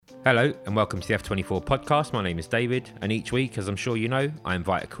Hello and welcome to the F24 podcast. My name is David, and each week, as I'm sure you know, I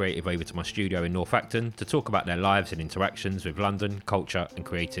invite a creative over to my studio in North Acton to talk about their lives and interactions with London, culture and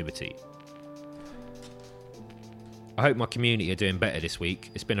creativity. I hope my community are doing better this week.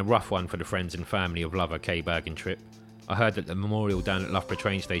 It's been a rough one for the friends and family of Lover K-Bergen trip. I heard that the memorial down at Loughborough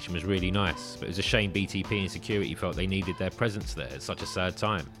train station was really nice, but it was a shame BTP and security felt they needed their presence there at such a sad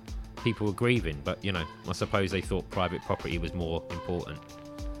time. People were grieving, but I suppose they thought private property was more important.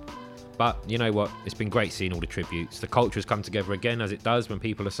 But you know what, it's been great seeing all the tributes. The culture has come together again, as it does when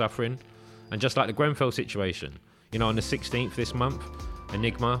people are suffering. And just like the Grenfell situation, on the 16th this month,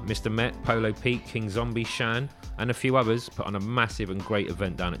 Enigma, Mr. Met, Polo Peak, King Zombie, Shan and a few others put on a massive and great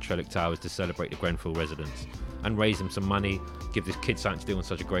event down at Trellick Towers to celebrate the Grenfell residents and raise them some money, give this kid something to do on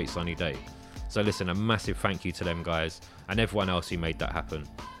such a great sunny day. So listen, a massive thank you to them guys and everyone else who made that happen.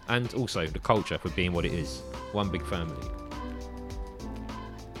 And also the culture for being what it is, one big family.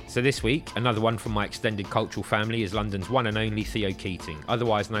 So this week, another one from my extended cultural family is London's one and only Theo Keating,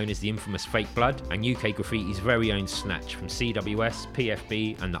 otherwise known as the infamous Fake Blood, and UK graffiti's very own Snatch from CWS,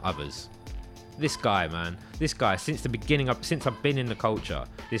 PFB and the others. This guy, since I've been in the culture,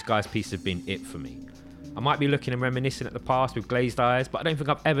 this guy's pieces have been it for me. I might be looking and reminiscing at the past with glazed eyes, but I don't think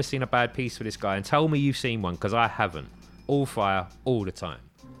I've ever seen a bad piece for this guy, and tell me you've seen one, because I haven't. All fire, all the time.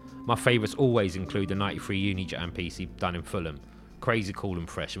 My favourites always include the 93 Unijam piece he done in Fulham. Crazy cool and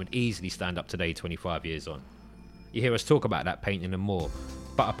fresh, and would easily stand up today 25 years on. You hear us talk about that painting and more,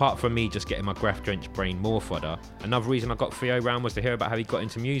 but apart from me just getting my graph-drenched brain more fodder, another reason I got Theo round was to hear about how he got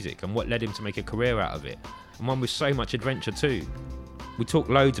into music and what led him to make a career out of it, and one with so much adventure too. We talk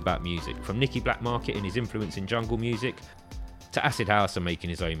loads about music, from Nicky Blackmarket and his influence in jungle music, to Acid House and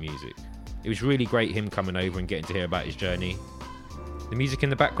making his own music. It was really great him coming over and getting to hear about his journey. The music in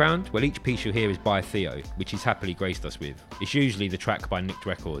the background? Well, each piece you'll hear is by Theo, which he's happily graced us with. It's usually the track by Nicked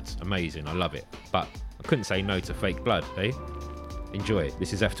Records. Amazing, I love it. But I couldn't say no to Fake Blood, eh? Enjoy it.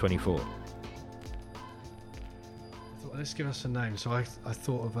 This is F24. I thought, let's give us a name. So I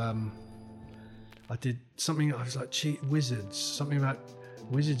thought of, I did something, I was like, Wizards, something about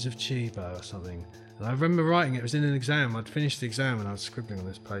Wizards of Chiba or something. And I remember writing it was in an exam. I'd finished the exam and I was scribbling on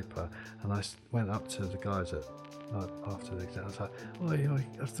this paper. And I went up to the guys after the exam. I was like, oi,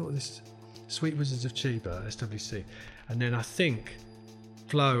 I thought this Sweet Wizards of Chiba, SWC. And then I think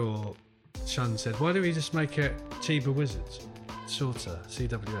Flo or Shun said, why don't we just make it Chiba Wizards? Shorter,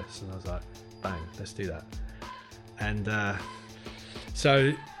 CWS. And I was like, bang, let's do that. And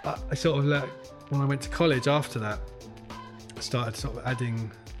so I sort of like, when I went to college after that, I started sort of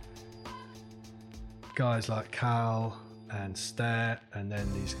adding guys like Cal and Stat, and then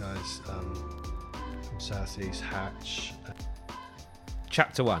these guys from Southeast, Hatch.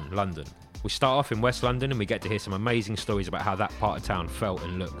 Chapter 1, London. We start off in West London and we get to hear some amazing stories about how that part of town felt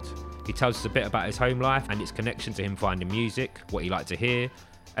and looked. He tells us a bit about his home life and its connection to him finding music, what he liked to hear,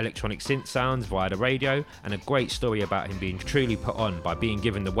 electronic synth sounds via the radio, and a great story about him being truly put on by being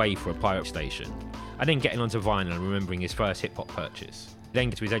given the way for a pirate station, and then getting onto vinyl and remembering his first hip-hop purchase. Then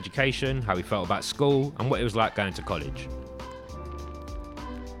get to his education, how he felt about school, and what it was like going to college.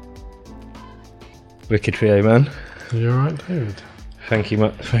 Wicked Theo, man. You alright, David? Thank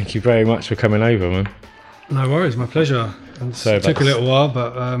you very much for coming over, man. No worries, my pleasure. And it took a little while,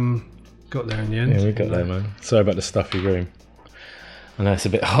 but got there in the end. Yeah, we got there, man. Sorry about the stuffy room. I know it's a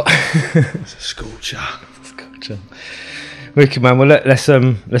bit hot. It's a scorcher. Wicked, man. Well, let's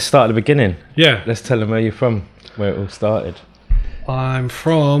start at the beginning. Yeah. Let's tell them where you're from, where it all started. I'm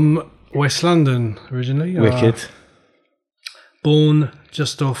from West London originally. Wicked. Born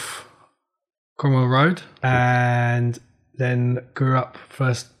just off Cromwell Road, and then grew up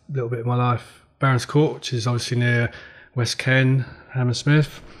first little bit of my life Barons Court, which is obviously near West Ken,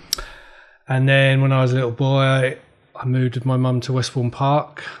 Hammersmith. And then when I was a little boy, I moved with my mum to Westbourne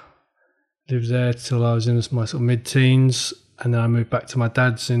Park, lived there till I was in my sort of mid-teens, and then I moved back to my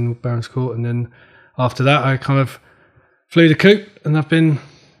dad's in Barons Court, and then after that I kind of flew the coop and I've been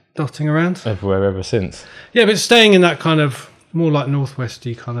dotting around. Everywhere ever since. Yeah, but staying in that kind of more like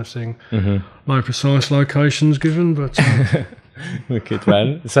northwesty kind of thing. Mm-hmm. No precise locations given, but... Wicked,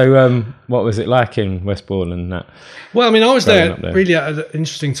 man. So what was it like in Westbourne and that? Well, I mean, I was there really at an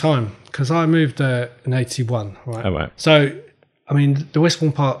interesting time because I moved there in 81, right? Oh, right. So, I mean, the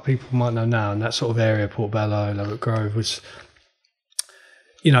Westbourne Park people might know now, and that sort of area, Portobello, Ladbroke Grove, was...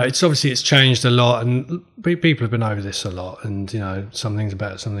 it's changed a lot, and people have been over this a lot, and, some things are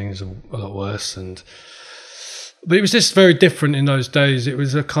better, some things are a lot worse, but it was just very different in those days. It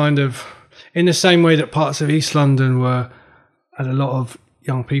was a kind of, in the same way that parts of East London had a lot of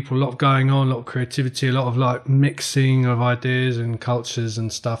young people, a lot going on, a lot of creativity, a lot of like mixing of ideas and cultures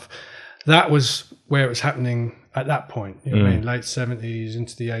and stuff. That was where it was happening at that point. You know what I mean? Late 70s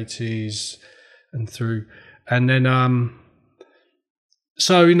into the 80s and through. And then,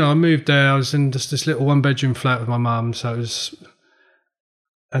 so, you know, I moved there. I was in just this little 1-bedroom flat with my mum. So it was,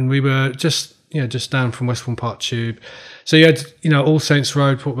 and we were just down from Westbourne Park Tube. So you had, you know, All Saints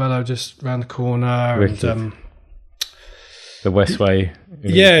Road, Portobello, just round the corner. Wicked. And The Westway.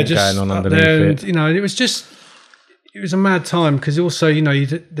 yeah, just going on up underneath there, it. and you know, it was a mad time because also, you know,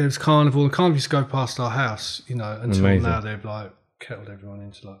 there was Carnival. The Carnival used to go past our house, you know, until Amazing. now they've like kettled everyone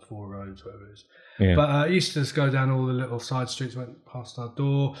into like 4 roads, whatever it is. Yeah. But it used to just go down all the little side streets, went past our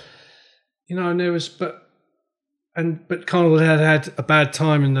door, you know, and there was, but Carnival had a bad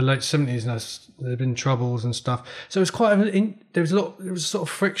time in the late 70s, and there had been troubles and stuff. So it was quite, there was sort of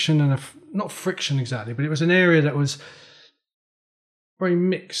friction and not friction exactly, but it was an area that was very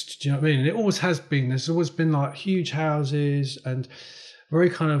mixed. Do you know what I mean? And it always has been. There's always been like huge houses and very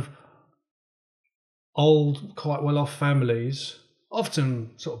kind of old, quite well-off families,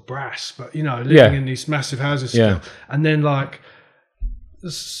 often sort of brass, but you know, living in these massive houses still. And then like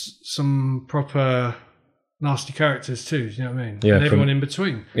some proper nasty characters too. Do you know what I mean? Yeah, and everyone in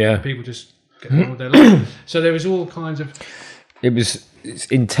between. Yeah. People just get on with their life. So there was all kinds of. It's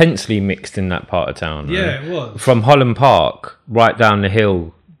intensely mixed in that part of town. Right? Yeah, it was. From Holland Park right down the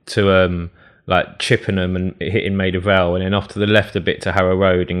hill to like Chippenham and hitting Maida Vale, and then off to the left a bit to Harrow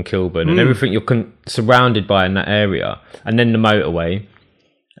Road in Kilburn, and everything you're surrounded by in that area, and then the motorway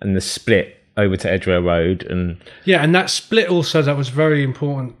and the split over to Edgware Road, and and that split also, that was very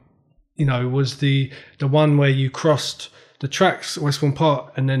important. You know, was the one where you crossed the tracks at Westbourne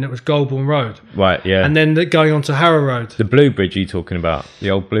Park, and then it was Goulburn Road. right, yeah. And then going on to Harrow Road. The Blue Bridge you're talking about,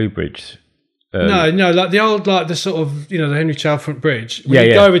 the old Blue Bridge. No, like the old, like the sort of, you know, the Henry Chalfont Bridge. When Yeah, you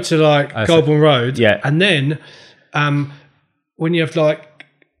yeah. go over to like Goulburn Road. Yeah. And then when you have like,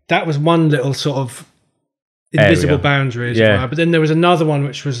 that was one little sort of invisible Area. boundary. Yeah. But then there was another one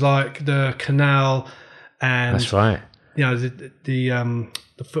which was like the canal and, That's right. you know,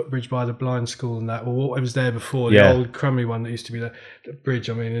 the footbridge by the blind school and that, or what was there before, the Yeah. old crummy one that used to be the bridge.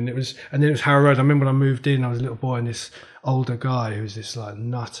 I mean, and then it was Harrow Road. I remember when I moved in, I was a little boy, and this older guy who was this like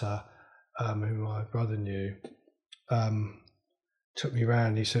nutter, who my brother knew, took me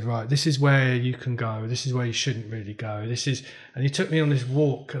around. He said, "Right, this is where you can go. This is where you shouldn't really go. This is," and he took me on this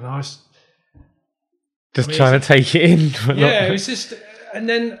walk, and I was Just trying to take it in. But yeah, not... it was just, and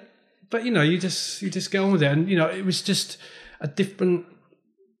then, but you know, you just get on with it, and you know, it was just a different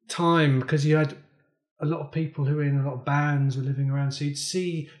time because you had a lot of people who were in a lot of bands were living around, so you'd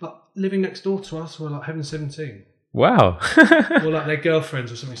see like living next door to us were like Heaven 17 Wow. or like their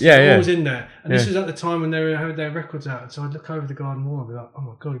girlfriends or something. So Yeah, they're yeah. always in there, and this Yeah. was at the time when they had their records out, and so I'd look over the garden wall and be like, oh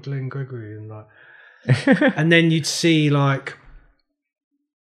my god, Glenn Gregory, and like, and then you'd see like,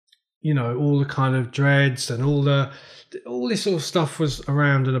 you know, all the kind of dreads and all this sort of stuff was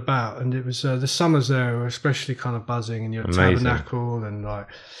around and about, and it was the summers there were especially kind of buzzing, and you had Amazing. Tabernacle and like,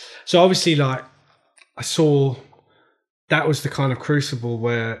 so obviously like I saw that was the kind of crucible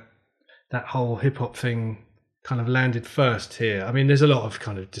where that whole hip hop thing kind of landed first here. I mean, there's a lot of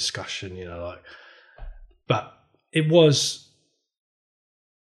kind of discussion, you know, like, but it was,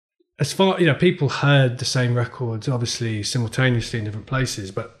 as far, you know, people heard the same records obviously simultaneously in different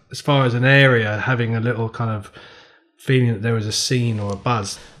places, but as far as an area having a little kind of feeling that there was a scene or a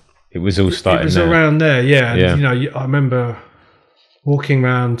buzz, It was all starting it was there. around there, yeah. And, Yeah. you know, I remember walking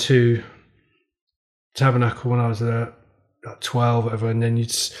around to Tabernacle when I was like 12, whatever, and then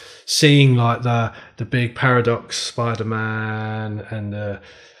you'd seeing like the big Paradox Spider-Man and the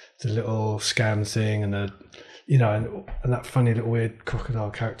little scam thing and the, you know, and that funny little weird crocodile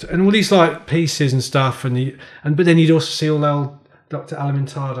character and all these like pieces and stuff, but then you'd also see all the old Dr.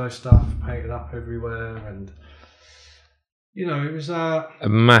 Alimintado stuff painted up everywhere, and you know, it was A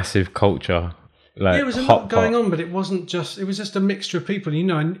massive culture. Like there was a lot going on, but it wasn't just. It was just a mixture of people, you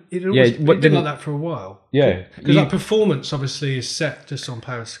know. And it always what been didn't- like that for a while. Yeah. because like performance obviously is set just on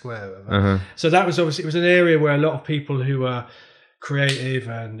Paris Square. Or whatever. Uh-huh. So that was obviously, it was an area where a lot of people who were creative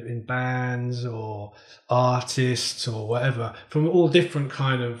and in bands or artists or whatever from all different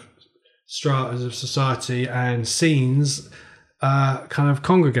kind of stratas of society and scenes. Kind of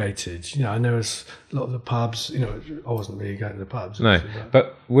congregated, you know, and there was a lot of the pubs, you know, I wasn't really going to the pubs. No, obviously,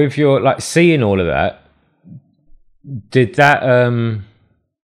 but with your like seeing all of that, did that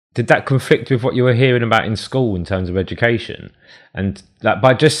did that conflict with what you were hearing about in school in terms of education? And like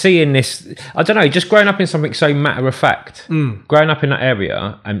by just seeing this, I don't know, just growing up in something so matter of fact, growing up in that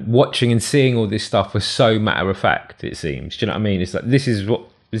area and watching and seeing all this stuff was so matter of fact. It seems. Do you know what I mean? It's like this is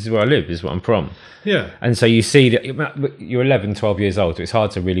where I live. This is what I'm from. Yeah. And so you see that you're 11, 12 years old. So it's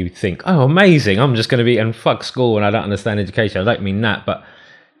hard to really think, oh, amazing. I'm just going to be and fuck school and I don't understand education. I don't mean that, but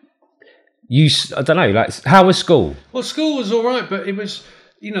I don't know. Like, how was school? Well, school was all right, but it was,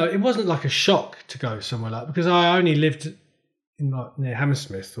 it wasn't like a shock to go somewhere like, because I only lived in like near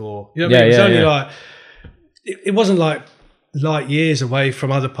Hammersmith or, it was only like, it wasn't like light years away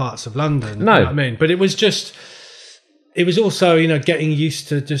from other parts of London. No. You know what I mean? But it was just, it was also, getting used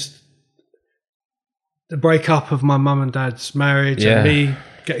to just the breakup of my mum and dad's marriage and me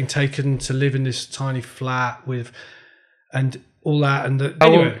getting taken to live in this tiny flat and all that.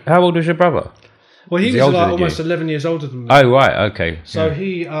 And How old was your brother? Well, he was like almost 11 years older than me. Oh, right. Okay. So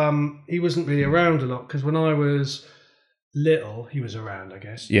he wasn't really around a lot because when I was little, he was around, I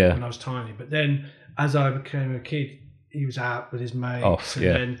guess. Yeah. When I was tiny. But then as I became a kid, he was out with his mates.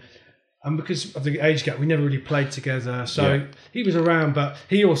 And because of the age gap, we never really played together. So he was around, but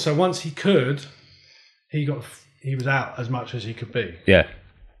he also, once he could, he was out as much as he could be. Yeah.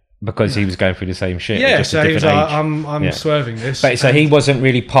 Because he was going through the same shit. Yeah, just so a he was different like, age. I'm swerving this. But so he wasn't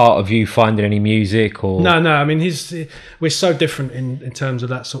really part of you finding any music or... No, I mean, we're so different in terms of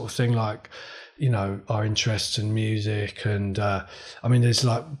that sort of thing, like, our interests in music and, I mean, there's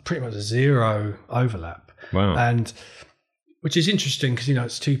like pretty much zero overlap. Wow. And which is interesting because,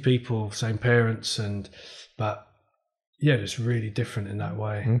 it's two people, same parents, but yeah, it's really different in that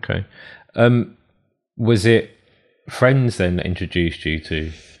way. Okay. Was it friends then that introduced you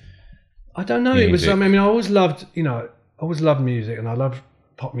to... I don't know. Music. It was. I mean, I always loved. I always loved music, and I loved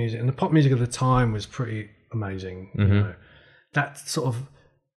pop music. And the pop music of the time was pretty amazing. Mm-hmm. That sort of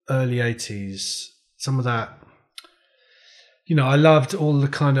early '80s. Some of that. I loved all the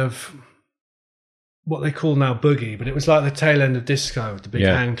kind of what they call now boogie, but it was like the tail end of disco, the big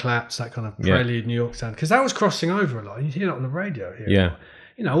hand claps, that kind of prelude New York sound. Because that was crossing over a lot. You hear it on the radio here.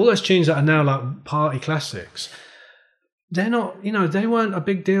 Yeah. All those tunes that are now like party classics. They're not, they weren't a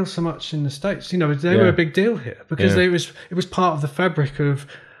big deal so much in the States. They were a big deal here because it was part of the fabric of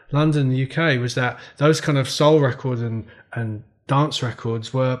London, the UK, was that those kind of soul records and dance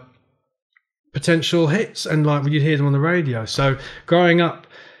records were potential hits, and like you'd hear them on the radio. So growing up,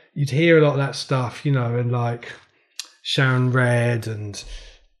 you'd hear a lot of that stuff, and like Sharon Red and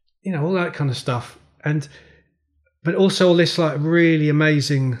all that kind of stuff, but also all this like really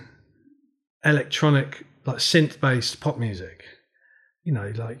amazing electronic, like synth-based pop music.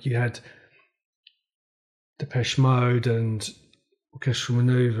 Like you had Depeche Mode and Orchestral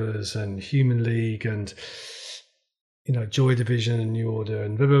Manoeuvres and Human League and Joy Division and New Order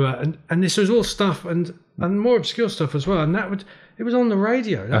and blah blah blah. And this was all stuff and more obscure stuff as well. And it was on the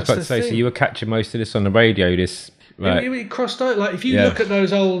radio. I was about to say, so you were catching most of this on the radio. It crossed out. Like if you look at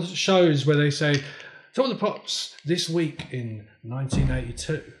those old shows where they say Top of the Pops this week in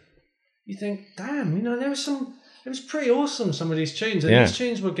 1982. You think, damn, it was pretty awesome, some of these tunes. And these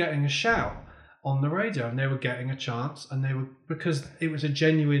tunes were getting a shout on the radio and they were getting a chance, and because it was a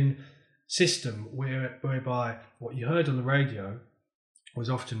genuine system whereby what you heard on the radio was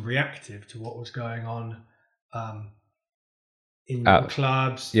often reactive to what was going on in little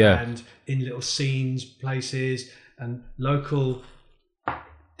clubs and in little scenes, places, and local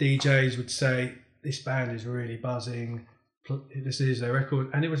DJs would say, this band is really buzzing, this is their record,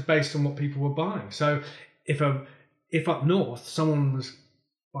 and it was based on what people were buying. So if up north someone was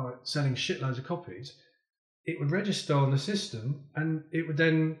selling shitloads of copies, it would register on the system and it would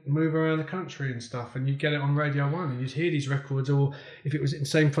then move around the country and stuff, and you'd get it on Radio 1 and you'd hear these records, or if it was the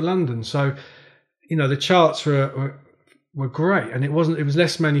same for London. So the charts were great, and it was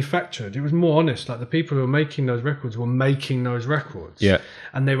less manufactured. It was more honest. Like the people who were making those records were making those records,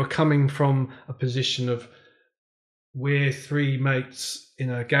 and they were coming from a position of, we're three mates in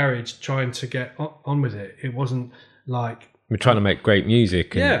a garage trying to get on with it. It wasn't like we're trying to make great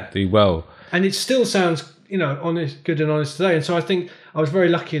music and do well. And it still sounds, honest, good and honest today. And so I think I was very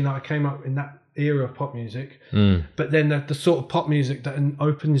lucky in that I came up in that era of pop music. But then the sort of pop music that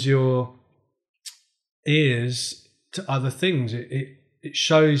opens your ears to other things. It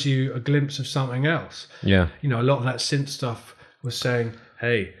shows you a glimpse of something else. Yeah. A lot of that synth stuff was saying,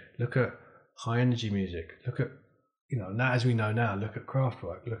 hey, look at high energy music. Look at now, as we know now, look at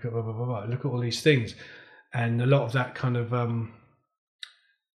Kraftwerk, look at blah, blah, blah, blah, look at all these things. And a lot of that kind of,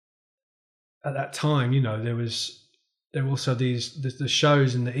 at that time, there were also the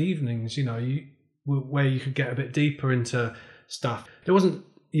shows in the evenings, where you could get a bit deeper into stuff. There wasn't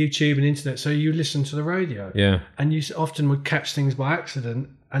YouTube and internet, so you listen to the radio. Yeah. And you often would catch things by accident,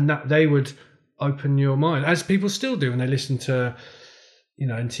 and that they would open your mind, as people still do when they listen to,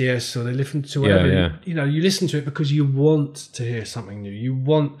 NTS, or they listen to whatever. Yeah. You listen to it because you want to hear something new. You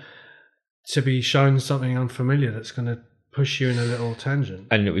want to be shown something unfamiliar that's going to push you in a little tangent.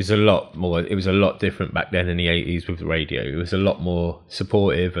 And it was a lot different back then in the 80s with the radio. It was a lot more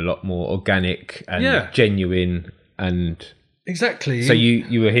supportive, a lot more organic and genuine, and exactly. so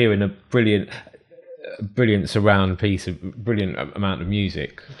you were hearing a brilliant surround piece of brilliant amount of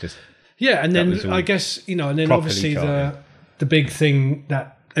music. Just and then I guess and then obviously charting. the big thing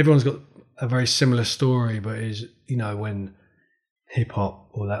that everyone's got a very similar story, but is when hip hop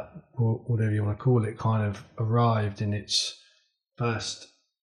or whatever you want to call it kind of arrived in its first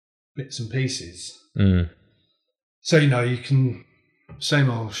bits and pieces. So you can, same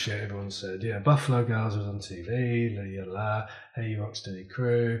old shit everyone said. Yeah, Buffalo Girls was on TV, La La, Hey You Rocksteady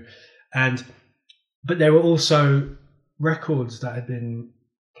Crew, but there were also records that had been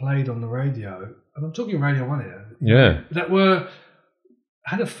played on the radio, and I'm talking Radio 1 here. That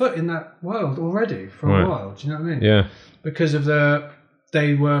had a foot in that world already for a while. Do you know what I mean? Yeah. Because of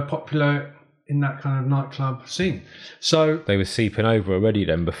they were popular in that kind of nightclub scene. So they were seeping over already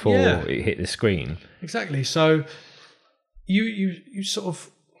then before it hit the screen. Exactly. So you sort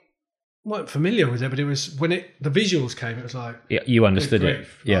of weren't familiar with it, but it was when the visuals came, it was like, you understood it.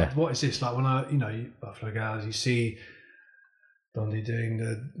 Like, what is this? Like when Buffalo Girls, you see Blondie doing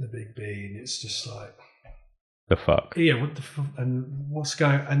the Big B, and it's just like, the fuck. Yeah, what the and what's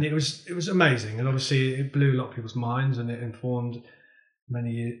going? And it was amazing, and obviously it blew a lot of people's minds, and it informed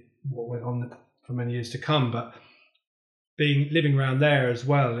what went on for many years to come. But living around there as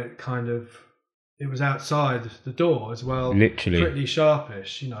well, it was outside the door as well, literally pretty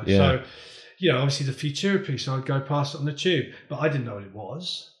sharpish, So obviously the Futura piece, I'd go past it on the tube, but I didn't know what it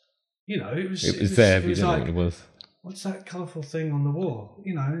was. It was there, but it you was didn't like, know what it was. What's that colourful thing on the wall?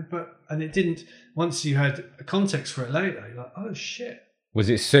 And it didn't. Once you had a context for it later, you're like, oh shit. Was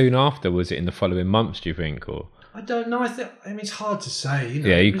it soon after? Was it in the following months? Do you think, or? I don't know. I mean, it's hard to say.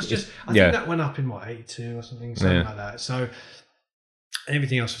 Yeah, it was just. I think that went up in 82 or something like that. So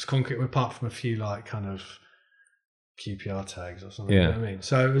everything else was concrete, apart from a few like kind of QPR tags or something. Yeah. You know what I mean?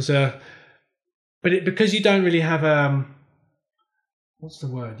 So it was because you don't really have what's the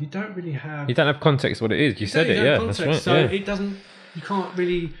word? You don't have context what it is. You said it, yeah. Context, that's right. So it doesn't. You can't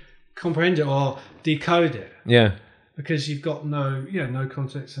really comprehend it or decode it. Yeah. Because you've got no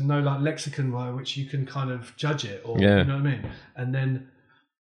context and no like lexicon by which you can kind of judge it, or you know what I mean. And then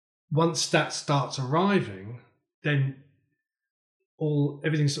once that starts arriving, then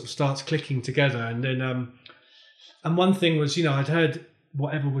everything sort of starts clicking together. And then and one thing was, I'd heard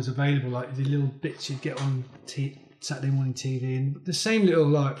whatever was available, like the little bits you'd get on Saturday morning TV, and the same little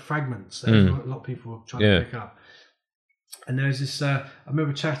like fragments that a lot of people were trying to pick up. And there's this, I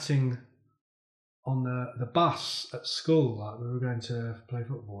remember chatting on the bus at school, like we were going to play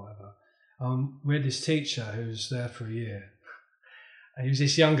football or whatever. We had this teacher who was there for a year, and he was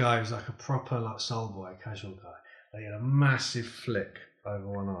this young guy who was like a proper like soul boy, casual guy. He had a massive flick over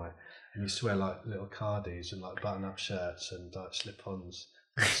one eye, and he used to wear like little cardies and like button-up shirts and like slip-ons,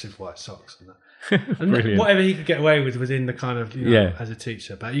 massive white socks and that. And whatever he could get away with within the kind of as a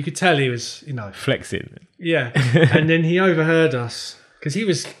teacher, but you could tell he was flexing. Yeah. And then he overheard us, because he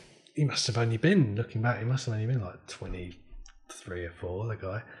must have only been, looking back, like 23 or 4, the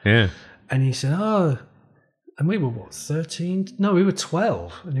guy. Yeah. And he said, and we were 13? No, we were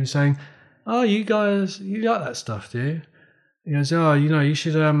 12. And he was saying, oh, you guys, you like that stuff, do you? He goes, you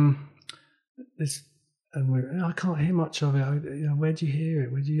should, I can't hear much of it. Where do you hear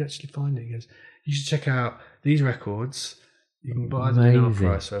it? Where do you actually find it? He goes, you should check out these records. You can buy them in our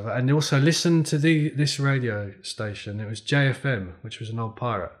price, whatever. And also listen to this radio station. It was JFM, which was an old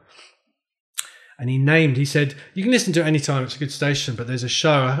pirate. And he said, you can listen to it any time. It's a good station, but there's a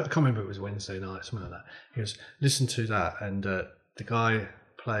show. I can't remember if it was Wednesday night, something like that. He goes, listen to that. And the guy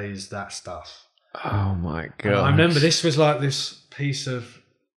plays that stuff. Oh my God. I remember this was like this piece of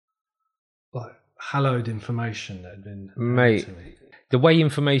like hallowed information that had been mate to me. The way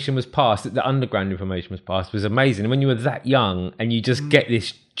information was passed, the underground information was passed, was amazing. And when you were that young and you just get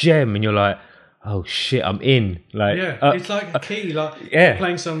this gem and you're like, oh shit, I'm in. Like, it's like a key, like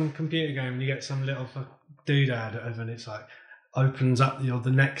playing some computer game and you get some little doodad and it's like opens up the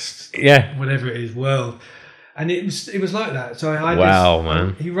next whatever it is world. And it was like that. So I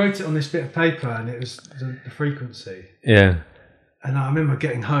man. He wrote it on this bit of paper, and it was the frequency. Yeah. And I remember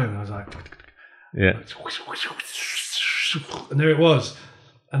getting home and I was like, and there it was.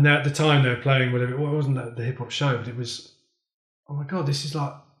 And at the time they were playing whatever. It wasn't the hip hop show, but it was oh my God, this is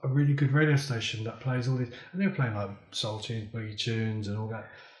like a really good radio station that plays all these, and they were playing like soul tunes, boogie tunes, and all that.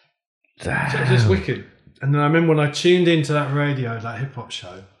 So it was just wicked. And then I remember when I tuned into that radio, that hip hop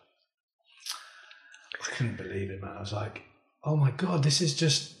show, I couldn't believe it, man. I was like, oh my God, this is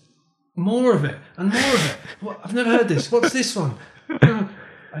just more of it and more of it. What? I've never heard this. What's this one?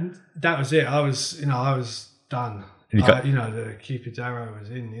 And that was it. I was done. The Cupid's arrow was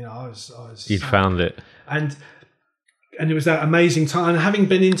in. I was. You'd found it, and it was that amazing time. And having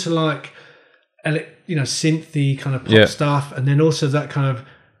been into like, synthy kind of pop stuff, and then also that kind of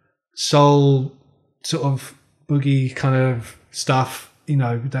soul sort of boogie kind of stuff,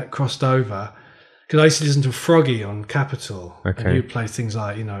 that crossed over. Because I used to listen to Froggy on Capitol, and he would play things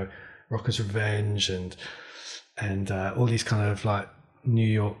like, Rocker's Revenge and all these kind of like New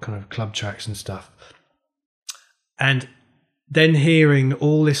York kind of club tracks and stuff. And then hearing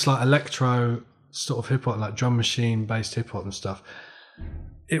all this like electro sort of hip hop, like drum machine based hip hop and stuff,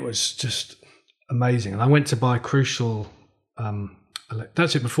 it was just amazing. And I went to buy Crucial.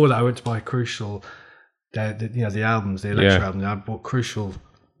 That's it. Before that, I went to buy Crucial. The albums, the electro album. I bought Crucial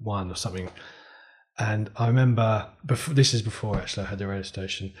 1 or something. And I remember, this is before actually I had the radio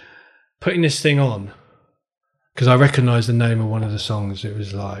station, putting this thing on, because I recognised the name of one of the songs. It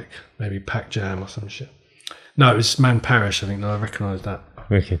was like maybe Pac Jam or some shit. No, it was Man Parish, I think. No, I recognised that.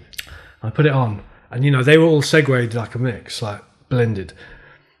 Okay. I put it on, and they were all segued like a mix, like blended.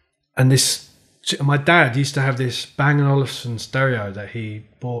 And my dad used to have this Bang & Olufsen stereo that he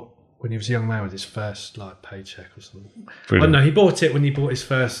bought when he was a young man with his first like paycheck or something. Brilliant. Oh no, he bought it when he bought his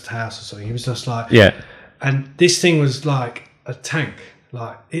first house or something. He was just like, and this thing was like a tank.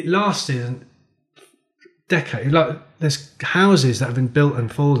 Like it lasted a decade. Like there's houses that have been built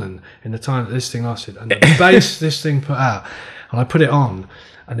and fallen in the time that this thing lasted, and the bass this thing put out, and I put it on,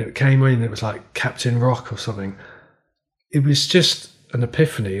 and it came in. It was like Captain Rock or something. It was just an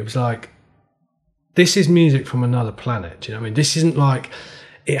epiphany. It was like, this is music from another planet. Do you know what I mean? This isn't like.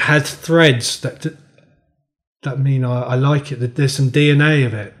 It had threads that mean I like it. That there's some DNA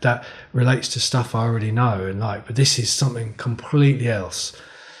of it that relates to stuff I already know and like. But this is something completely else.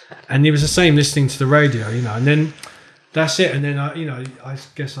 And it was the same listening to the radio, And then that's it. And then I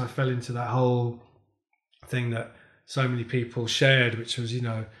guess I fell into that whole thing that so many people shared, which was did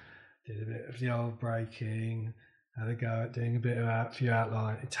a bit of the old breaking, had a go at doing a bit of a few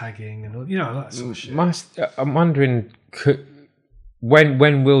outline tagging and all, that sort of shit. I'm wondering.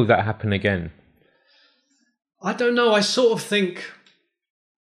 When will that happen again? I don't know. I sort of think,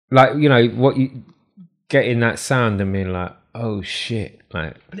 like what you get in that sound and being like, oh shit,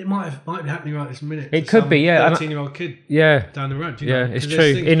 like. But it might be happening right this minute. It could be, yeah. 13-year-old kid, down the road. It's true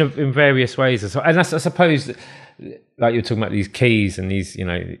in various ways as well. And that's, I suppose, like you're talking about these keys and these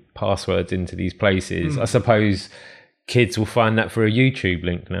passwords into these places. I suppose kids will find that for a YouTube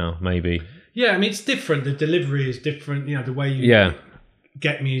link now, maybe. Yeah, I mean it's different. The delivery is different. The way you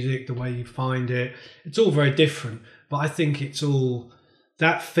get music, the way you find it, it's all very different. But I think it's all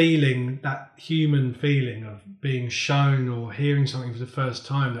that feeling, that human feeling of being shown or hearing something for the first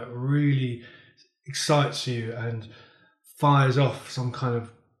time that really excites you and fires off some kind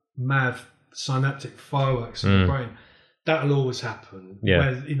of mad synaptic fireworks in the brain. That'll always happen.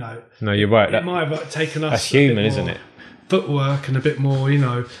 Yeah. Where, no, you're right. It might have taken us. That's human, isn't it? Footwork and a bit more,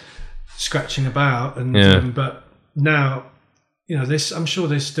 scratching about and but now I'm sure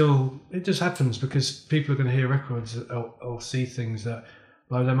there's still, it just happens because people are going to hear records or see things that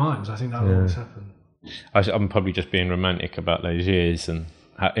blow their minds. I think that will always happen. I'm probably just being romantic about those years and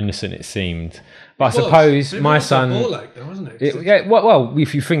how innocent it seemed, but I suppose my son ball ache though, wasn't it? Well,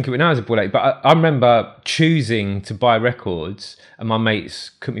 if you think of it now as a ball ache, but I remember choosing to buy records and my mates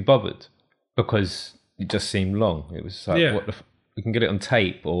couldn't be bothered because it just seemed long. It was like what the we can get it on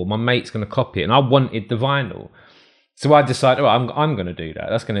tape, or my mate's going to copy it, and I wanted the vinyl. So I decided, I'm going to do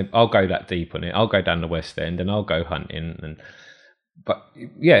that. I'll go that deep on it. I'll go down the West End and I'll go hunting. But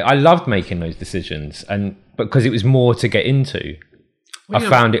I loved making those decisions, but because it was more to get into. Well, I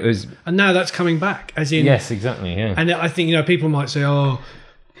found it was, and now that's coming back, as in yes, exactly, yeah. And I think people might say,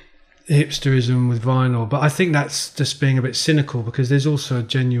 hipsterism with vinyl, but I think that's just being a bit cynical because there's also a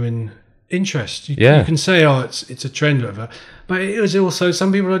genuine interest. You can say, it's a trend, or whatever, but it was also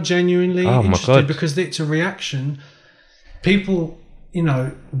some people are genuinely interested because it's a reaction. People,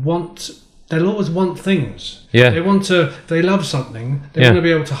 they'll always want things. Yeah, they love something. They want to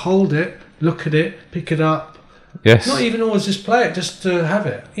be able to hold it, look at it, pick it up. Yes, not even always just play it, just to have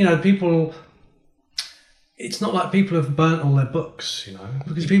it. People. It's not like people have burnt all their books,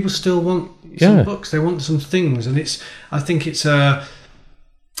 because people still want some books. They want some things, and I think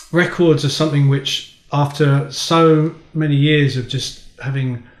records are something which after so many years of just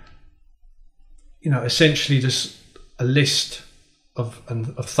having, essentially just a list of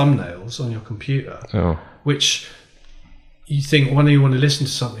thumbnails on your computer, which you think when you want to listen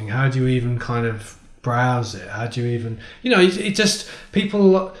to something, how do you even kind of browse it? How do you even, it just,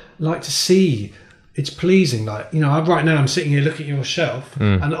 people like to see, it's pleasing. Like, right now I'm sitting here looking at your shelf,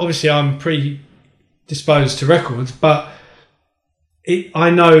 and obviously I'm predisposed to records, but I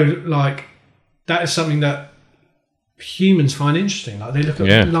know, like, that is something that humans find interesting. Like, they look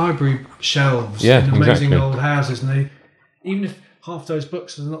at library shelves in amazing old houses, and even if half those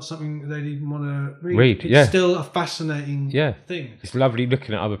books are not something they even want to read, it's still a fascinating thing. It's lovely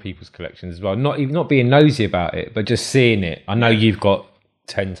looking at other people's collections as well. Not being nosy about it, but just seeing it. I know you've got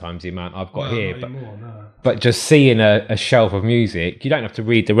 10 times the amount I've got here, but just seeing a shelf of music, you don't have to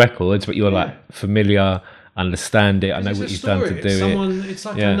read the records, but you're like familiar, understand it. I know what you've done to do it. It's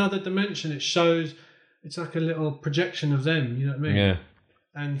like another dimension. It shows. It's like a little projection of them. You know what I mean? Yeah.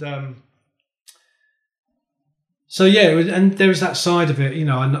 And so and there was that side of it.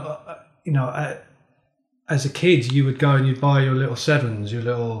 As a kid, you would go and you'd buy your little sevens, your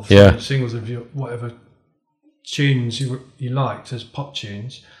little singles of your whatever tunes you liked as pop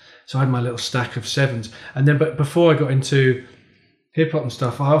tunes. So I had my little stack of sevens, and then but before I got into hip hop and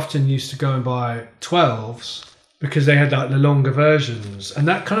stuff, I often used to go and buy 12s because they had like the longer versions, and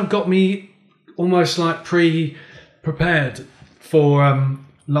that kind of got me almost like prepared for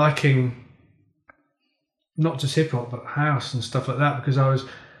liking not just hip hop but house and stuff like that, because I was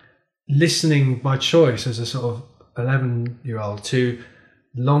listening by choice as a sort of 11-year-old to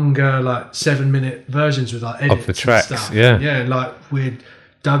longer, like 7-minute versions with like edits of the tracks, and stuff. yeah, like weird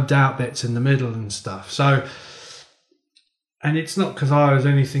dubbed out bits in the middle and stuff. So, and it's not because I was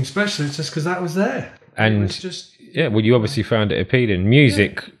anything special; it's just because that was there. And it's just well, you obviously found it appealing.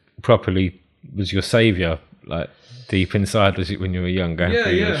 Music properly was your saviour, like deep inside. Was it when you were young, going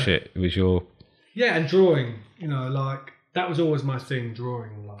through your shit? It was your and drawing. Like that was always my thing.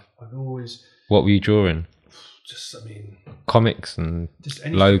 Drawing, like I've always. What were you drawing? Just, comics and just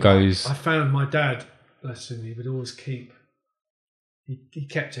logos. I found my dad, bless him, he would always keep. He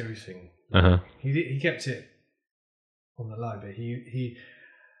kept everything. He kept it on the low, but he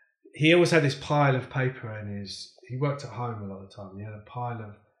always had this pile of paper in his. He worked at home a lot of the time. He had a pile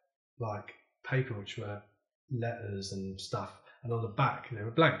of like paper which were letters and stuff, and on the back they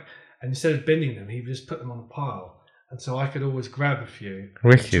were blank. And instead of binning them, he would just put them on a pile, and so I could always grab a few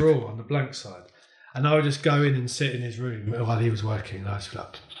and draw on the blank side. And I would just go in and sit in his room while he was working, and I was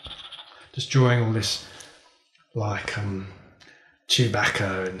like, just drawing all this, like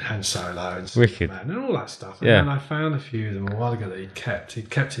Chewbacca and Han Solo and Superman and all that stuff. And then I found a few of them a while ago that he'd kept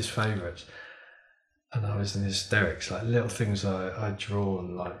his favourites, and I was in hysterics, like little things I'd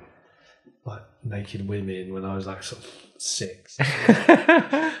drawn, like naked women when I was like sort of 6,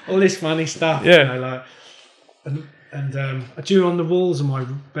 all this funny stuff. And I drew on the walls of my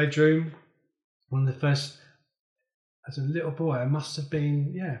bedroom. One of the first, as a little boy, I must have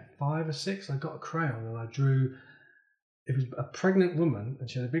been 5 or 6. I got a crayon and I drew. It was a pregnant woman and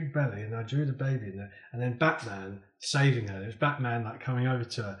she had a big belly, and I drew the baby in there, and then Batman saving her. There was Batman like coming over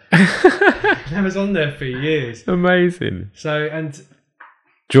to her. And I was on there for years. Amazing. So, and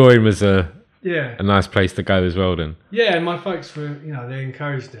drawing was a nice place to go as well then. Yeah, and my folks were, they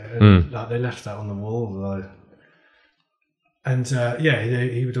encouraged it, and like they left that on the wall. And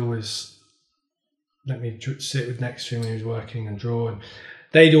he would always let me sit next to him when he was working and draw, and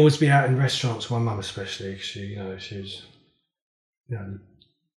they'd always be out in restaurants. My mum especially, because she was,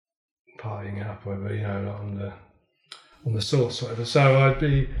 partying up, or whatever, on the sauce, whatever. So I'd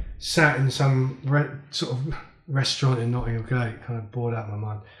be sat in some sort of restaurant in Notting Hill Gate, kind of bored out of my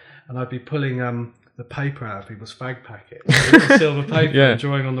mind, and I'd be pulling the paper out of people's fag packets, the silver paper, and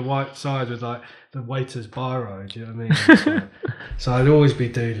drawing on the white side with like the waiter's biro. Do you know what I mean? So I'd always be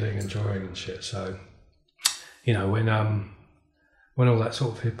doodling and drawing and shit. So, when all that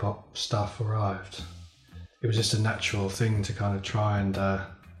sort of hip hop stuff arrived, it was just a natural thing to kind of try and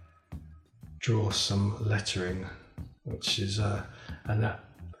draw some lettering, which is and that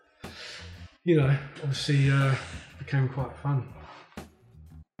obviously became quite fun.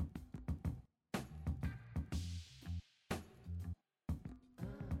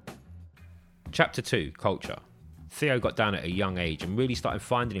 Chapter 2, Culture. Theo got down at a young age and really started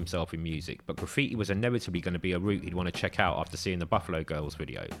finding himself in music, but graffiti was inevitably going to be a route he'd want to check out after seeing the Buffalo Girls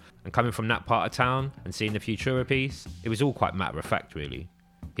video. And coming from that part of town and seeing the Futura piece, it was all quite matter of fact really.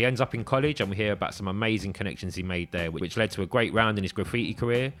 He ends up in college and we hear about some amazing connections he made there, which led to a great round in his graffiti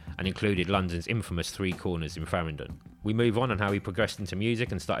career and included London's infamous Three Corners in Farringdon. We move on how he progressed into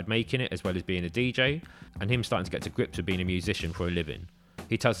music and started making it, as well as being a DJ, and him starting to get to grips with being a musician for a living.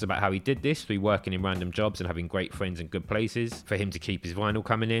 He tells us about how he did this through working in random jobs and having great friends in good places for him to keep his vinyl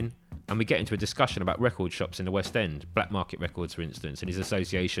coming in. And we get into a discussion about record shops in the West End, Black Market Records for instance, and his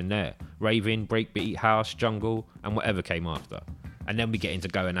association there, raving, breakbeat, house, jungle, and whatever came after. And then we get into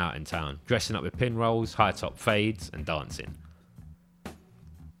going out in town, dressing up with pin rolls, high top fades, and dancing.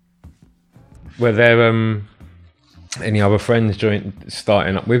 Were there any other friends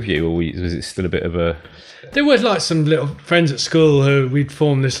starting up with you, or was it still a bit of a... There was like some little friends at school who we'd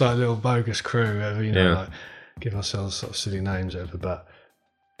formed this like little bogus crew, like give ourselves sort of silly names over, but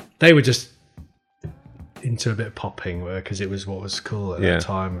they were just into a bit of popping because it was what was cool at that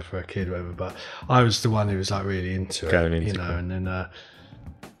time for a kid, or whatever. But I was the one who was like really into it, and then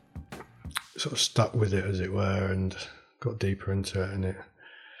sort of stuck with it, as it were, and got deeper into it. And it,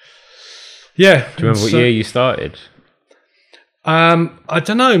 do you remember what year you started? I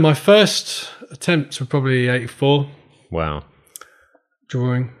don't know. My first attempts were probably 84. Wow.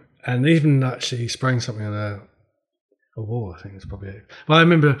 Drawing, and even actually spraying something on a wall. I think it's probably it. Well, I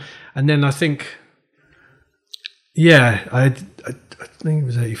remember, and then I think, I think it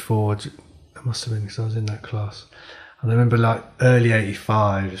was 84. It must have been because I was in that class. And I remember like early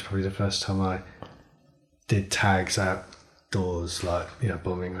 85 is probably the first time I did tags outdoors, like,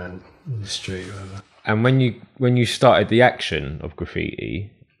 bombing around in the street or whatever. And when you started the action of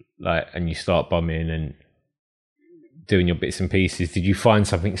graffiti, like, and you start bombing and doing your bits and pieces, did you find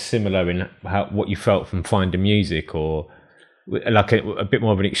something similar in what you felt from finding music, or like a bit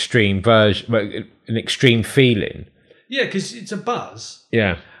more of an extreme version, an extreme feeling? Yeah, because it's a buzz.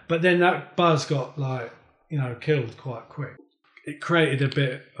 Yeah. But then that buzz got killed quite quick. It created a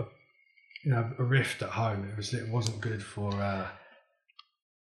bit of, a rift at home. It wasn't good for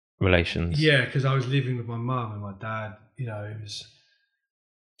relations. Yeah, because I was living with my mum and my dad. It was.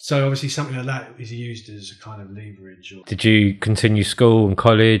 So obviously something like that is used as a kind of leverage. Did you continue school and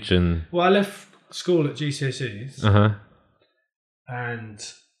college and? Well, I left school at GCSEs.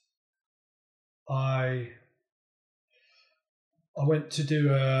 And I went to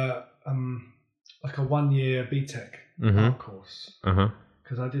do a 1 year BTEC art course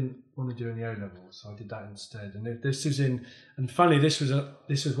because I didn't want to do any O levels, so I did that instead. And this was and funny, this was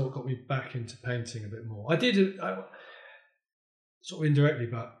what got me back into painting a bit more. I did sort of indirectly,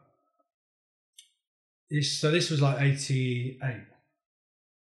 but this was like 88.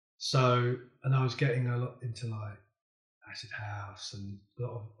 So, and I was getting a lot into like acid house and a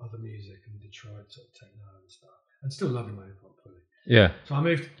lot of other music and Detroit sort of techno and stuff, and still loving my hip hop fully. Yeah. So I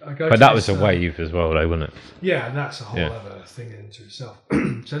moved. But that was a wave as well, though, wasn't it? Yeah, and that's a whole other thing into itself.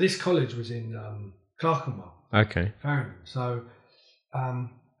 So this college was in Clerkenwell. Okay. Farringham. So, and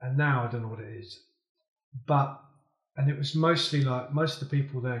now I don't know what it is, and it was mostly like most of the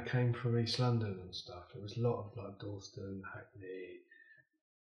people there came from East London and stuff. It was a lot of like Dalston, Hackney.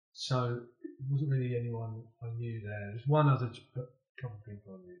 So it wasn't really anyone I knew there. There was one other couple of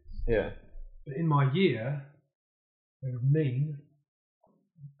people I knew. Yeah. But in my year, there was me,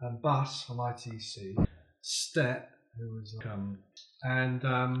 and Bus from ITC, Stet, who was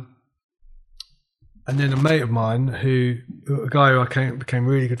and then a mate of mine a guy who I became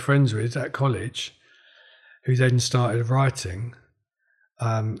really good friends with at college, who then started writing.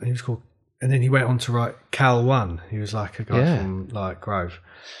 And he was called, and then he went on to write Cal One. He was like a guy from like Grove,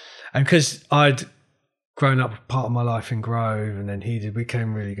 and because I'd grown up part of my life in Grove, and then we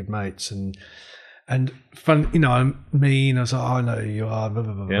became really good mates, and fun. I'm mean. I was like, I know who you are. Blah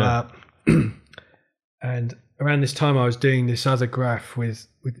blah blah blah. And around this time, I was doing this other graph with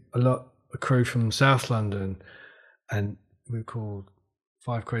a crew from South London, and we were called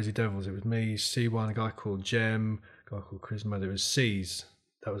Five Crazy Devils. It was me, C1, a guy called Jem, a guy called Charisma. There was C's.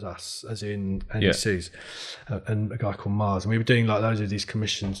 That was us, as in Andy C's, and a guy called Mars. And we were doing like loads of these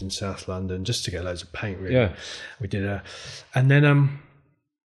commissions in South London just to get loads of paint. Really, we did and then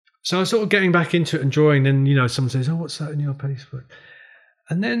so I was sort of getting back into it and drawing. Then someone says, "Oh, what's that in your Facebook?"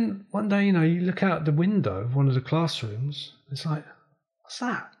 And then one day, you look out the window of one of the classrooms. It's like, what's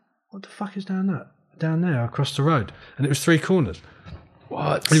that? What the fuck is down there across the road? And it was Three Corners.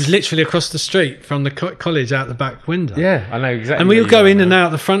 What? It was literally across the street from the college out the back window. Yeah, I know exactly. And we would go in and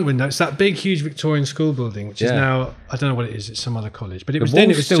out the front window. It's that big, huge Victorian school building, which is now, I don't know what it is. It's some other college, but it was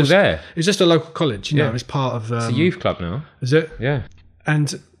still there. It was just a local college. It was part of. It's a youth club now. Is it? Yeah.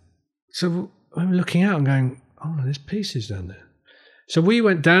 And so I'm looking out and going, oh, there's pieces down there. So we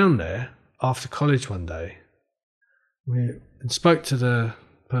went down there after college one day. And spoke to the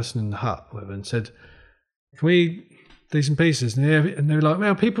person in the hut, whatever, and said, "Can we decent pieces. And they were like,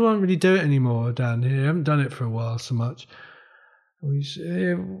 well, people don't really do it anymore down here. They haven't done it for a while so much. And we said,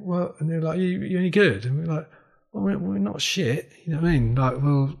 yeah, well, and they're like, you any good? And we're like, well, we're not shit. You know what I mean? Like,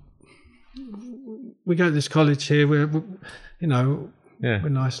 well, we go to this college here. We're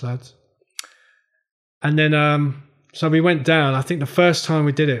nice lads. And then, so we went down. I think the first time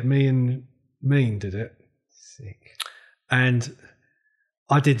we did it, me and Mean did it. Sick. And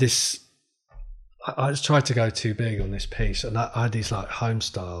I did this. I tried to go too big on this piece, and I had these like home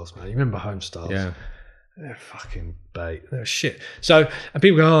styles, man. You remember home styles? Yeah. They're fucking bait. They're shit. So, and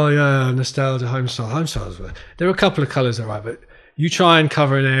people go, oh yeah, nostalgia, home style. Home styles. There are a couple of colours that are right, but you try and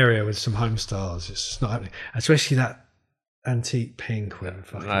cover an area with some home styles, it's just not happening. Especially that antique pink one.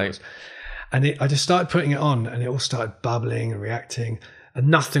 Fucking was. And I just started putting it on, and it all started bubbling and reacting, and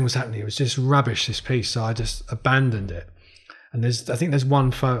nothing was happening. It was just rubbish, this piece. So I just abandoned it. And I think there's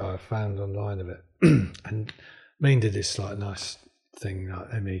one photo I found online of it. And Mean did this like nice thing,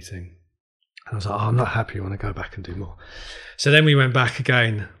 like ME thing. And I was like, oh, I'm not happy. I want to go back and do more. So then we went back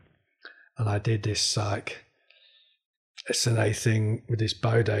again, and I did this like SNA thing with this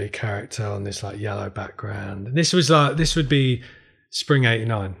Bode character on this like yellow background. And this would be spring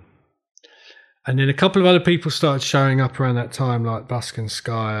 '89. And then a couple of other people started showing up around that time, like Buskin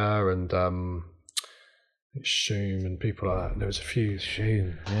Skyer and Shoom and people like that. And there was a few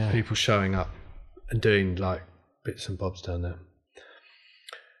people showing up and doing like bits and bobs down there.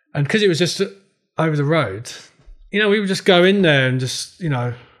 And because it was just over the road, we would just go in there and just,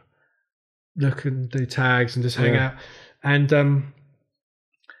 look and do tags and just hang out. And then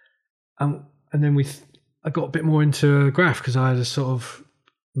I got a bit more into graph because I had a sort of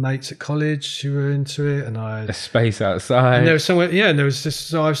mates at college who were into it, and I a space outside. And there was somewhere, and there was just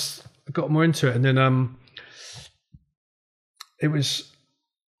so I got more into it, and then it was,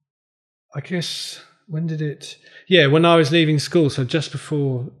 I guess, when did it? Yeah, when I was leaving school. So just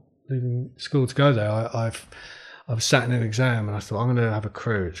before leaving school to go there, I was sat in an exam, and I thought, I'm going to have a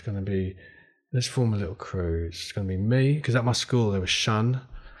crew. It's going to be, let's form a little crew. It's going to be me, because at my school there was Shun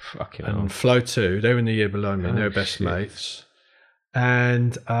and Flo 2. They were in the year below me, and they were best mates.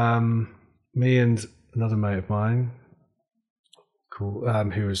 And me and another mate of mine,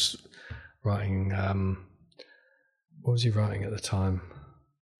 who was writing. What was he writing at the time?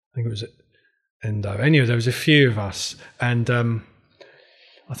 I think it was Endo. Anyway, there was a few of us, and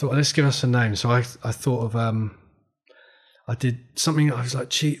I thought, well, let's give us a name. So I thought of I did something. I was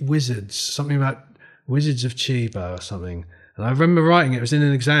like Wizards, something about Wizards of Chiba or something. And I remember writing it. It was in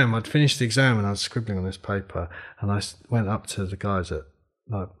an exam. I'd finished the exam, and I was scribbling on this paper. And I went up to the guys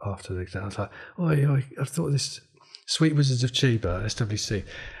after the exam. I was like, "Oh, I thought this Sweet Wizards of Chiba, SWC."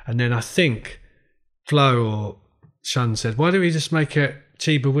 And then I think Flo or Shun said, "Why don't we just make it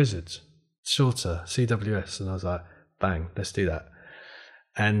Chiba Wizards, shorter, CWS?" And I was like, "Bang, let's do that."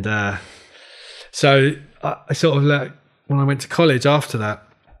 And so I sort of when I went to college after that,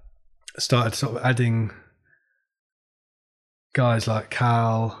 I started sort of adding guys like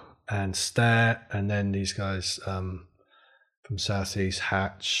Cal and Stat, and then these guys from Southeast,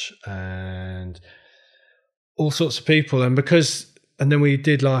 Hatch, and all sorts of people. And then we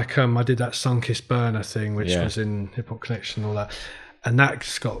did like I did that Sunkissed Burner thing, which was in Hip Hop Connection and all that, and that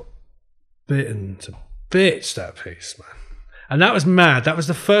just got bitten to bits, that piece, man. And that was mad. That was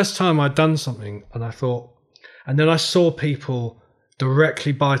the first time I'd done something, and I thought, and then I saw people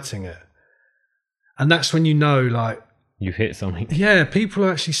directly biting it, and that's when like you've hit something. Yeah, people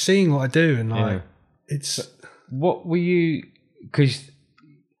are actually seeing what I do, and like it's. What were you? Because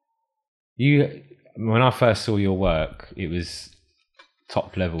when I first saw your work, it was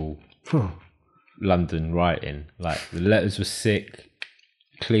top level London writing. Like the letters were sick,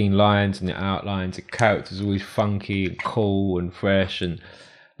 clean lines and the outlines. The characters were always funky and cool and fresh, and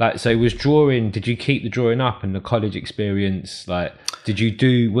like so. Was drawing? Did you keep the drawing up and the college experience? Like,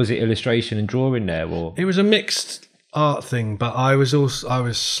 was it illustration and drawing there, or it was a mixed art thing? But I was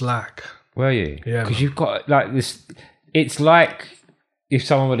slack. Were you? Yeah. Because you've got like this. It's like if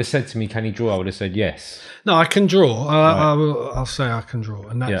someone would have said to me, "Can you draw?" I would have said yes. No, I can draw. I'll say I can draw,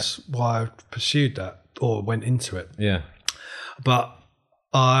 and that's why I pursued that or went into it. Yeah. But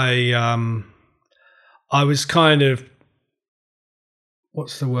I was kind of,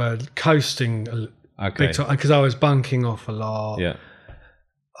 what's the word? Coasting big time, because I was bunking off a lot. Yeah.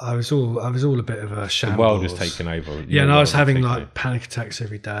 I was all a bit of a shambles. The world was taken over. Yeah, and I was having like panic attacks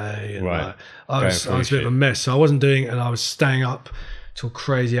every day, and like, I was a bit of a mess. So I wasn't doing it, and I was staying up till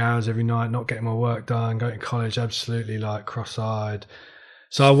crazy hours every night, not getting my work done, going to college absolutely like cross-eyed.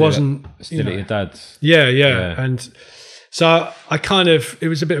 So I wasn't still at your dad's. Yeah. And so I kind of, it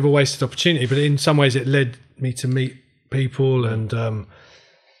was a bit of a wasted opportunity, but in some ways it led me to meet people and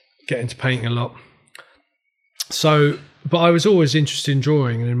get into painting a lot. So, but I was always interested in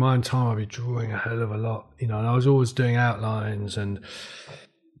drawing, and in my own time I'd be drawing a hell of a lot, you know, and I was always doing outlines and...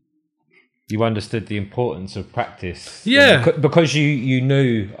 You understood the importance of practice. Yeah. Because you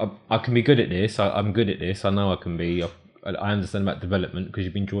knew, I can be good at this, I'm good at this, I know I can be, I understand about development because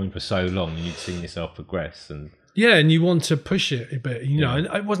you've been drawing for so long and you've seen yourself progress. And yeah, and you want to push it a bit, you know, and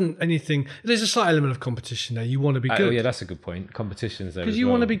it wasn't anything, there's a slight element of competition there, you want to be good. Oh yeah, that's a good point, competitions there. Because you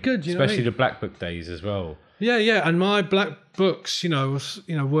want to be good, you know. Especially the Black Book days as well. Yeah, and my Black Books,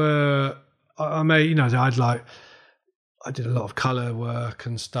 were, I made, you know, I did a lot of colour work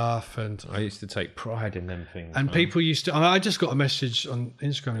and stuff, and I used to take pride in them things. And people used to. I just got a message on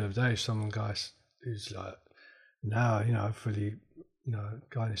Instagram the other day. Some guy who's like, now, you know, fully, you know,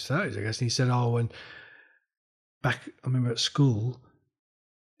 guy in his 30s, I guess. And he said, "Oh, when back, I remember at school,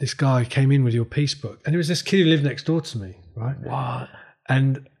 this guy came in with your piece book, and it was this kid who lived next door to me, right? What?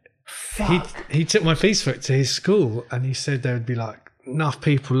 And he took my piece book to his school, and he said there would be like enough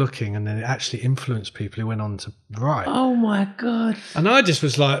people looking, and then it actually influenced people who went on to write." Oh my God. And I just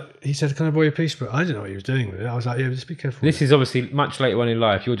was like, he said, "Can I borrow your piece book?" I didn't know what he was doing with it. I was like, "Yeah, just be careful." This is obviously much later on in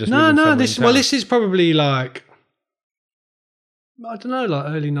life. You're just this is probably like, I don't know, like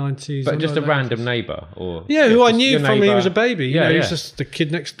early 90s. But just a random neighbour, or who I knew from when he was a baby. Yeah, he was just the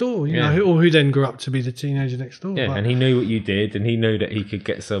kid next door, you know, who then grew up to be the teenager next door. Yeah, and he knew what you did, and he knew that he could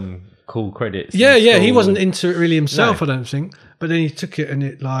get some cool credits. Yeah, he wasn't into it really himself, I don't think. But then he took it, and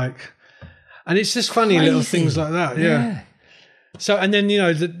and it's just funny little things like that. Yeah. So, and then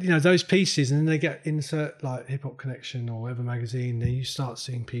those pieces, and then they get insert like Hip Hop Connection or whatever magazine. Then you start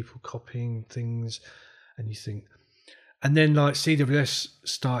seeing people copying things, and you think. And then like CWS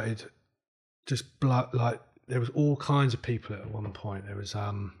started just like there was all kinds of people at one point. There was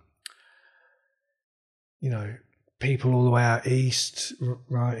people all the way out east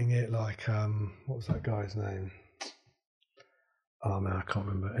writing it, like what was that guy's name? Oh man, I can't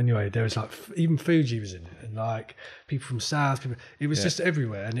remember. Anyway, there was like even Fuji was in it, and like people from South, it was just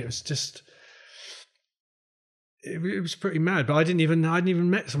everywhere, and it was just it was pretty mad. But I hadn't even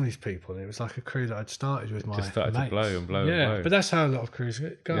met some of these people. It was like a crew that I'd started with. Just started mates. To blow and blow. Yeah, and blow. But that's how a lot of crews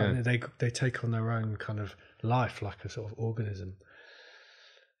go. Yeah. They take on their own kind of life, like a sort of organism.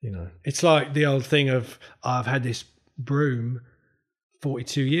 You know, it's like the old thing of I've had this broom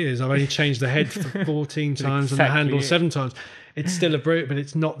 42 years. I've only changed the head 14 times and the handle 7 times. It's still a broom, but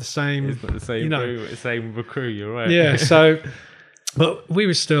it's not the same. It's not the same broom, the same crew. You're right. Yeah. So, but we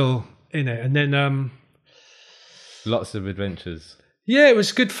were still in it, and then. Lots of adventures. Yeah, it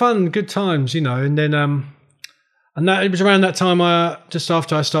was good fun, good times, you know. And then, and that it was around that time just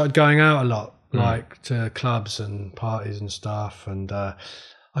after I started going out a lot, like to clubs and parties and stuff. And I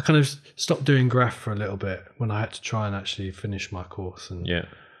kind of stopped doing graph for a little bit when I had to try and actually finish my course and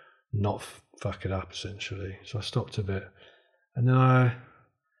not fuck it up, essentially. So I stopped a bit, and then I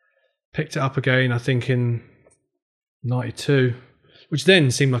picked it up again. I think in '92, which then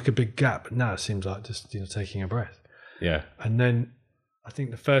seemed like a big gap, but now it seems like just taking a breath. Yeah. And then I think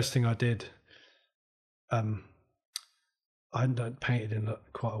the first thing I did, I hadn't painted in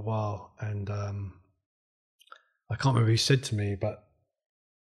quite a while, and I can't remember who said to me, but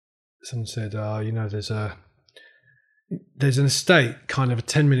someone said, there's an estate kind of a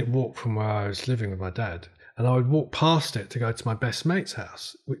 10-minute walk from where I was living with my dad, and I would walk past it to go to my best mate's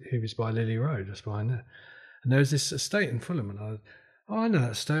house, who was by Lily Road, just behind there. And there was this estate in Fulham, and I know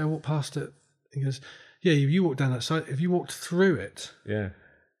that estate, I walked past it. He goes, yeah, you walk down that side. If you walked through it,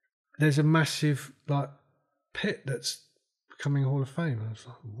 there's a massive like pit that's becoming a Hall of Fame. And I was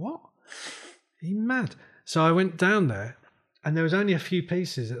like, what? Are you mad? So I went down there, and there was only a few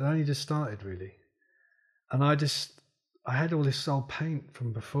pieces. It only just started, really. And I had all this old paint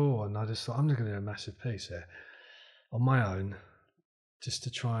from before, and I just thought, I'm just going to do a massive piece here on my own, just to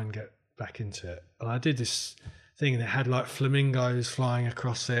try and get back into it. And I did this thing, and it had like flamingos flying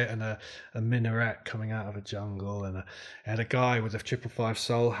across it, and a minaret coming out of a jungle, and it had a guy with a 555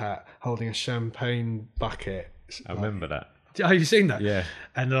 soul hat holding a champagne bucket. I remember that. Have you seen that? Yeah.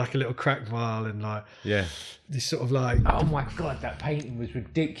 And like a little crack vial, and like this sort of like, oh my God, that painting was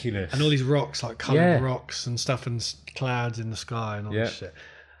ridiculous. And all these rocks, like coloured rocks and stuff, and clouds in the sky and all this shit.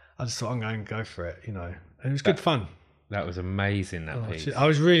 I just thought, I'm going to go for it, you know. And it was good fun. That was amazing, that piece. Shit. I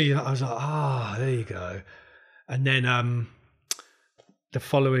was like, there you go. And then the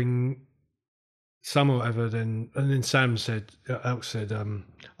following summer or whatever, and then Sam said, Elk said, I'm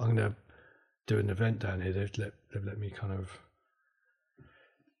going to do an event down here. They've let me kind of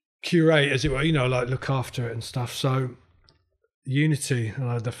curate, as it were, you know, like look after it and stuff. So Unity,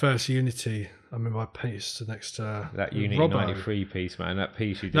 the first Unity. I remember I painted next to That Unity Robbo. 93 piece, man. That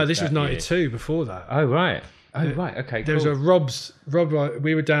piece you did. No, this was that year. 92 before that. Oh, right. Oh, right. Okay, There was a Rob,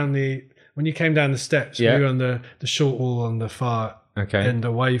 we were down when you came down the steps, Yeah. we were on the short wall on the far Okay. end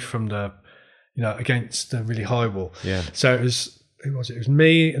away from the, against the really high wall. Yeah. So it was, who was it? It was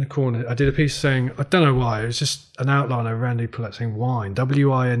me in the corner. I did a piece saying, I don't know why, it was just an outline of Randy Pullett saying wine,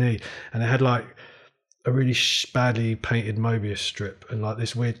 W-I-N-E. And it had like a really badly painted Mobius strip and like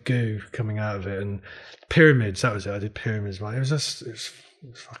this weird goo coming out of it. And pyramids, that was it. I did pyramids. Like, it was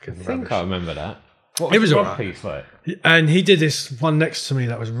fucking I think rubbish. I remember that. What It was the all Rob right. piece like? And he did this one next to me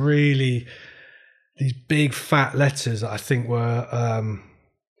that was really these big fat letters that I think were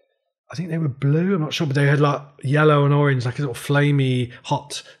I think they were blue, I'm not sure, but they had like yellow and orange, like a sort of flamey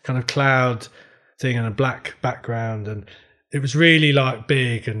hot kind of cloud thing and a black background, and it was really like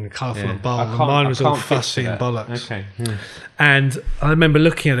big and colourful and bold. And mine was all fussy and bollocks. Okay. And I remember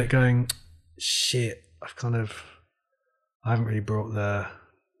looking at it going, shit, I haven't really brought the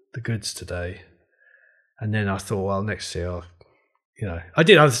goods today. And then I thought, well, next year, I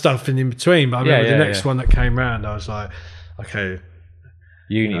did other stuff in between, but I remember the next one that came round, I was like, okay.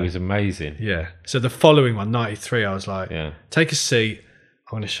 Uni was amazing. Yeah. So the following one, 93, I was like, Yeah. take a seat.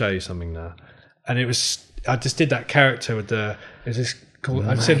 I want to show you something now. And I just did that character with I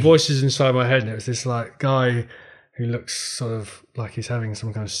said voices inside my head, and it was this like guy who looks sort of like he's having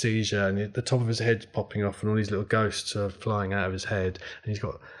some kind of seizure, and the top of his head's popping off, and all these little ghosts are flying out of his head,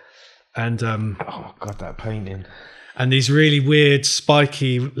 and Oh god, that painting. and these really weird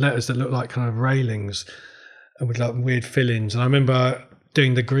spiky letters that look like kind of railings, and with like weird fillings. And I remember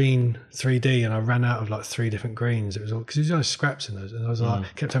doing the green 3D, and I ran out of like 3 different greens. It was all because there was only scraps in those, and I was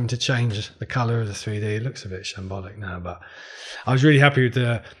like, kept having to change the color of the 3D. It looks a bit shambolic now, but I was really happy with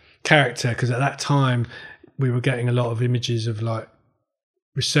the character because at that time we were getting a lot of images of like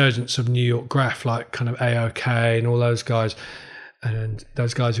resurgence of New York graph, like kind of AOK and all those guys, and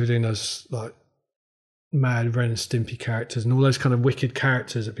those guys who were doing those like mad Ren and Stimpy characters and all those kind of wicked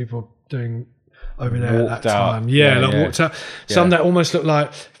characters that people were doing over there Walked at that out. time. Yeah. Walked out. Some that almost looked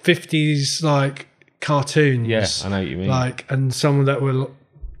like 50s like cartoons. Yeah, I know what you mean. Like, and some that were,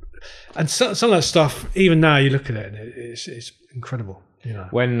 and some of that stuff, even now you look at it and it's incredible,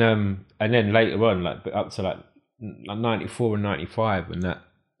 When and then later on, like up to like 94 and 95, when that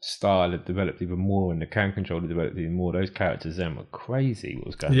style had developed even more and the can control had developed even more, those characters then were crazy. What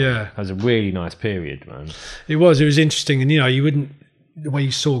was going on? That was a really nice period, man. It was interesting, and you wouldn't, the way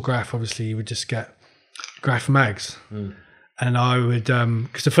you saw graph, obviously you would just get graph mags, and I would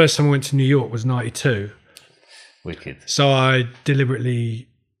because the first time I went to New York was 92, Wicked. so I deliberately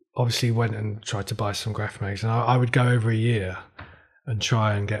obviously went and tried to buy some graph mags, and I would go over a year and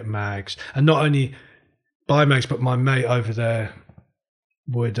try and get mags, and not only buy mags, but my mate over there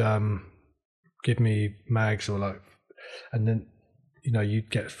would give me mags, or like, and then you'd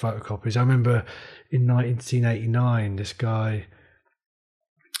get photocopies. I remember in 1989 this guy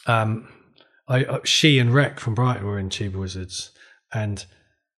she and Rec from Brighton were in Cheaper Wizards, and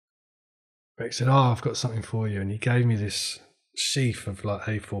Rec said, I've got something for you, and he gave me this sheaf of like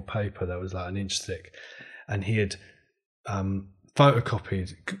A4 paper that was like an inch thick, and he had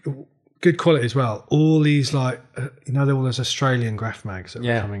photocopied, good quality as well, all these like all those Australian graph mags that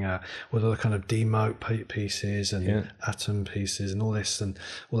were coming out with all the kind of demote pieces and atom pieces and all this and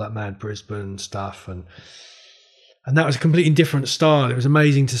all that mad Brisbane stuff, and that was a completely different style. It was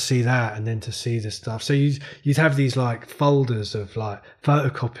amazing to see that, and then to see the stuff. So you'd have these like folders of like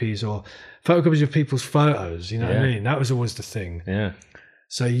photocopies of people's photos. You know what I mean? That was always the thing. Yeah.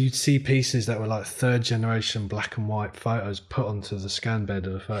 So you'd see pieces that were like 3rd generation black and white photos put onto the scan bed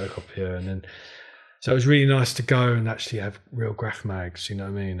of a photocopier, and then so it was really nice to go and actually have real graph mags. You know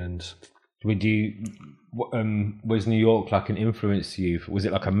what I mean? And would you? Was New York like an influence to you? Was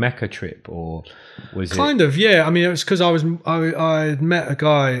it like a Mecca trip, or was kind of? Yeah, I mean, it was because I had met a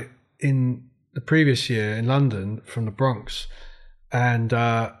guy in the previous year in London from the Bronx, and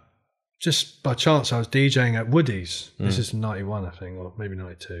just by chance I was DJing at Woody's. This is 91, I think, or maybe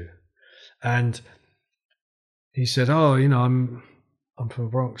 92, and he said, "Oh, I'm from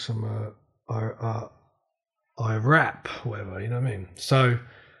the Bronx. I rap, whatever. You know what I mean?" So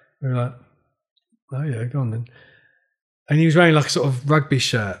we were like, "Oh yeah, go on then." And he was wearing like a sort of rugby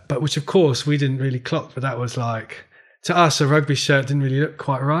shirt, but which of course we didn't really clock, but that was like, to us, a rugby shirt didn't really look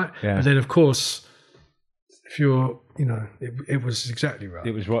quite right. Yeah. But then of course, if you're, it was exactly right.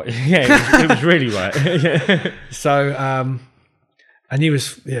 It was right. Yeah, it was really right. So, and he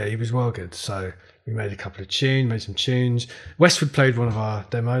was well good. So we made some tunes. Westwood played one of our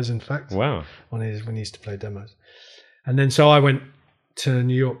demos, in fact. Wow. When he used to play demos. And then so I went to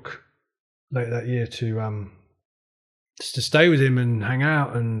New York later that year to just to stay with him and hang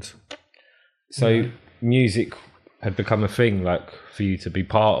out. And So music had become a thing, like, for you to be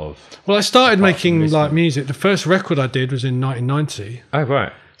part of. well, I started Apart from making like listening. music. The first record I did was in 1990. Oh,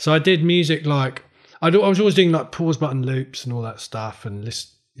 right. So I did music like I was always doing like pause button loops and all that stuff, and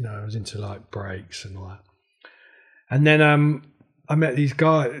I was into like breaks and all that. And then I met these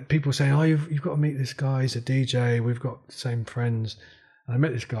guys. People saying, "Oh, you've got to meet this guy. He's a DJ. We've got the same friends." And I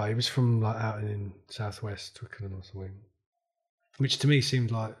met this guy. He was from like out in Southwest Twickenham or something, which to me seemed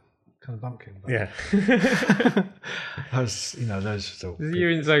like kind of bumpkin. But Yeah. I was, those sort of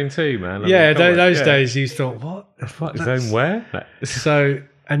You're in zone 2, man. yeah, come on. those Yeah. days you thought, what the fuck? Zone where? So,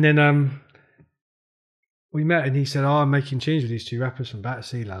 and then we met and he said, "Oh, I'm making tunes with these two rappers from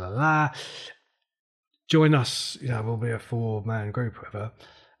Battersea, la la la. Join us, we'll be a 4-man group, whatever."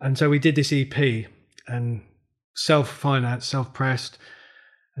 And so we did this EP and self-financed, self-pressed.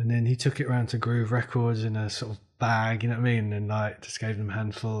 And then he took it around to Groove Records in a sort of bag, you know what I mean? And like just gave them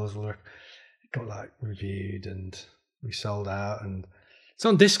handfuls. It got like reviewed and we sold out. And it's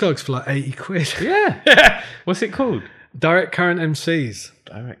on Discogs for like 80 quid. Yeah. What's it called? Direct Current MCs.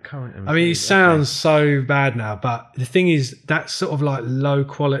 Direct Current. I mean, it sounds so bad now, but the thing is, that sort of like low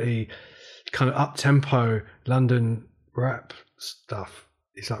quality, kind of up tempo London rap stuff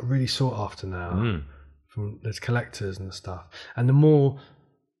is like really sought after now. From there's collectors and stuff, and the more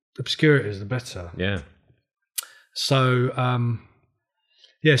obscure it is, the better. Yeah. So,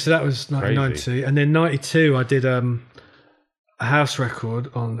 so that was 1990, and then 92, I did a house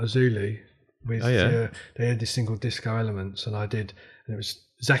record on Azuli with they had this thing called Disco Elements, and it was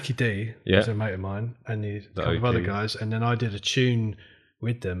Zachy D, who's a mate of mine, and a couple of other guys, and then I did a tune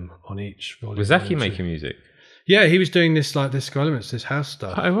with them on each volume. Was Zachy making music? Yeah, he was doing this like Disco Elements, this house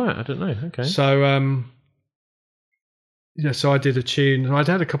stuff. Oh, right. I don't know. Okay. So, so I did a tune. I'd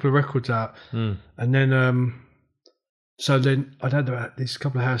had a couple of records out, and then so then I'd had these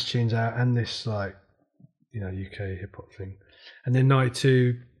couple of house tunes out and this like UK hip hop thing, and then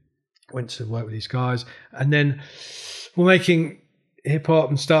 92 went to work with these guys, and then we're making hip hop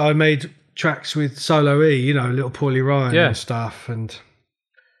and stuff. I made tracks with Solo E, Little Paulie Ryan and stuff, and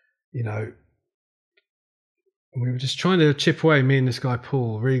we were just trying to chip away. Me and this guy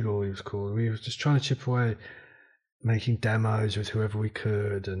Paul Regal, he was called. We were just trying to chip away, making demos with whoever we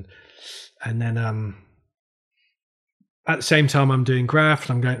could, and then at the same time I'm doing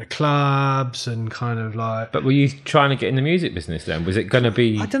graft, I'm going to clubs and kind of like. But were you trying to get in the music business then? Was it going to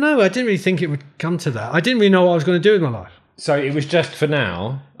be? I don't know. I didn't really think it would come to that. I didn't really know what I was going to do with my life. So it was just for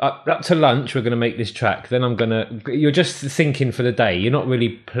now. Up to lunch, we're going to make this track. Then you're just thinking for the day. You're not really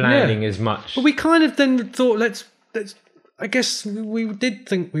planning as much. But we kind of then thought, let's. I guess we did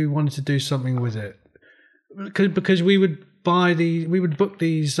think we wanted to do something with it, because we would book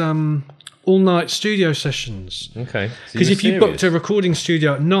these all-night studio sessions. Okay. Because if you booked a recording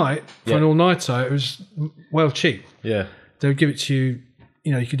studio at night for an all-nighter, it was cheap. Yeah. They would give it to you.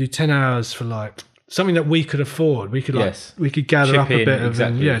 You could do 10 hours for like something that we could afford. We could we could gather up a bit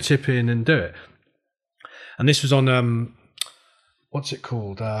of chip in and do it. And this was on what's it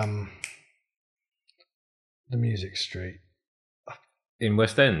called? The Music Street in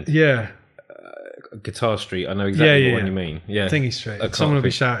West End. Yeah. Guitar Street. I know exactly what yeah. you mean. Yeah. Thingy Street. Someone will be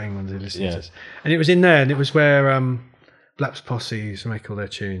shouting when they listen to this. And it was in there, and it was where Black's Posse used to make all their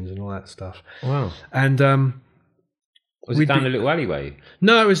tunes and all that stuff. Wow. And was it down the little alleyway?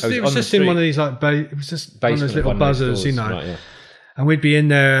 No, it was just in one of these like it was just one of those little buzzers, Right, yeah. And we'd be in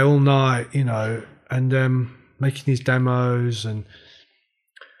there all night, and making these demos, and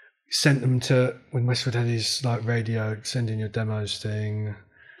sent them to when Westwood had his like radio send in your demos thing,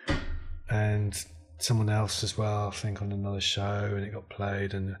 and someone else as well, I think, on another show, and it got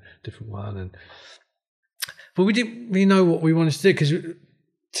played and a different one, but we didn't really know what we wanted to do, because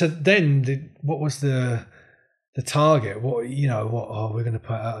what was the target? We're going to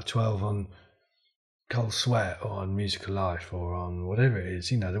put out a 12 on Cold Sweat or on Musical Life or on whatever it is.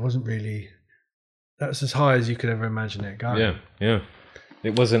 There wasn't really. That's as high as you could ever imagine it going. Yeah.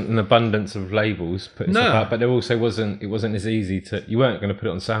 It wasn't an abundance of labels putting stuff out, but there also wasn't. It wasn't as easy to. You weren't going to put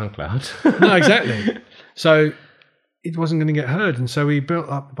it on SoundCloud. No, exactly. So it wasn't going to get heard, and so we built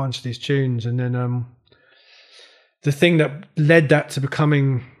up a bunch of these tunes, and then the thing that led that to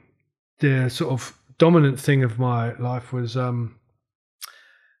becoming the sort of dominant thing of my life was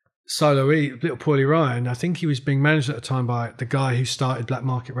Solo E, Little Paulie Ryan. I think he was being managed at the time by the guy who started Black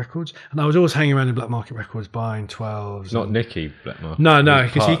Market Records, and I was always hanging around in Black Market Records buying 12s. Not Nicky Black Market. No,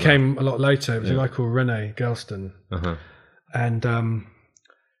 because he came a lot later. It was a guy called Rene Gelston, and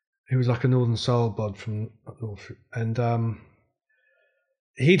He was like a Northern Soul bod from up north, and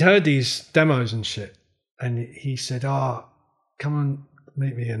he'd heard these demos and shit, and he said, come and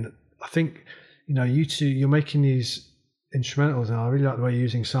meet me, and I think, you know, you two, you're making these instrumentals, and I really like the way you're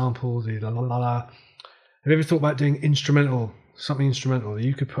using samples, the la la la la. Have you ever thought about doing something instrumental that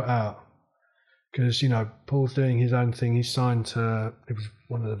you could put out? Because, you know, Paul's doing his own thing. He's signed to, it was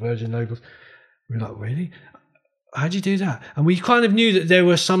one of the Virgin labels. We were like, really? How'd you do that? And we kind of knew that there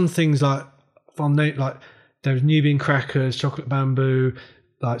were some things like there was Nubian Crackers, Chocolate Bamboo,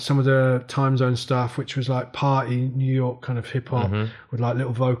 like some of the Time Zone stuff, which was like party New York kind of hip hop with like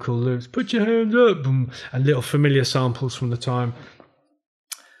little vocal loops, put your hands up, boom, and little familiar samples from the time.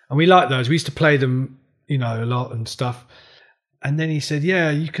 And we liked those. We used to play them, you know, a lot and stuff. And then he said, yeah,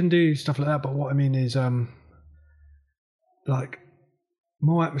 you can do stuff like that, but what I mean is like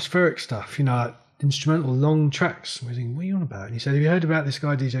more atmospheric stuff, you know, like instrumental long tracks. And we're thinking, what are you on about? And he said, have you heard about this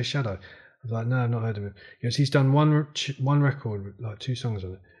guy DJ Shadow? I was like, no, I've not heard of him. He goes, he's done one record with like 2 songs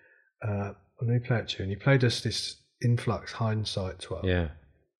on it. Let me play it to you. And he played us this Influx Hindsight 12. Yeah.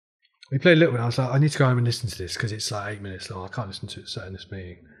 We played a little bit. I was like, I need to go home and listen to this because it's like 8 minutes long. I can't listen to it sat in this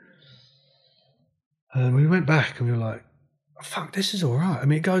meeting. And we went back and we were like, fuck, this is all right. I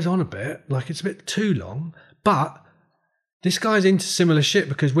mean, it goes on a bit. Like, it's a bit too long. But this guy's into similar shit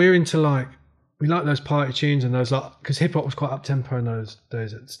because we're into like, we like those party tunes and those like, because hip hop was quite up tempo in those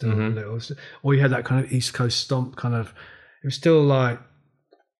days. It's still a little, or you had that kind of East Coast stomp kind of. It was still like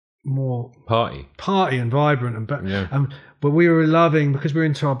more party and vibrant and but we were loving, because we were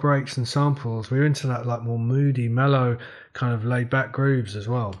into our breaks and samples. We were into that like more moody, mellow kind of laid back grooves as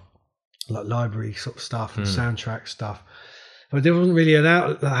well, like library sort of stuff and soundtrack stuff. But there wasn't really an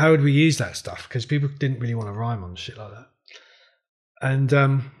out. Like, how would we use that stuff? Because people didn't really want to rhyme on shit like that.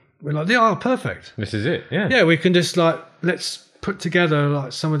 And we're like, yeah, perfect. This is it, yeah. Yeah, we can just like, let's put together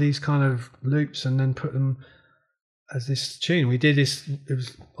like some of these kind of loops and then put them as this tune. We did this, it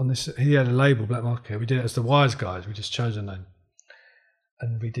was on this, he had a label, Black Market. We did it as the Wise Guys. We just changed the name.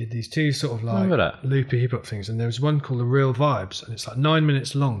 And we did these 2 sort of like loopy hip hop things. And there was one called The Real Vibes, and it's like 9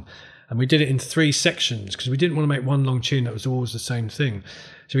 minutes long. And we did it in 3 sections because we didn't want to make one long tune that was always the same thing.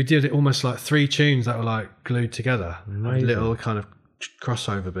 So we did it almost like 3 tunes that were like glued together, little kind of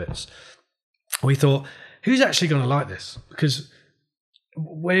crossover bits. We thought, who's actually going to like this? Because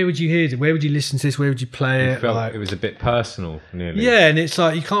where would you hear it? Where would you listen to this? Where would you play it? Felt like, it was a bit personal, nearly. Yeah, and it's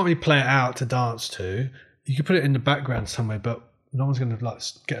like you can't really play it out to dance to. You could put it in the background somewhere, but no one's going to like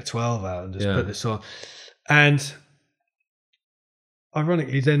get a 12 out and just put this on. And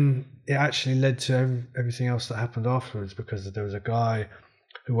ironically, then it actually led to everything else that happened afterwards, because there was a guy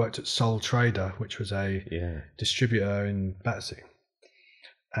who worked at Soul Trader, which was a distributor in Battersea.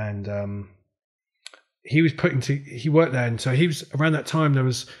 And he worked there, and so he was around that time. There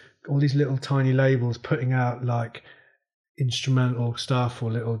was all these little tiny labels putting out like instrumental stuff or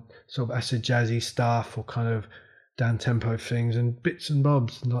little sort of acid jazzy stuff or kind of down tempo things and bits and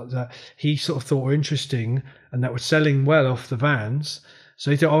bobs and like that. He sort of thought were interesting and that were selling well off the vans.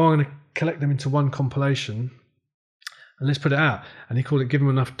 So he thought, I'm going to collect them into one compilation and let's put it out. And he called it "Give 'Em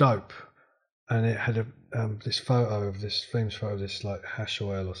Enough Dope," and it had this photo of this famous photo of this like hash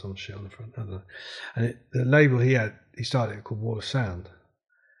oil or some shit on the front. I don't know. And the label he started it called Wall of Sound,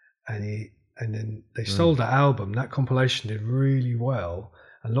 and then they sold that album. That compilation did really well,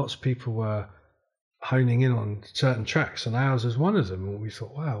 and lots of people were honing in on certain tracks, and ours was one of them. And we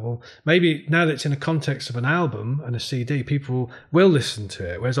thought, wow, well, maybe now that it's in the context of an album and a CD, people will listen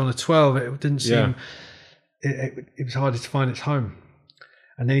to it. Whereas on a 12, it didn't seem. It was harder to find its home.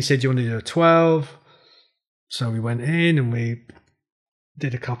 And then he said, "Do you want to do a 12?" So we went in and we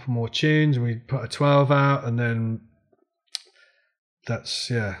did a couple more tunes and we put a 12 out, and then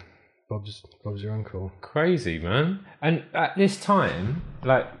that's Bob's your uncle. Crazy, man. And at this time,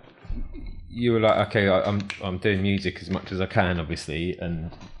 like, you were like, okay, I'm doing music as much as I can, obviously.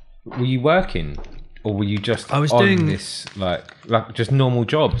 And were you working, or were you just doing this like just normal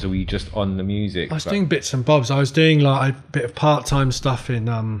jobs, or were you just on the music? I was doing bits and bobs. I was doing like a bit of part-time stuff in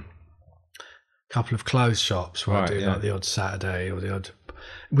couple of clothes shops where I do like the odd Saturday or the odd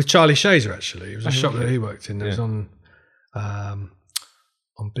with Charlie Shazer. Actually, it was a shop that he worked in. It was on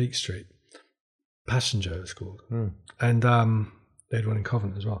Beak Street, Passenger it was called, and they had one in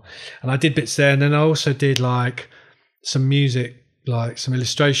Covent as well. And I did bits there, and then I also did like some music, like some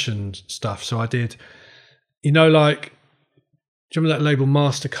illustration stuff. So I did, do you remember that label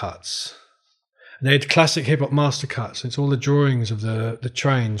Master Cuts? And they had classic hip hop master cuts. It's all the drawings of the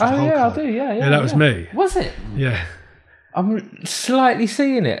trains. Oh yeah, I do. Yeah, that was me. Was it? Yeah. I'm slightly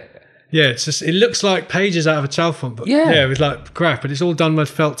seeing it. Yeah, it's just, it looks like pages out of a telephone book. Yeah. With like graph, but it's all done with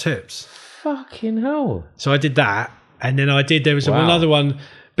felt tips. Fucking hell. So I did that, and then there was Wow. another one,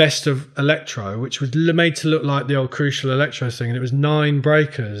 Best of Electro, which was made to look like the old Crucial Electro thing, and it was 9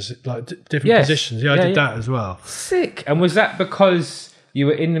 breakers, like different Yes. positions. Yeah, I did that as well. Sick. And was that because you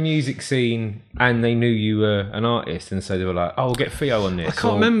were in the music scene and they knew you were an artist, and so they were like, "Oh, we'll get Theo on this." I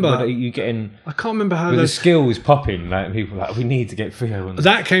can't remember. Were you getting I can't remember how with the those. skills popping? Like people were like, "We need to get Theo on this."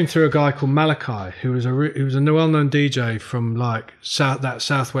 That came through a guy called Malachi, who was a well-known DJ from like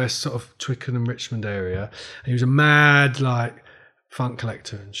southwest sort of Twickenham, Richmond area. And he was a mad like funk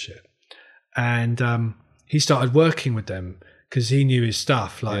collector and shit. And he started working with them because he knew his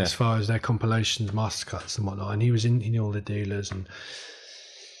stuff, like as far as their compilations, master cuts and whatnot. And he knew all the dealers,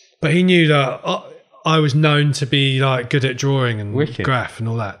 but he knew that I was known to be like good at drawing and Wicked. graph and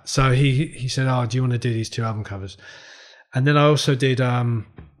all that. So he said, "Oh, do you want to do these 2 album covers?" And then I also did there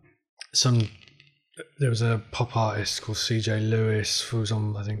was a pop artist called CJ Lewis who was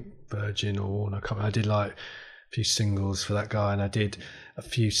on, I think, Virgin or Warner. I did like a few singles for that guy, and I did a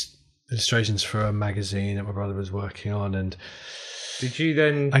few illustrations for a magazine that my brother was working on, and Did you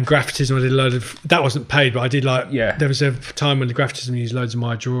then? and graphitism. I did a load of that. Wasn't paid, but I did like there was a time when the graphitism used loads of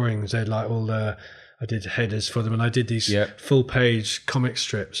my drawings. They had like I did headers for them, and I did these full page comic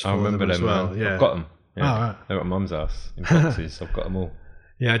strips for I remember them as them. well. Man. Yeah, I've got them. Yeah. Oh, right. They're at mum's house in boxes. I've got them all.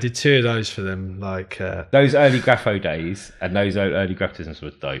 Yeah, I did 2 of those for them. Like Those early Grapho days and those early graphitisms were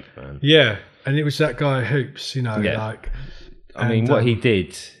dope, man. yeah, and it was that guy Hoops, like. I mean, what he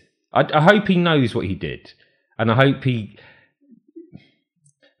did. I hope he knows what he did, and I hope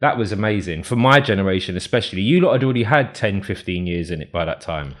that was amazing for my generation, especially. You lot had already had 10, 15 years in it by that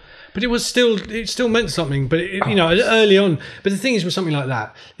time. But it still meant something. But early on. But the thing is with something like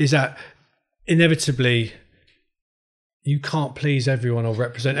that is that inevitably you can't please everyone or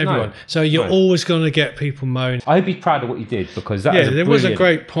represent everyone. No. So you're always going to get people moan. I hope he's proud of what he did, because that There was a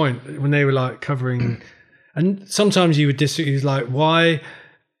great point when they were like covering, and sometimes you would disagree. He's like, why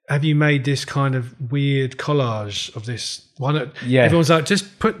have you made this kind of weird collage of this? Why not? Yeah. Everyone's like,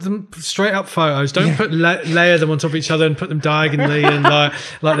 just put them straight up photos. Don't put layer them on top of each other and put them diagonally and like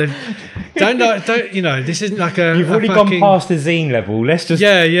don't. This isn't like a. You've already gone past the zine level. Let's just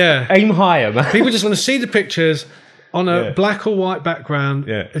aim higher, man. People just want to see the pictures on a black or white background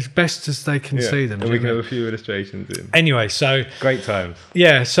as best as they can see them. And we can have a few illustrations in. Anyway, so Great times.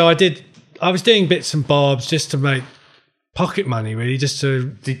 yeah, so I was doing bits and bobs just to make pocket money, really, just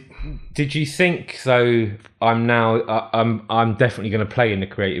to. Did you think though? I'm definitely going to play in the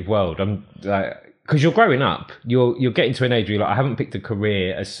creative world. I'm like, because you're growing up, you're getting to an age where you're like, I haven't picked a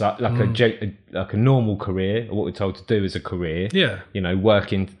career as such, like a normal career, or what we're told to do as a career. Yeah.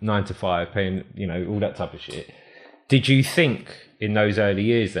 Working 9 to 5, paying all that type of shit. Did you think in those early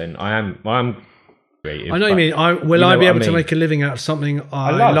years then I'm creative? I know what you mean. Will I be able to make a living out of something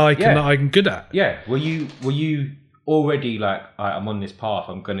I like and that I'm good at? Yeah. Were you already like, I'm on this path,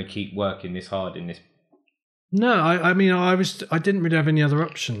 I'm going to keep working this hard in this? No, I didn't really have any other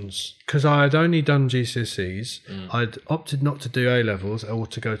options because I had only done GCSEs. I'd opted not to do A levels or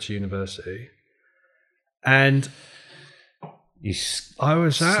to go to university, and You I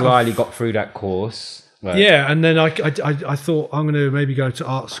was slyly got through that course. Right. Yeah, and then I thought I'm going to maybe go to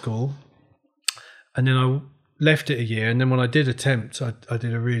art school, and then I left it a year, and then when I did attempt, I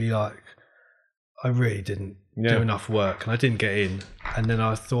did I really didn't do enough work, and I didn't get in, and then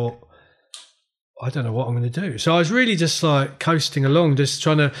I thought, I don't know what I'm going to do. So I was really just like coasting along, just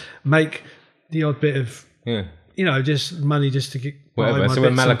trying to make the odd bit of, just money just to get whatever. So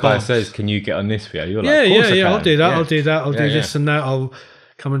when Malachi says, "Can you get on this video?" You're like, I'll do that. I'll do that. I'll do this and that. I'll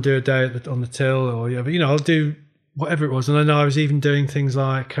come and do a day on the till, or I'll do whatever it was. And I know I was even doing things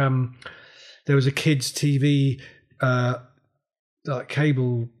like there was a kids' TV, like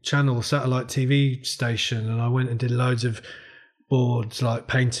cable channel, satellite TV station, and I went and did loads of boards, like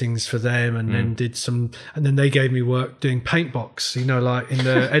paintings for them, and then did some, and then they gave me work doing paint box, like in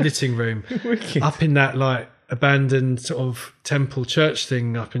the editing room, up in that like abandoned sort of temple church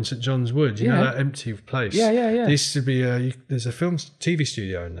thing up in St John's Wood, that empty place. Yeah. There used to be there's a TV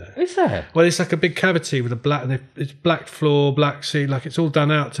studio in there. Is there? Well, it's like a big cavity with it's black floor, black seat, like it's all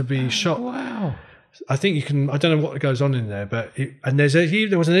done out to be shot. Wow. I think you can. I don't know what goes on in there, but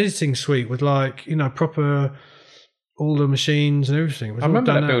there was an editing suite with proper all the machines and everything. It was I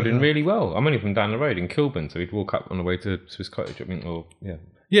remember that building really. really well. I'm only from down the road in Kilburn, so we'd walk up on the way to Swiss Cottage.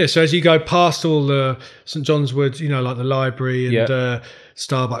 Yeah, so as you go past all the St John's Wood, like the library and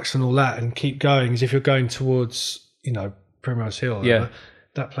Starbucks and all that, and keep going as if you're going towards, Primrose Hill.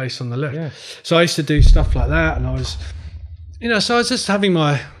 That place on the left. Yeah. So I used to do stuff like that, and I was, so I was just having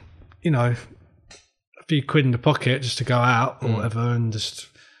my you know, a few quid in the pocket just to go out or whatever, and just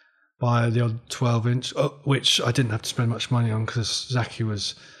buy the odd 12-inch, which I didn't have to spend much money on because Zaki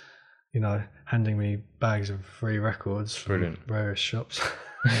was, you know, handing me bags of free records from various shops.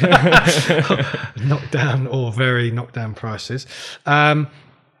 Knockdown or very knockdown prices.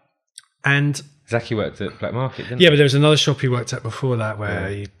 And Zaki worked at Black Market, didn't yeah, but there was another shop he worked at before that where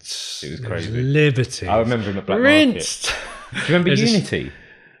it was crazy. Liberty. I remember him at Black Rinsed. Market. Do you remember Unity?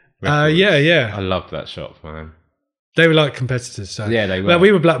 Yeah. I loved that shop, man. They were like competitors. So. Yeah, they were. Well,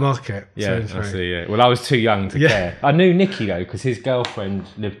 we were Black Market. Yeah, I see, yeah. Well, I was too young to care. I knew Nicky, though, because his girlfriend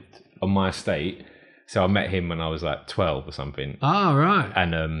lived on my estate. So I met him when I was like 12 or something. Ah, right.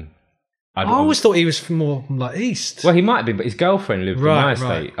 And I always thought he was from more from like East. Well, he might be, but his girlfriend lived on my estate.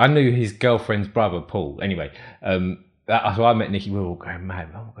 Right. I knew his girlfriend's brother, Paul. Anyway, so I met Nicky. We were all going mad.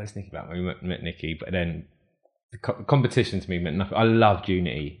 Oh, where's Nicky back? We met Nicky, but then the competition to me meant nothing. I loved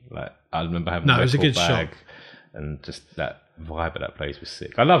Unity. Like I remember having it was a good bag, and just that vibe of that place was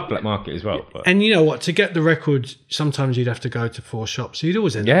sick. I loved Black Market as well. But. And you know what? To get the record, sometimes you'd have to go to 4 shops. So you'd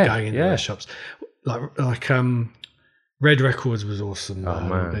always end up going into those shops. Like Red Records was awesome.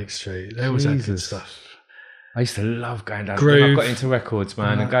 Man. Big Street. There was that good stuff. I used to love going down. Groove. When I got into records,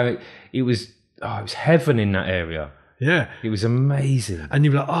 man, and going. It was heaven in that area. Yeah, it was amazing. And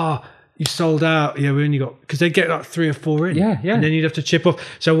you'd be like, you sold out. Yeah, we only got because they get like 3 or 4 in. Yeah. And then you'd have to chip off.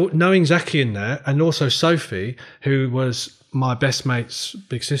 So knowing Zaki in there, and also Sophie, who was my best mate's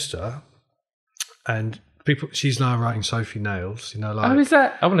big sister, and she's now writing Sophie Nails. You know, like is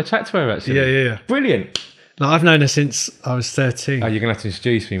that? I want to chat to her actually. Yeah. Brilliant. Like, I've known her since I was 13. Oh, you're gonna have to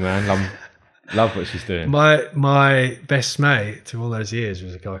introduce me, man. Love what she's doing. My best mate to all those years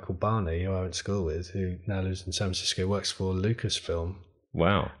was a guy called Barney, who I went to school with, who now lives in San Francisco, works for Lucasfilm.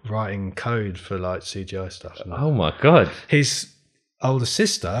 Wow. Writing code for like CGI stuff. Oh my God. His older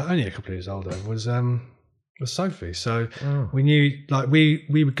sister, only a couple of years older, was Sophie. So we knew, like, we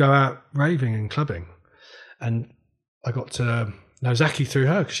would go out raving and clubbing. And I got to know Zaki through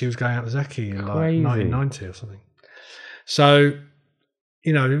her because she was going out with Zaki in like 1990 or something. So,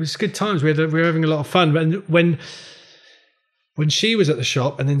 you know, it was good times. We were having a lot of fun. But when she was at the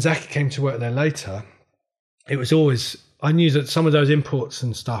shop and then Zaki came to work there later, it was always, I knew that some of those imports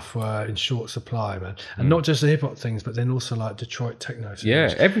and stuff were in short supply, man. And not just the hip hop things, but then also like Detroit techno things.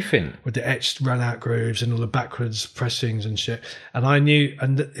 Yeah, everything. With the etched run out grooves and all the backwards pressings and shit. And I knew,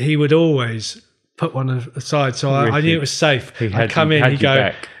 and he would always put one aside, so I knew it was safe. I'd come in, he'd go,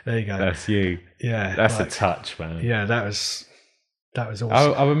 back. There you go. That's you. Yeah. That's a touch, man. Yeah, that was awesome.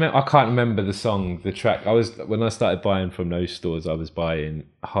 I remember. I can't remember the track. When I started buying from those stores, I was buying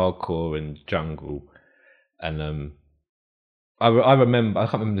hardcore and jungle, and I remember. I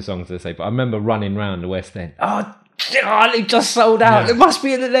can't remember the songs they say, but I remember running around the West End. It just sold out. Yeah. It must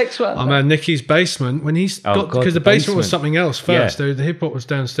be in the next one. Oh man, Nicky's basement, when he's because the basement was something else first. Yeah. The hip hop was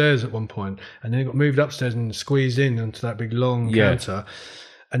downstairs at one point, and then it got moved upstairs and squeezed in onto that big long counter.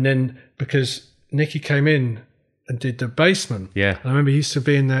 And then because Nicky came in and did the basement, I remember he used to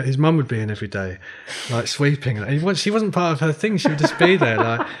be in there. His mum would be in every day, like sweeping. And she wasn't part of her thing. She would just be there,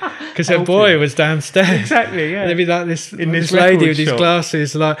 like because her boy was downstairs. Exactly, yeah. And there'd be like this lady with these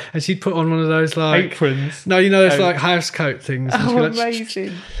glasses, like, and she'd put on one of those like aprons. No, you know those like house coat things. Oh, like,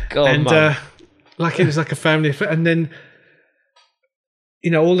 amazing! And like it was like a family affair. And then, you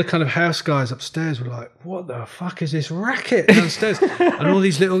know, all the kind of house guys upstairs were like, "What the fuck is this racket downstairs?" And all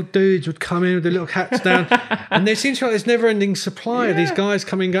these little dudes would come in with their little hats down, and there seems like there's never-ending supply of these guys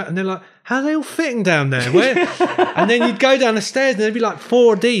coming out, and they're like, "How are they all fitting down there?" Where? And then you'd go down the stairs, and they'd be like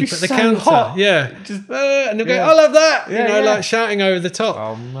 4 deep at the counter. Hot. Yeah, and they'll go, "I love that," you know, like shouting over the top.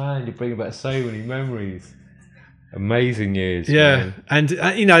 Oh man, you're bringing back so many memories. Amazing years. Yeah, man.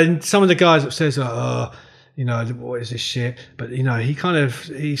 and you know, and some of the guys upstairs are like, "Oh, you know, what is this shit?" But you know,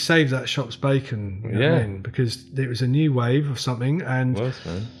 he saved that shop's bacon, you know what I mean? Because it was a new wave of something, and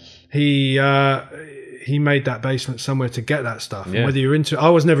he made that basement somewhere to get that stuff. And whether you're into it, I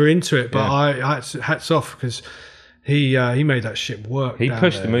was never into it, but I hats off because he made that shit work. He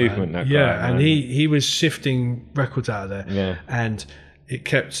pushed the movement. That guy, and he was shifting records out of there. Yeah, and it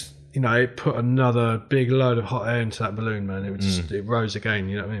kept. You know, it put another big load of hot air into that balloon, man. It was it rose again.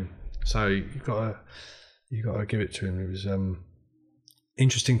 You know what I mean? So you got to give it to him. It was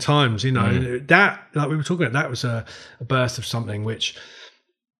interesting times. You know, that, like we were talking about, that was a birth of something which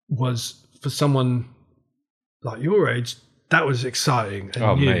was, for someone like your age, that was exciting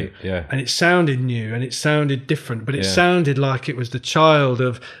and new. Mate, yeah. And it sounded new and it sounded different, but it sounded like it was the child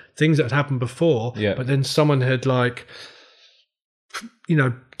of things that had happened before. Yeah. But then someone had, like, you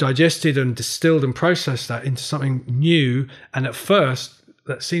know, digested and distilled and processed that into something new. And at first,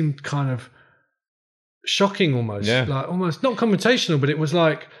 that seemed kind of shocking almost. Yeah. Like almost not confrontational, but it was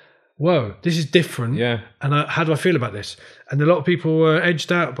like, whoa, this is different. Yeah. And how do I feel about this? And a lot of people were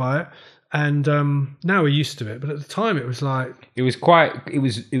edged out by it. And now we're used to it. But at the time it was like...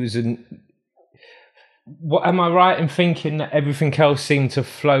 What am I right in thinking that everything else seemed to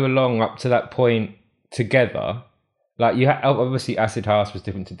flow along up to that point together? Like you had, obviously Acid House was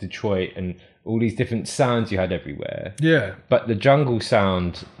different to Detroit and all these different sounds you had everywhere. Yeah. But the jungle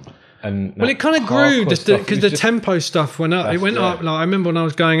sound and it kind of grew because the tempo stuff went up. It went up. Like I remember when I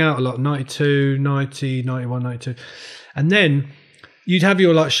was going out a lot, 92, 90, 91, 92. And then you'd have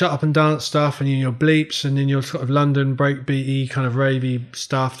your like shut up and dance stuff and your bleeps and then your sort of London breakbeaty kind of ravey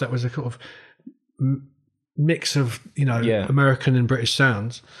stuff that was a sort of mix of, American and British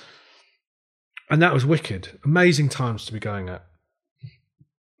sounds. And that was wicked. Amazing times to be going at.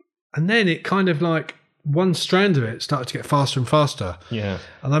 And then it kind of like one strand of it started to get faster and faster. Yeah.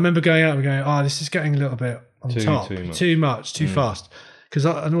 And I remember going out and going, this is getting a little bit on top. Too much, too fast. Because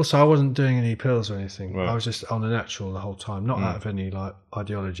I wasn't doing any pills or anything. Right. I was just on a natural the whole time, not out of any like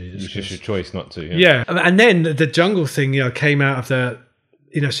ideology. It was just your choice not to. Yeah. And then the jungle thing, came out of the,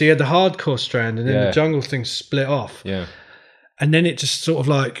 so you had the hardcore strand and then the jungle thing split off. Yeah. And then it just sort of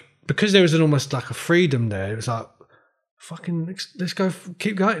like, because there was almost like a freedom there, it was like, fucking, let's go,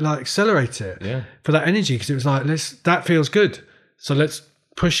 keep going, like accelerate it for that energy. Because it was like, that feels good. So let's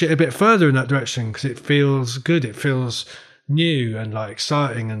push it a bit further in that direction because it feels good. It feels new and like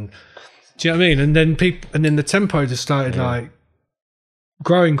exciting. And do you know what I mean? And then the tempo just started like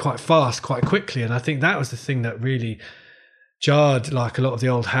growing quite fast, quite quickly. And I think that was the thing that really jarred like a lot of the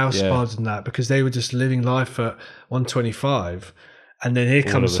old house bars and that, because they were just living life at 125. And then here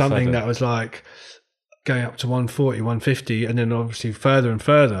comes something that was like going up to 140, 150, and then obviously further and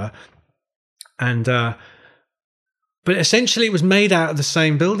further. And, but essentially it was made out of the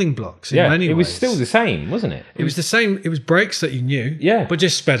same building blocks in many ways. It was still the same, wasn't it? It was the same. It was breaks that you knew, but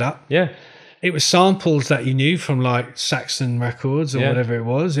just sped up. Yeah. It was samples that you knew from like Saxon Records or whatever it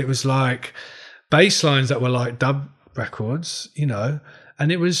was. It was like bass lines that were like dub records,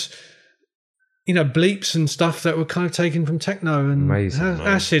 and it was, bleeps and stuff that were kind of taken from techno and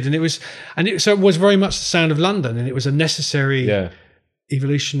acid. So it was very much the sound of London, and it was a necessary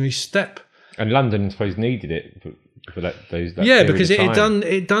evolutionary step. And London, I suppose, needed it for that because it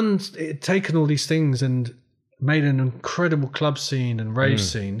had taken all these things and made an incredible club scene and rave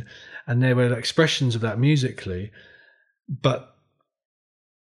scene, and there were expressions of that musically, but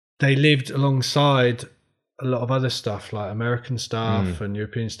they lived alongside a lot of other stuff like American stuff and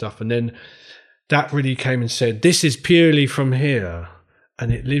European stuff, and then that really came and said, this is purely from here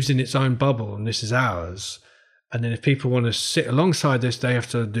and it lives in its own bubble and this is ours. And then if people want to sit alongside this, they have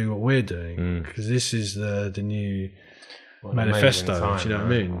to do what we're doing because this is the new manifesto. Do you know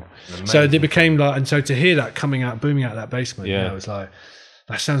what I mean? So it became like, and so to hear that coming out, booming out of that basement, it was like,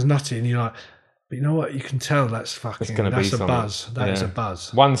 that sounds nutty. And you're like, but you know what? You can tell that's fucking, that's a buzz. That is a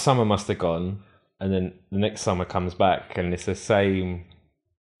buzz. One summer must have gone and then the next summer comes back and it's the same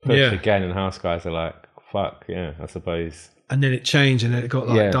push again, and house guys are like, fuck, I suppose. And then it changed and then it got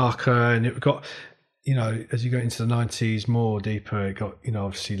like darker and it got, as you go into the 90s more deeper, it got,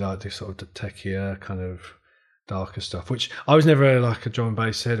 obviously like this sort of techier kind of darker stuff, which I was never like a drum and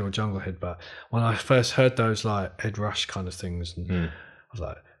bass head or a jungle head, but when I first heard those like Ed Rush kind of things, and I was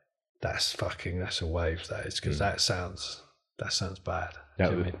like, that's a wave, that is, because that sounds bad.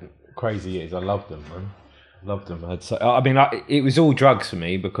 Crazy years. I loved them, man. Loved them. It was all drugs for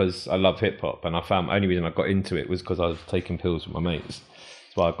me because I love hip hop, and I found the only reason I got into it was because I was taking pills with my mates.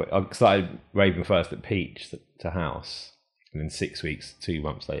 So I started raving first at Peach to House, and then 6 weeks, 2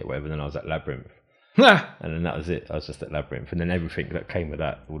 months later, whatever. Then I was at Labyrinth, and then that was it. I was just at Labyrinth, and then everything that came with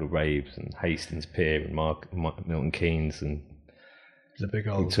that, all the raves and Hastings Pier and Milton Keynes and the big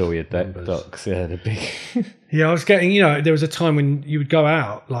old Victoria Docks, the big. I was getting, there was a time when you would go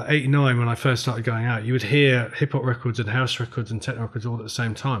out, like 89 when I first started going out, you would hear hip hop records and house records and techno records all at the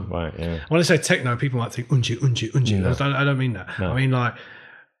same time. Right, yeah. When I say techno, people might think unji. No. I don't mean that. No. I mean like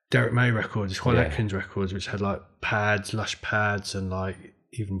Derek May records, Juan Atkins records, which had like pads, lush pads, and like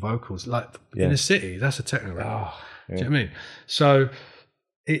even vocals. Like in the city, that's a techno record. Oh, do you know what I mean? So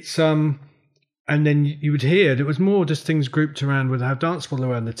it's and then you would hear, there was more just things grouped around with how danceful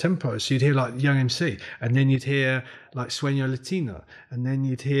around the tempo. So you'd hear like Young MC, and then you'd hear like Sueño Latino, and then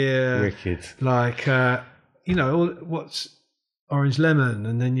you'd hear Wicked, like what's Orange Lemon,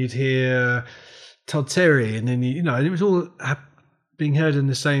 and then you'd hear Todd Terry, and then and it was all being heard in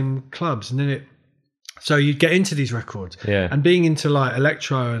the same clubs, and then so you'd get into these records, and being into like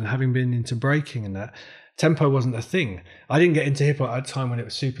electro and having been into breaking and that, tempo wasn't a thing. I didn't get into hip hop at a time when it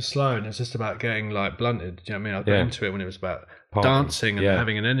was super slow and it was just about getting like blunted. Do you know what I mean? I got into it when it was about dancing and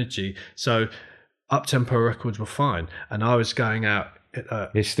having an energy. So up tempo records were fine, and I was going out.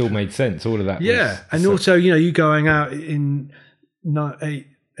 It still made sense. All of that. And also, you know, you going out in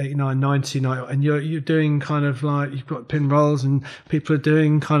 89, 90, and you're doing kind of like, you've got pin rolls and people are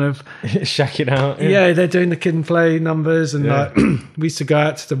doing kind of shacking out. Yeah, they're doing the Kid and Play numbers, and like we used to go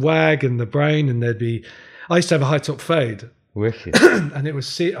out to the Wag and the Brain, and I used to have a high top fade. Wicked. And it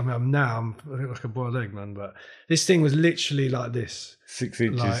was, I look like a boiled egg, man, but this thing was literally like this. 6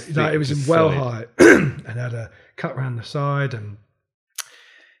 inches. Like it was well high and had a cut around the side. And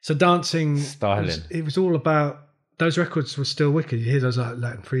so dancing, styling. It was all about, those records were still wicked. You hear those like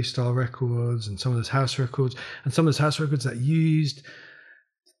Latin freestyle records and some of those house records, and some of those house records that used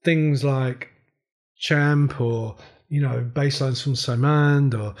things like Champ or, you know, bass lines from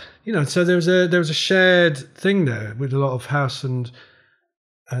Somand, or, you know, so there was a shared thing there with a lot of house and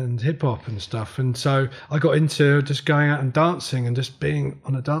hip hop and stuff. And so I got into just going out and dancing and just being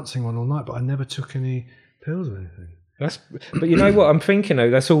on a dancing one all night, but I never took any pills or anything. But you know what I'm thinking though?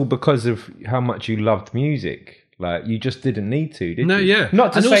 That's all because of how much you loved music. Like, you just didn't need to, did you? No, yeah.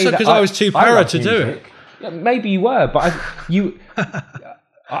 Not to and say also that because I was too para to do it. Yeah, maybe you were, but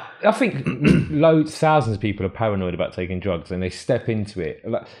I think thousands of people are paranoid about taking drugs, and they step into it.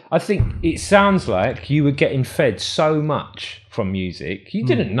 Like, I think it sounds like you were getting fed so much from music. You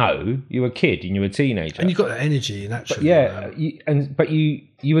didn't know. You were a kid and you were a teenager, and you got that energy naturally. But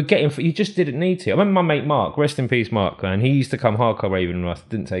you were getting. You just didn't need to. I remember my mate Mark, rest in peace, Mark, and he used to come hardcore raving with us.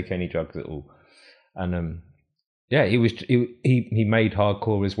 Didn't take any drugs at all, and he made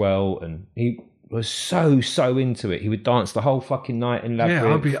hardcore as well, and he was so into it. He would dance the whole fucking night in Labyrinth.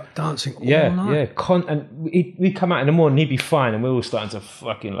 Yeah, I'd be dancing all night. Yeah, and we'd come out in the morning, he'd be fine, and we're all starting to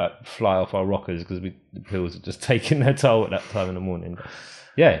fucking like fly off our rockers because the pills had just taken their toll at that time in the morning.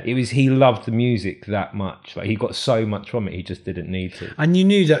 Yeah, he loved the music that much. Like, he got so much from it, he just didn't need to. And you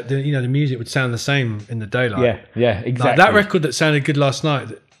knew that the music would sound the same in the daylight. Yeah, exactly. Like that record that sounded good last night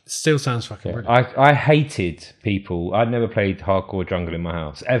still sounds fucking brilliant. I hated people. I'd never played hardcore jungle in my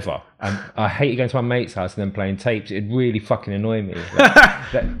house ever, and I hated going to my mate's house and then playing tapes. It'd really fucking annoy me.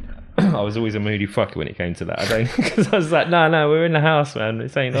 I was always a moody fucker when it came to that. Because I was like, no, we're in the house, man.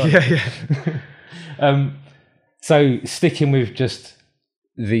 This ain't on. Yeah. So sticking with just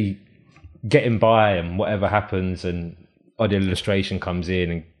the getting by and whatever happens, and odd illustration comes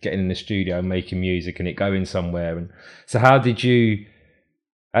in, and getting in the studio and making music and it going somewhere. And so how did you?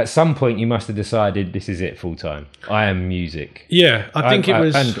 At some point, you must have decided this is it full time. I am music. Yeah, I think it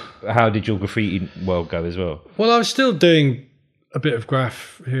was. And how did your graffiti world go as well? Well, I was still doing a bit of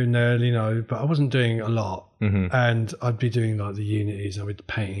graph here and there, you know, but I wasn't doing a lot. Mm-hmm. And I'd be doing like the unities, I would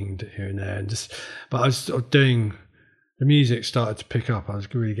painting here and there, but I was sort of doing. The music started to pick up. I was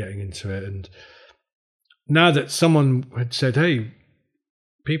really getting into it, and now that someone had said, "Hey,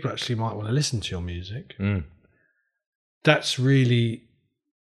 people actually might want to listen to your music," that's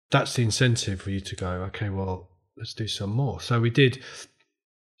the incentive for you to go, okay, well, let's do some more. So we did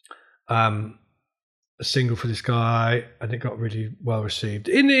a single for this guy, and it got really well received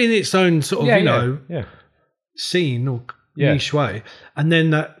in its own sort of, scene or niche way. And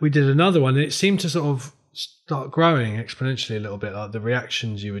then we did another one, and it seemed to sort of start growing exponentially a little bit, like the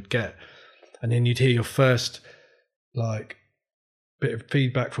reactions you would get. And then you'd hear your first, like, bit of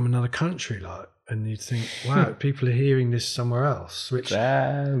feedback from another country, like, and you'd think, wow, people are hearing this somewhere else. Which,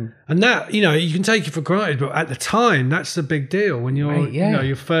 and that, you know, you can take it for granted, but at the time, that's the big deal. When you're,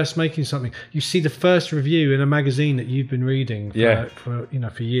 you're first making something, you see the first review in a magazine that you've been reading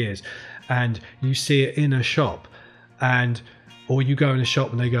for years, and you see it in a shop, or you go in a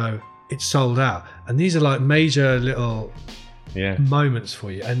shop and they go, it's sold out. And these are like major little moments for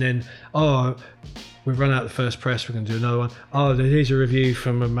you. And then, we've run out the first press, we're going to do another one. Here's a review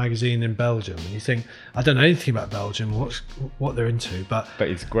from a magazine in Belgium. And you think, I don't know anything about Belgium, what they're into, but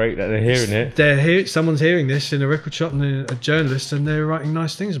it's great that they're hearing it. They're someone's hearing this in a record shop, and they're a journalist, and they're writing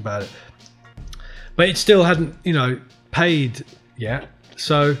nice things about it. But it still hadn't, paid yet.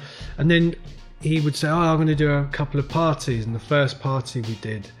 So, and then he would say, I'm going to do a couple of parties. And the first party we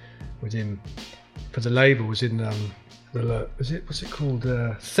did with him for the label was in... what's it called?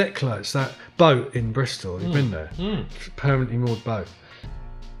 Thekla. It's that boat in Bristol. You've been there. It's a permanently moored boat.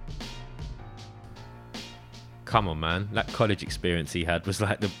 Come on, man. That college experience he had was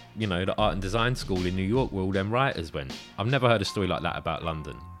like the art and design school in New York where all them writers went. I've never heard a story like that about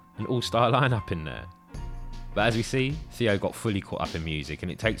London. An all-star lineup in there. But as we see, Theo got fully caught up in music,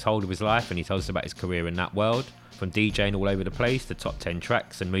 and it takes hold of his life, and he tells us about his career in that world, from DJing all over the place to top 10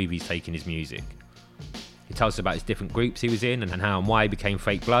 tracks and movies taking his music. He tells us about his different groups he was in and how and why he became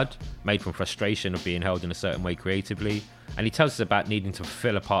Fake Blood, made from frustration of being held in a certain way creatively. And he tells us about needing to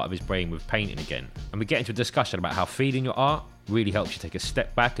fulfill a part of his brain with painting again. And we get into a discussion about how feeding your art really helps you take a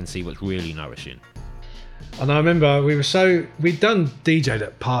step back and see what's really nourishing. And I remember we'd done DJ'd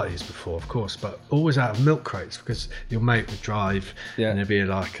at parties before, of course, but always out of milk crates, because your mate would drive and there'd be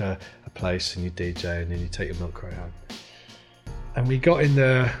like a place and you DJ and then you take your milk crate home. And we got in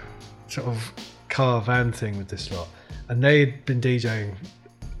the sort of car van thing with this lot, and they'd been DJing,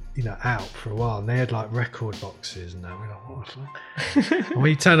 you know, out for a while, and they had like record boxes and that. We're like, what the fuck? And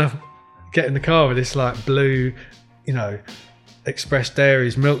we turn up, get in the car with this like blue, you know, Express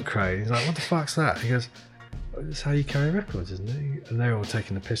Dairies milk crate. He's like, what the fuck's that? He goes, that's how you carry records, isn't it? And they're all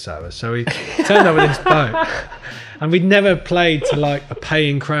taking the piss out of us. So we turned up with this boat, and we'd never played to like a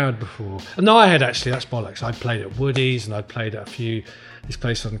paying crowd before. And no, I had actually, that's bollocks. I'd played at Woody's, and I'd played at this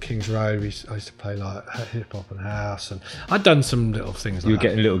place on King's Road. I used to play like hip hop and house, and I'd done some little things like that. You were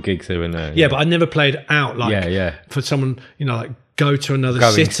getting little gigs here and there. Yeah, but I never played out like for someone, you know, like go to another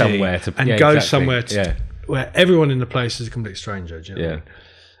Going city somewhere to, and go somewhere to, where everyone in the place is a complete stranger. Do you know what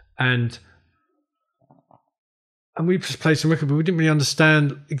I mean? And we just played some record, but we didn't really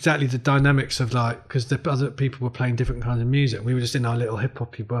understand exactly the dynamics of like, because the other people were playing different kinds of music. We were just in our little hip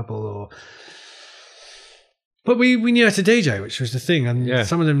hoppy bubble, but we knew how to DJ, which was the thing. And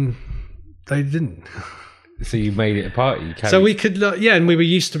some of them, they didn't. So you made it a party. So we could, and we were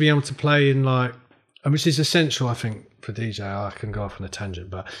used to be able to play in like, which is essential, I think, for DJ. I can go off on a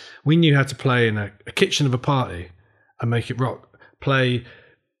tangent, but we knew how to play in a kitchen of a party and make it rock. Play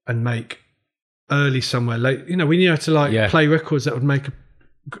and make early somewhere late. You know, we knew how to play records that would make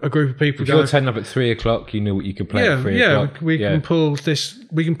a group of people if go. You're turning up at 3 o'clock, you knew what you could play at 3 o'clock. We can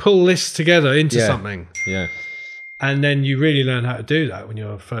pull this together into something. Yeah. And then you really learn how to do that when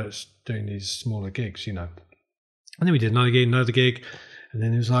you're first doing these smaller gigs, you know. And then we did another gig. And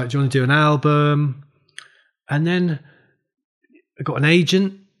then it was like, do you want to do an album? And then I got an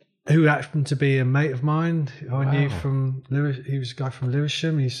agent who happened to be a mate of mine who I knew from Lewis. He was a guy from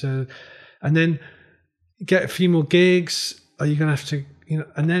Lewisham. He said, and then get a few more gigs. Are you going to have to, you know?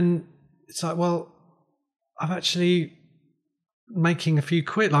 And then it's like, well, I'm actually making a few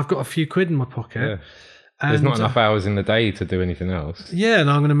quid. I've got a few quid in my pocket. Yeah. And there's not enough hours in the day to do anything else. Yeah,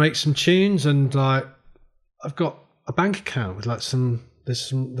 and I'm going to make some tunes, and like I've got a bank account with like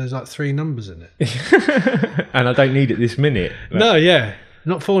there's like 3 numbers in it. And I don't need it this minute. Like, no,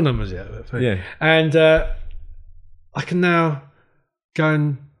 not 4 numbers yet. But 3. Yeah. And I can now go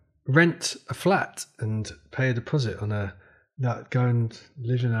and rent a flat and pay a deposit on go and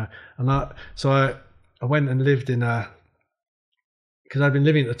live in so I went and lived in because I'd been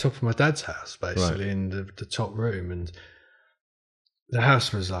living at the top of my dad's house, basically, in the top room, and the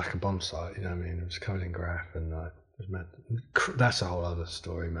house was like a bomb site, you know what I mean? It was covered in graff, and it was mad. That's a whole other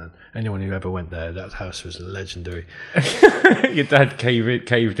story, man. Anyone who ever went there, that house was legendary. Your dad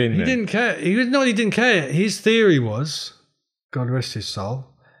caved in. He didn't care. He didn't care. His theory was, God rest his soul,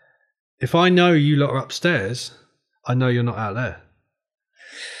 if I know you lot are upstairs, I know you're not out there.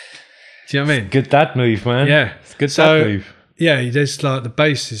 Do you know what I mean? Good dad move, man. Yeah. It's good dad move. Yeah, there's like the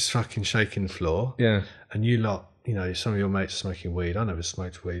bass is fucking shaking the floor. Yeah. And you lot, you know, some of your mates are smoking weed. I never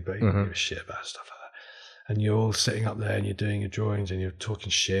smoked weed, but you don't give a shit about stuff like that. And you're all sitting up there and you're doing your drawings and you're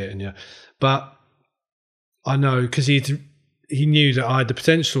talking shit but I know because he knew that I had the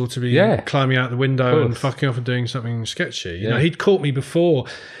potential to be climbing out the window and fucking off and doing something sketchy. You know, he'd caught me before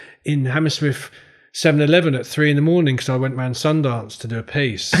in Hammersmith 7-Eleven at 3 a.m. because I went round Sundance to do a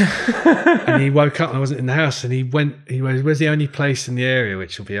piece. And he woke up and I wasn't in the house, and he went, where's the only place in the area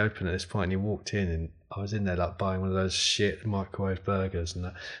which will be open at this point? And he walked in, and I was in there like buying one of those shit microwave burgers and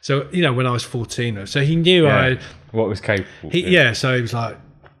that. So, you know, when I was 14, so he knew what was capable. So he was like,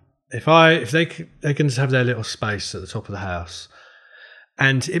 if they can just have their little space at the top of the house.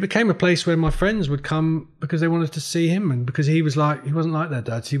 And it became a place where my friends would come because they wanted to see him, and because he wasn't like their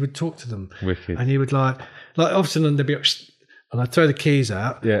dads. He would talk to them. Wicked. And he would like often they'd be up, and I'd throw the keys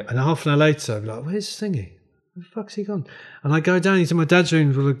out. Yeah. And half an hour later, I'd be like, where's Thingy? Where the fuck's he gone? And I go down into my dad's room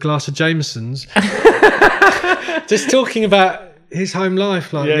with a glass of Jameson's, just talking about his home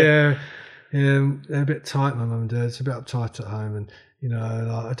life. Like, they're a bit tight, my mum and dad. It's a bit uptight at home, and you know,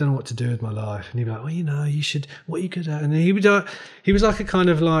 like, I don't know what to do with my life. And he'd be like, well, you know, you should, what are you good at? And he was like a kind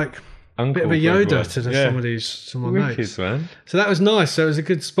of like Uncle bit of a Yoda to some of my mates. Man. So that was nice. So it was a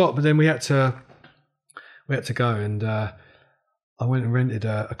good spot. But then we had to go, and I went and rented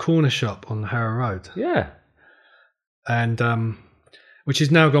a corner shop on Harrow Road. Yeah. And which has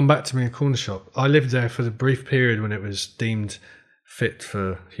now gone back to being a corner shop. I lived there for the brief period when it was deemed fit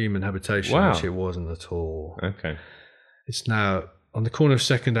for human habitation, Wow. which it wasn't at all. Okay. It's now on the corner of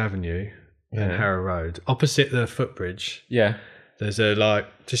 2nd Avenue and Harrow Road, opposite the footbridge. Yeah. There's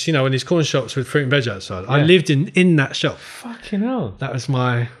just, you know, in these corner shops with fruit and veg outside. I lived in that shop. Fucking hell. That was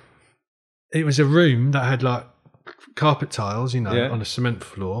it was a room that had like carpet tiles, you know, on a cement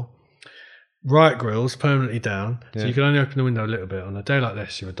floor. Riot grills permanently down. So you could only open the window a little bit. On a day like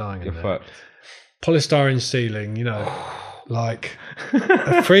this, you were dying in there. Fucked. Polystyrene ceiling, you know, like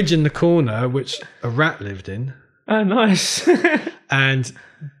a fridge in the corner, which a rat lived in. Oh, nice. And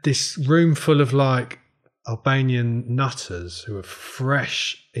this room full of like Albanian nutters who were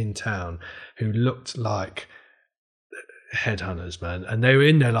fresh in town, who looked like headhunters, man. And they were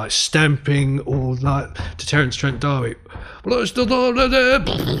in there like stamping all like to Terence Trent D'Arby. Like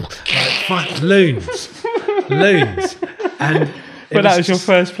fuck loons. And But that was your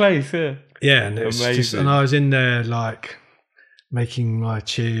first place, yeah. yeah, and it was Amazing. just, and I was in there like making my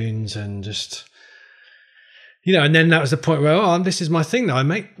tunes and just, you know, and then that was the point where, oh, this is my thing now. I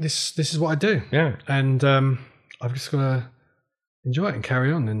make this is what I do. Yeah. And I've just got to enjoy it and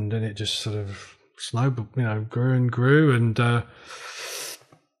carry on. And then it just sort of snowballed, you know, grew and grew. And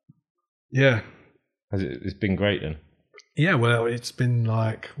yeah. It's been great then. Yeah, well, it's been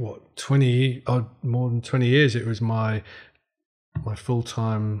like, what, more than 20 years. It was my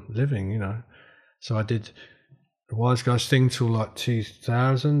full-time living, you know. So I did the Wise Guys thing till like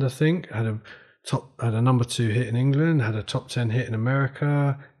 2000, I think. Had a number 2 hit in England, had a top 10 hit in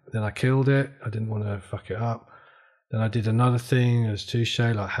America. Then I killed it. I didn't want to fuck it up. Then I did another thing as Touche,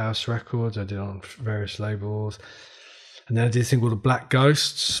 like House Records. I did on various labels. And then I did a thing called the Black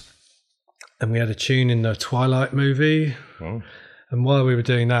Ghosts. And we had a tune in the Twilight movie. Oh. And while we were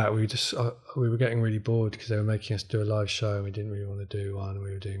doing that, we were getting really bored because they were making us do a live show and we didn't really want to do one.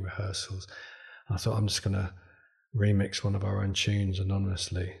 We were doing rehearsals. And I thought, I'm just going to remix one of our own tunes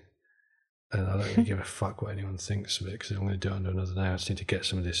anonymously. And I don't really give a fuck what anyone thinks of it because I'm going to do it under another name. I just need to get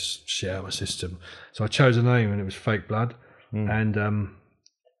some of this shit out of my system. So I chose a name and it was Fake Blood. And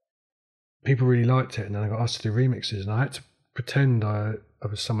people really liked it. And then I got asked to do remixes and I had to pretend I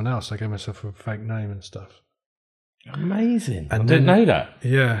was someone else. I gave myself a fake name and stuff. Amazing. And I didn't know that.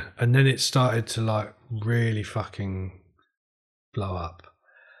 Yeah. And then it started to like really fucking blow up.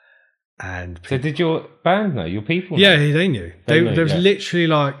 And So did your band know? Your people know? yeah, they knew. They knew, there was yeah. literally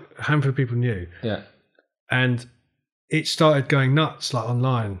like a handful of people knew. Yeah. And it started going nuts, like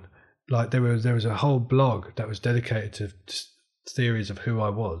online. Like there was a whole blog that was dedicated to theories of who I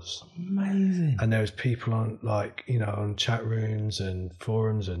was. Amazing. And there was people on, like, you know, on chat rooms and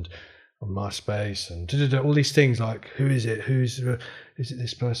forums and on MySpace and all these things like, who is it? Is it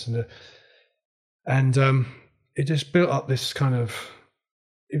this person? And it just built up this kind of,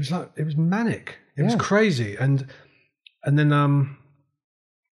 it was manic. It was crazy. And then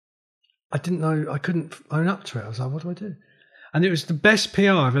I didn't know, I couldn't own up to it. I was like, what do I do? And it was the best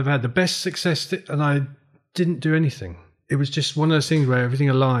PR I've ever had, the best success, and I didn't do anything. It was just one of those things where everything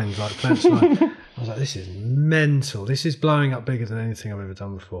aligned, like planets aligned. I was like, this is mental. This is blowing up bigger than anything I've ever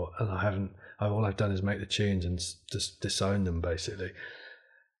done before. And all I've done is make the tunes and just disown them, basically.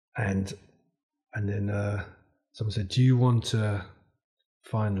 And then someone said, do you want to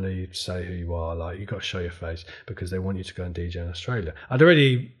finally say who you are? Like, you've got to show your face because they want you to go and DJ in Australia. I'd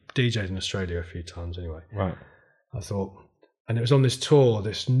already DJed in Australia a few times anyway. Right. I thought, and it was on this tour,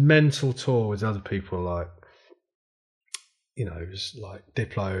 this mental tour with other people like, you know, it was like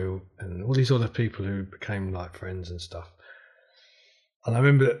Diplo and all these other people who became like friends and stuff. And I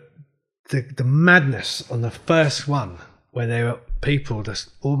remember the madness on the first one where there were people just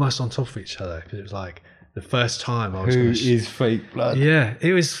almost on top of each other because it was like the first time I was. Who is Fake Blood? Yeah,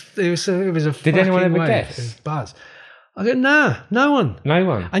 it was a. Did anyone ever wave. guess? It was buzz. I go, nah, no one. No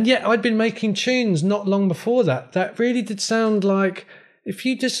one. And yet I'd been making tunes not long before that. That really did sound like if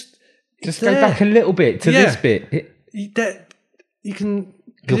you just go back a little bit to this bit. That you can.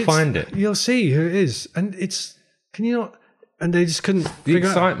 You'll find it. You'll see who it is, and it's. Can you not? And they just couldn't. The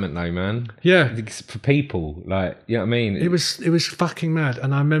excitement, though, man. Yeah, for people, like, you know what I mean. It was fucking mad.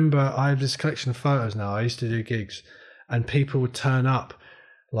 And I remember I have this collection of photos now. I used to do gigs, and people would turn up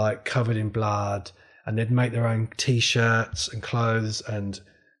like covered in blood, and they'd make their own T-shirts and clothes and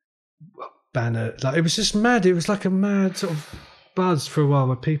banner. Like, it was just mad. It was like a mad sort of buzz for a while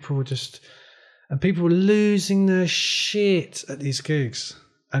where people were just. And people were losing their shit at these gigs.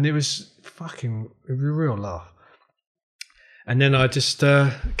 And it was a real laugh. And then I just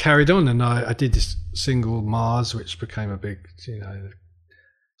carried on and I did this single, Mars, which became a big, you know,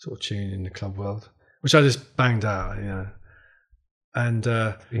 sort of tune in the club world, which I just banged out, you know. And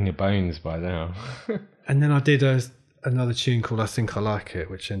in your bones by now. and then I did another tune called I Think I Like It,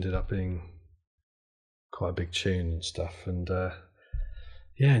 which ended up being quite a big tune and stuff. And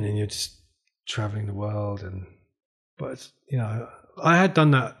and then you're just traveling the world. But I had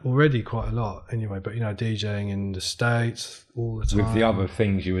done that already quite a lot anyway, but DJing in the States all the time. With the other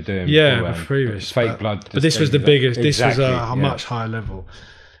things you were doing. Yeah, previous. Fake Blood. But this was the biggest, exactly, this was a much higher level,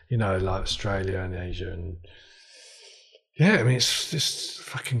 like Australia and Asia. And it's just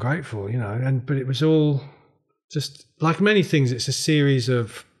fucking grateful, but it was all just like many things. It's a series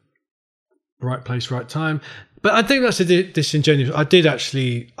of right place, right time. But I think that's a disingenuous. I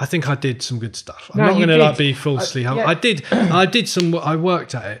think I did some good stuff. I'm not going to be falsely humble. I did I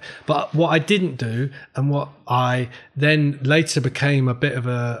worked at it. But what I didn't do, and what I then later became a bit of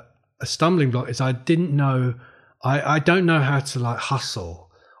a stumbling block, is I didn't know, I don't know how to like hustle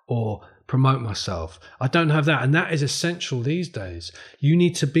or promote myself. I don't have that, and that is essential these days. You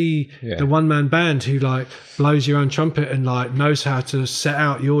need to be the one-man band who like blows your own trumpet and like knows how to set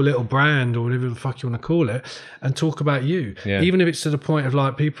out your little brand or whatever the fuck you want to call it and talk about you. Even if it's to the point of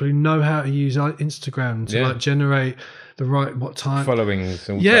like people who know how to use Instagram to like generate the right followings.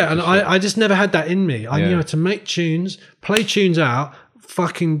 And I just never had that in me. I knew how to make tunes, play tunes out,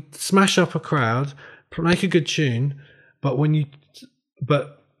 fucking smash up a crowd, make a good tune, but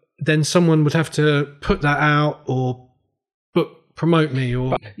then someone would have to put that out or promote me,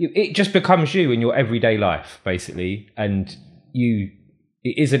 or it just becomes you in your everyday life, basically. And it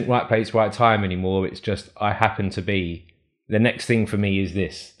isn't right place, right time anymore. It's just, I happen to be, the next thing for me is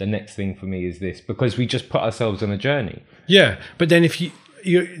this. The next thing for me is this, because we just put ourselves on a journey. Yeah. But then if you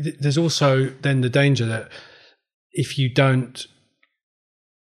there's also then the danger that if you don't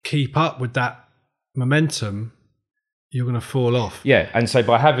keep up with that momentum, you're going to fall off. Yeah, and so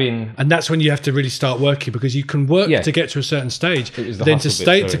by having... And that's when you have to really start working, because you can work to get to a certain stage. Then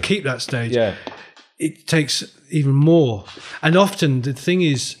to keep that stage, it takes even more. And often the thing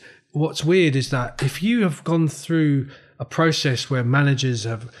is, what's weird is that if you have gone through a process where managers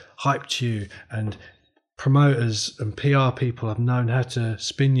have hyped you and promoters and PR people have known how to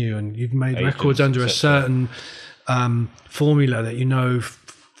spin you, and you've made records under a certain formula that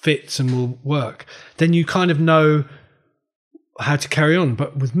fits and will work, then you kind of know how to carry on.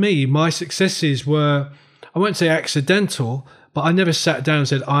 But with me, my successes were, I won't say accidental, but I never sat down and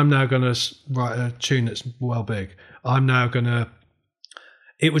said, I'm now going to write a tune that's well big.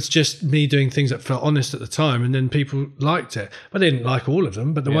 It was just me doing things that felt honest at the time, and then people liked it. But they didn't like all of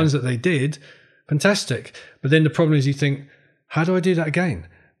them, but the ones that they did, fantastic. But then the problem is you think, how do I do that again?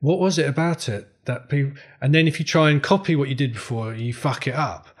 What was it about it that people... And then if you try and copy what you did before, you fuck it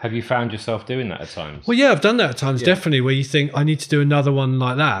up. Have you found yourself doing that at times? Well, yeah, I've done that at times, definitely, where you think, I need to do another one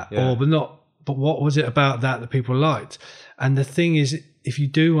like that. But what was it about that people liked? And the thing is, if you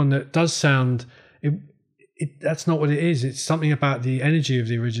do one that does sound... that's not what it is. It's something about the energy of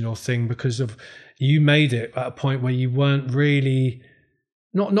the original thing, because of you made it at a point where you weren't really...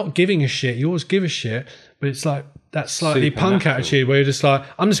 Not giving a shit. You always give a shit, but it's like that slightly punk attitude where you're just like,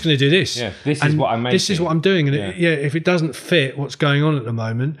 I'm just going to do this. Yeah, this is what I'm making. This is what I'm doing. And if it doesn't fit what's going on at the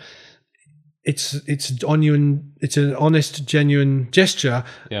moment, it's on you, and it's an honest, genuine gesture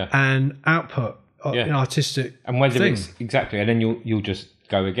and output, artistic. And whether it's exactly, and then you'll just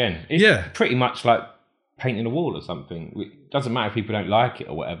go again. It's pretty much like painting a wall or something. It doesn't matter if people don't like it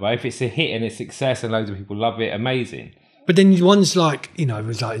or whatever. If it's a hit and a success and loads of people love it, amazing. But then one's like, it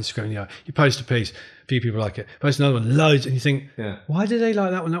was like Instagram, you post a piece, a few people like it, post another one, loads, and you think, why do they like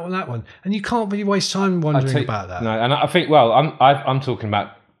that one, that one? And you can't really waste time wondering about that. No, and I think, well, I'm talking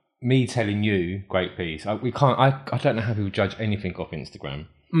about me telling you, great piece. I don't know how people judge anything off Instagram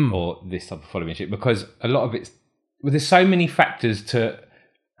or this type of following shit, because a lot of it's, there's so many factors to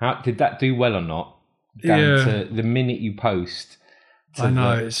how did that do well or not, down to the minute you post. I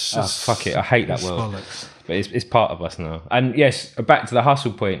know, it's just... fuck it, I hate that word. Bollocks. But it's part of us now. And yes, back to the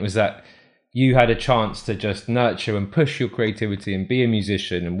hustle point, was that you had a chance to just nurture and push your creativity and be a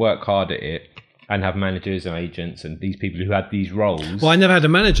musician and work hard at it, and have managers and agents and these people who had these roles. Well, I never had a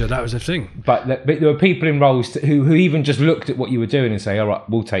manager, that was the thing. But there were people in roles who even just looked at what you were doing and say, all right,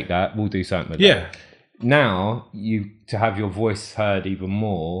 we'll take that, we'll do something with that. Now, to have your voice heard even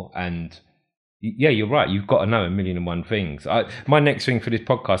more, and... Yeah, you're right. You've got to know 1,000,001 things. My next thing for this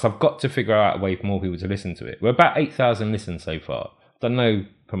podcast, I've got to figure out a way for more people to listen to it. We're about 8,000 listens so far. Done no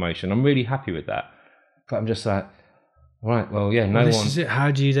promotion. I'm really happy with that. But I'm just like, right, well, yeah, this is it.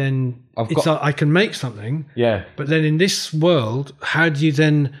 How do you then... Like I can make something. Yeah. But then in this world, how do you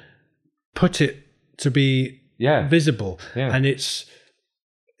then put it to be visible? Yeah. And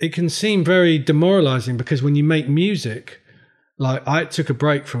it can seem very demoralizing, because when you make music... Like, I took a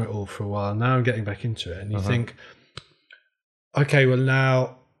break from it all for a while. Now I'm getting back into it. And you think, okay, well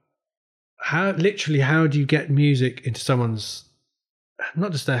now, how do you get music into someone's,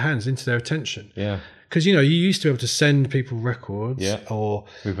 not just their hands, into their attention? Yeah. Because, you used to be able to send people records, or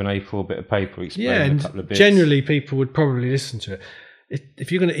with an A4 bit of paper explaining and a couple of bits. Generally people would probably listen to it.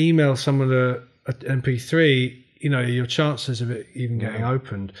 If you're going to email someone an MP3, your chances of it even getting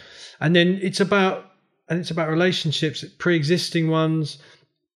opened. And then it's about relationships, pre-existing ones,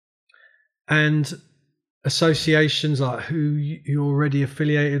 and associations, like who you're already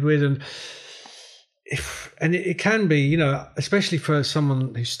affiliated with, and it can be, especially for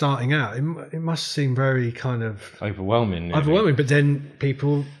someone who's starting out, it must seem very kind of overwhelming. But then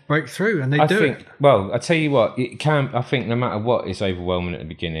people break through and they do it. Well, I tell you what, it can. I think no matter what, it's overwhelming at the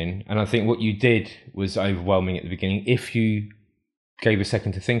beginning, and I think what you did was overwhelming at the beginning if you gave a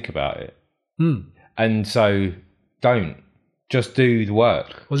second to think about it. And so, don't just do the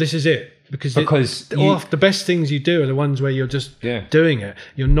work. Well, this is it. Because the best things you do are the ones where you're just doing it.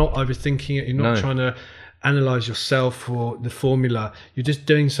 You're not overthinking it. You're not trying to analyze yourself or the formula. You're just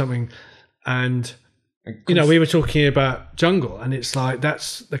doing something. And, we were talking about Jungle, and it's like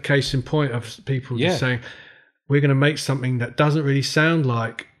that's the case in point of people just saying, we're going to make something that doesn't really sound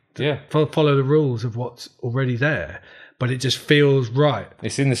like follow the rules of what's already there, but it just feels right.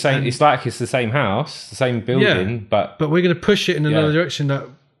 It's in the same. And it's like it's the same house, the same building, but we're going to push it in another direction that.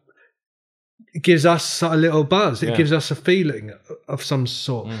 It gives us a little buzz. It gives us a feeling of some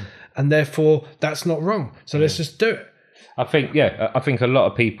sort. And therefore, that's not wrong. So let's just do it. I think a lot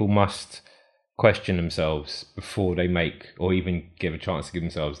of people must question themselves before they make or even give a chance to give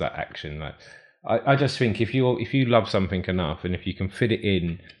themselves that action. Like, I just think if you love something enough, and if you can fit it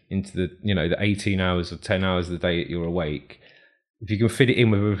into the 18 hours or 10 hours of the day that you're awake, if you can fit it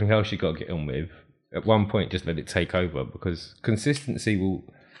in with everything else you've got to get on with, at one point just let it take over, because consistency will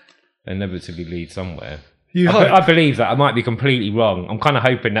inevitably lead somewhere. I believe that. I might be completely wrong. I'm kind of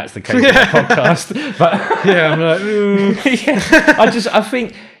hoping that's the case with the podcast. But I'm like, I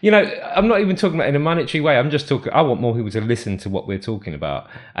think, I'm not even talking about in a monetary way. I'm just talking, I want more people to listen to what we're talking about.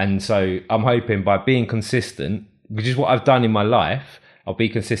 And so I'm hoping by being consistent, which is what I've done in my life, I'll be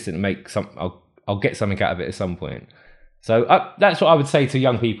consistent and make I'll get something out of it at some point. So that's what I would say to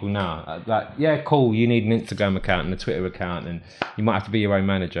young people now. Like, cool, you need an Instagram account and a Twitter account, and you might have to be your own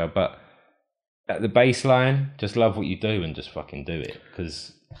manager, but at the baseline, just love what you do and just fucking do it.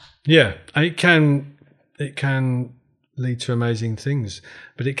 Because and it can lead to amazing things,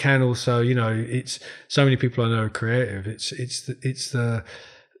 but it can also, it's so many people I know are creative.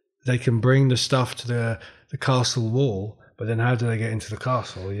 They can bring the stuff to the castle wall, but then how do they get into the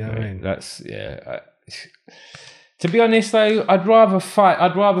castle? You know what I mean? That's to be honest, though, I'd rather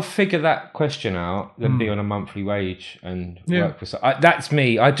figure that question out than be on a monthly wage and work for. That's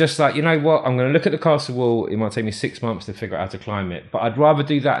me. I just like, you know what? I'm going to look at the castle wall. It might take me 6 months to figure out how to climb it, but I'd rather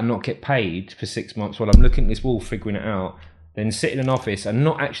do that and not get paid for 6 months while I'm looking at this wall, figuring it out, than sit in an office and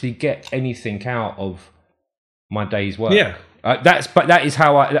not actually get anything out of my day's work. Yeah, that is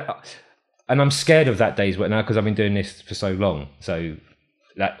how and I'm scared of that day's work now because I've been doing this for so long. So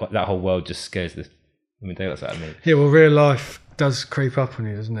that whole world just scares the daylights out of me. Yeah, well, real life does creep up on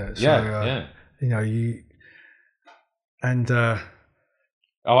you, doesn't it? So, yeah.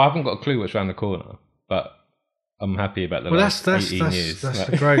 I haven't got a clue what's around the corner, but I'm happy about the last 18 years. That's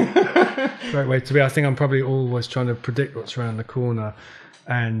a great way to be. I think I'm probably always trying to predict what's around the corner,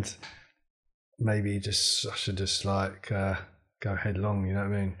 and maybe I should just like go headlong. You know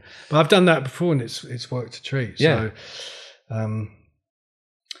what I mean? But I've done that before, and it's worked a treat. Yeah. So,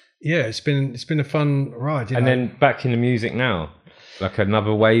 it's been a fun ride. Then back in the music now, like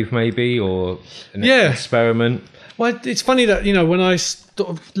another wave maybe, or an experiment. Well, it's funny that, when I sort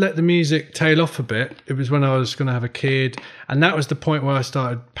of let the music tail off a bit, it was when I was going to have a kid. And that was the point where I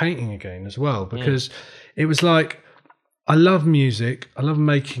started painting again as well, because it was like, I love music. I love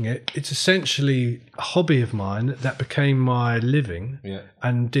making it. It's essentially a hobby of mine that became my living. Yeah.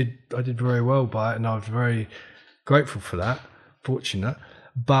 And I did very well by it. And I was very grateful for that, fortunate.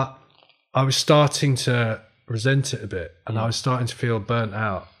 But I was starting to resent it a bit, and I was starting to feel burnt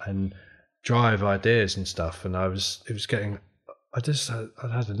out and dry of ideas and stuff. And I'd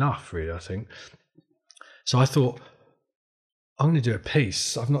had enough, really, I think. So I thought, I'm going to do a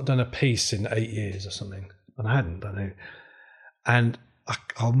piece. I've not done a piece in 8 years or something. And I hadn't done it. And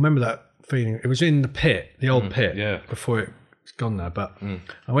I'll remember that feeling. It was in the pit, the old pit, before it's gone now. But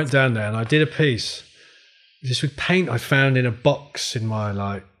I went down there and I did a piece just with paint I found in a box in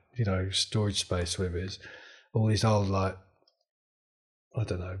my storage space, whatever it is. All these old I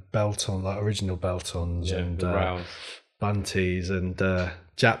don't know, Belton, like original Beltons and bunties and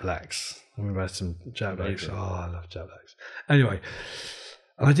Jap Lax. I remember I had some Jap Lax. Oh, I love Jap Lax. Anyway,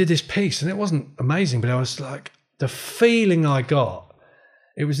 and I did this piece, and it wasn't amazing, but I was like, the feeling I got,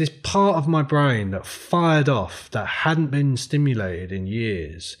 it was this part of my brain that fired off that hadn't been stimulated in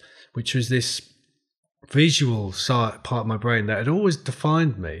years, which was this visual side part of my brain that had always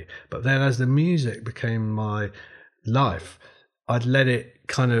defined me. But then as the music became my life, I'd let it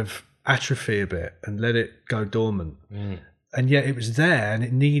kind of atrophy a bit and let it go dormant. And yet it was there and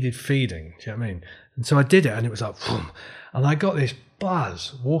it needed feeding. Do you know what I mean? And so I did it, and it was like, boom, and I got this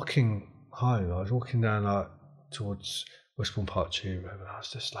buzz walking home. I was walking down like towards Westbourne Park Tube, and I was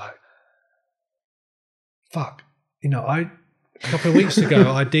just like, fuck. You know, a couple of weeks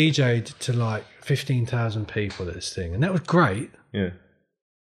ago, I DJ'd to like 15,000 people at this thing, and that was great. Yeah.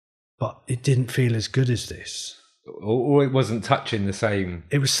 But it didn't feel as good as this. Or it wasn't touching the same.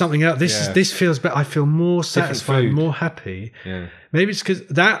 It was something else. This feels better. I feel more satisfied, food. more happy. Yeah. Maybe it's because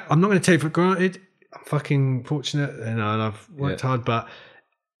that I'm not going to take for granted. I'm fucking fortunate, you know, and I've worked hard, but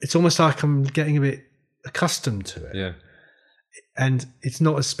it's almost like I'm getting a bit accustomed to it. Yeah. And it's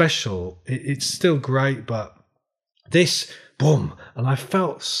not as special. It's still great, but this, boom, and I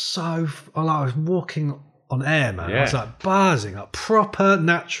felt so, I was walking on air, man. I was like buzzing, like proper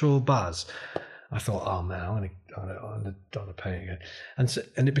natural buzz. I thought, oh man, I'm gonna paint again,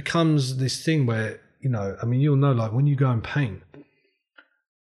 and it becomes this thing where, you know, I mean, you'll know, like when you go and paint,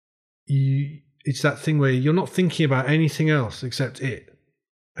 it's that thing where you're not thinking about anything else except it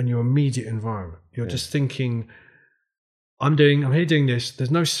and your immediate environment. You're just thinking, I'm here doing this. There's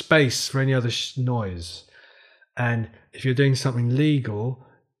no space for any other noise, and if you're doing something legal,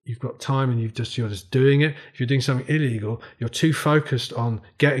 you've got time and you're just doing it. If you're doing something illegal, you're too focused on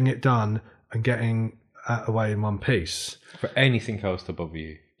getting it done and getting away in one piece. For anything else to bother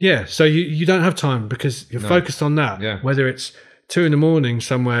you. Yeah, so you don't have time because you're focused on that. Yeah. Whether it's 2 a.m.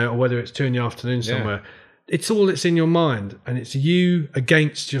 somewhere or whether it's 2 p.m. somewhere, it's all that's in your mind, and it's you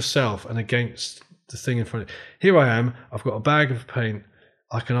against yourself and against the thing in front of you. Here I am, I've got a bag of paint.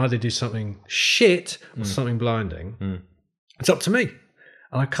 I can either do something shit or something blinding. It's up to me.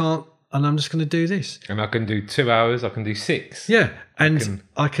 And I can't, and I'm just going to do this. And I can do 2 hours, I can do 6. Yeah, and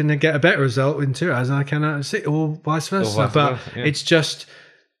I can get a better result in 2 hours than I can out of 6, or vice versa. It's just,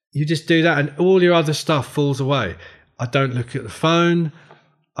 you just do that, and all your other stuff falls away. I don't look at the phone.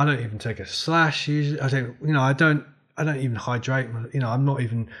 I don't even take a slash usually. I don't even hydrate.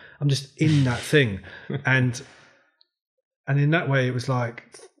 I'm just in that thing. And in that way, it was like,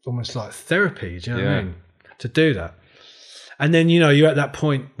 almost like therapy. Do you know what I mean? To do that. And then, you know, you're at that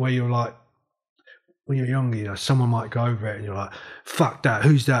point where you're like, when you're younger, you know, someone might go over it and you're like, fuck that.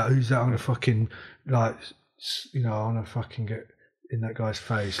 Who's that? I'm going to fucking, like, you know, I want to fucking get in that guy's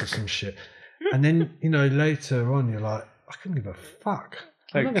face or some shit. And then, you know, later on, you're like, I couldn't give a fuck.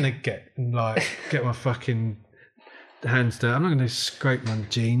 I'm not going to get my fucking hands dirty. I'm not going to scrape my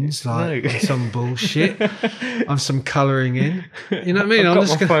jeans like some bullshit. I've some colouring in. You know what I mean? I've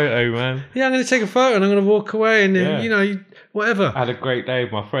got my photo, man. Yeah, I'm going to take a photo and I'm going to walk away and then, you know, whatever. I had a great day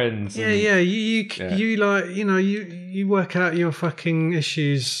with my friends. You like, you know, you work out your fucking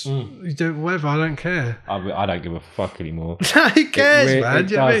issues. You do whatever. I don't care. I don't give a fuck anymore. Who cares, man?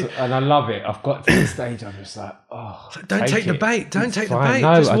 Do you know what I mean? And I love it. I've got to the stage. I'm just like, don't take the bait. Don't take the bait.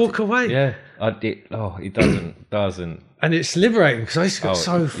 Just walk away. Yeah, it doesn't. And it's liberating because I just got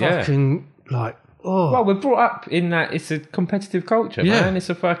so fucking like. Oh. Well, we're brought up in that it's a competitive culture, man. It's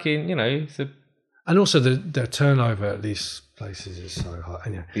a fucking, you know, it's a. And also the turnover at these places is so high.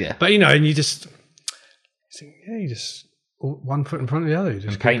 Anyway. Yeah. But, you know, and you just one foot in front of the other. You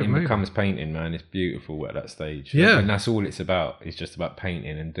just and painting becomes painting, man. It's beautiful at that stage. Yeah. And that's all it's about. It's just about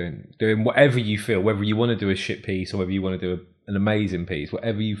painting and doing whatever you feel, whether you want to do a shit piece or whether you want to do an amazing piece,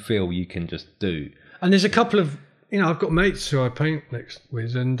 whatever you feel you can just do. And there's a couple of, you know, I've got mates who I paint next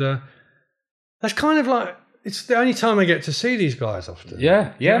with, and that's kind of like, it's the only time I get to see these guys often.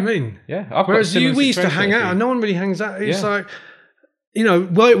 Yeah, you know what I mean? Yeah. Whereas we used to hang out and no one really hangs out. It's like, you know,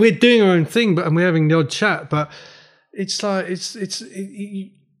 we're doing our own thing, and we're having the odd chat, but it's like,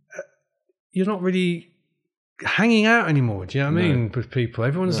 you're not really hanging out anymore. Do you know what I mean? With people.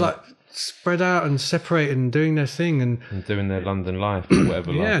 Everyone's like spread out and separated and doing their thing and doing their London life or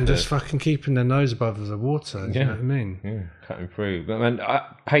whatever. Yeah, and just fucking keeping their nose above the water. Do you know what I mean? Yeah, cutting through. But man,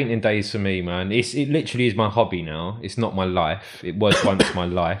 painting days for me, man, it literally is my hobby now. It's not my life. It was once my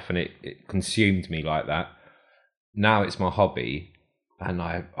life, and it consumed me like that. Now it's my hobby, and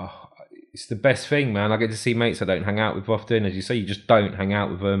it's the best thing, man. I get to see mates I don't hang out with often. As you say, you just don't hang out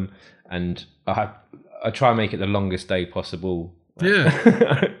with them, and I try and make it the longest day possible.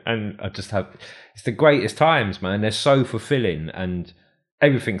 Yeah. And I just have, it's the greatest times, man. They're so fulfilling, and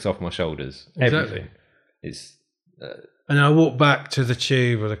everything's off my shoulders. Everything. It's And I walk back to the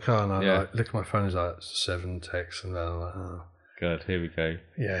tube or the car, and I Yeah. like look at my phone. It's like 7 texts, and then I'm like, oh. God, here we go.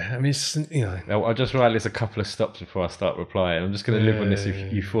 Yeah, I mean, it's, you know. I'll just write this a couple of stops before I start replying. I'm just going to live on this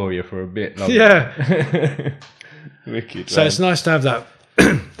euphoria for a bit longer. Yeah. Wicked. So man. it's nice to have that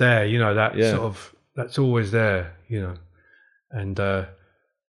there, you know, that Yeah. sort of, that's always there, you know. And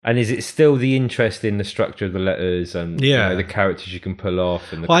And is it still the interest in the structure of the letters and Yeah. the characters you can pull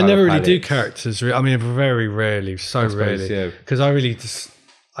off? And the well, I colour never really do palettes? characters. I mean, very rarely, so suppose, rarely, yeah. because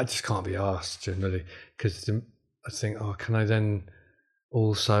I just can't be asked generally. Because I think, oh, can I then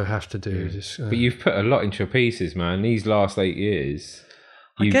also have to do this? But you've put a lot into your pieces, man. These last 8 years,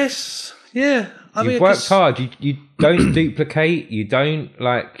 I guess, yeah. I mean, you've I worked guess- hard. You don't duplicate. You don't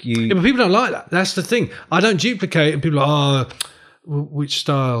Yeah, but people don't like that. That's the thing. I don't duplicate, and people are like, oh, which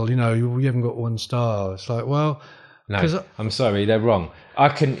style? You know, you haven't got one style. It's like, well, because No, I'm sorry, they're wrong. I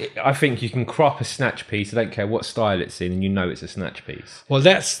think you can crop a snatch piece. I don't care what style it's in, and you know it's a snatch piece. well,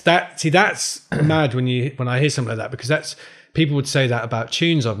 that's mad when I hear something like that, because that's people would say that about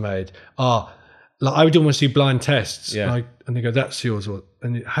tunes I've made. Like I would almost do blind tests, Yeah. and they go, "That's yours."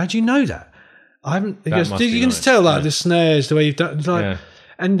 And how do you know that? I haven't. He goes, must "Dude, be you can nice, just tell like yeah. the snares, the way you've done. It's like, Yeah.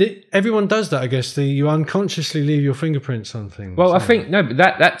 and everyone does that. I guess you unconsciously leave your fingerprints on things. Well, I think no, but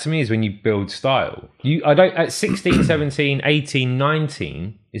that to me is when you build style. I don't at 16, 17, 18,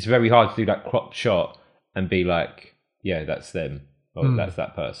 19, it's very hard to do that cropped shot and be like, yeah, that's them or that's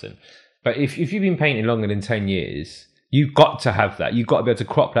that person. But if you've been painting longer than 10 years, you've got to have that. You've got to be able to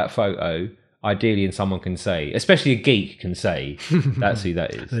crop that photo, ideally, and someone can say, especially a geek can say, that's who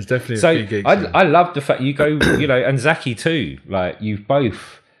that is. There's definitely So a few geeks. I love the fact you go, and Zaki too. Like you've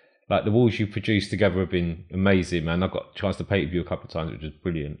both, like the walls you've produced together have been amazing, man. I've got a chance to paint with you a couple of times, which is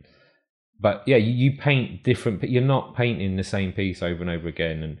brilliant. But yeah, you paint different, but you're not painting the same piece over and over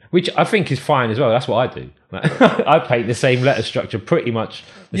again, and which I think is fine as well. That's what I do. Like, I paint the same letter structure pretty much.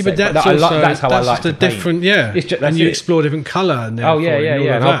 The Yeah, same. but that's I also that's how I that's like just to a paint. different, yeah. It's just, and you it. explore different colour. And Oh yeah, therefore, yeah, and all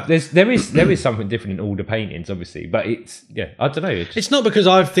yeah. of And that. there is something different in all the paintings, obviously, but it's I don't know. It's not because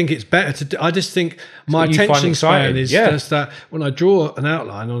I think it's better to do. I just think my what you find attention span exciting. is Yeah. just that when I draw an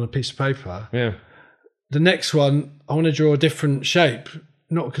outline on a piece of paper, yeah. the next one I want to draw a different shape.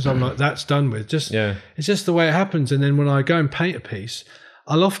 Not because I'm like that's done with. Just Yeah. it's just the way it happens. And then when I go and paint a piece,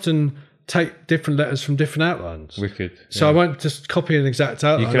 I'll often take different letters from different outlines. Wicked. So I won't just copy an exact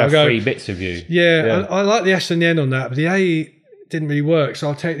outline. You could I'll have go, 3 bits of you. Yeah, I like the S and the N on that, but the A didn't really work. So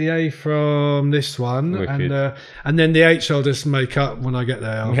I'll take the A from this one, Wicked. and then the H I'll just make up when I get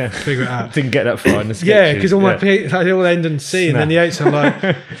there. I'll figure it out. Didn't get that far in the sketches. Yeah, because all my P, they all end in C, and then the H I'm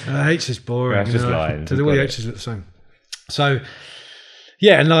like, H is boring. Yeah, it's just lines. Because all the Got it. H's look the same. So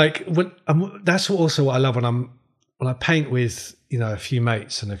yeah, and like that's also what I love when I paint with a few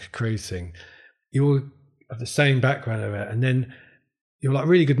mates and a crew thing. You all have the same background of it, and then you're like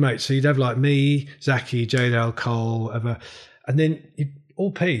really good mates. So you'd have like me, Zaki, JDL, Cole, whatever, and then you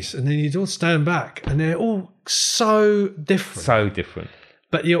all piece, and then you'd all stand back, and they're all so different. So different.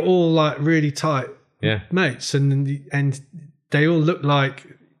 But you're all like really tight Yeah. mates, and they all look like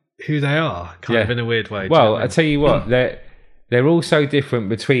who they are, kind Yeah. of in a weird way. Well, Do you I tell you what, they're all so different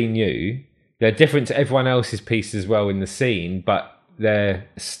between you. They're different to everyone else's piece as well in the scene, but they're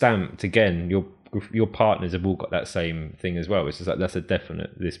stamped again. Your partners have all got that same thing as well. It's just like that's a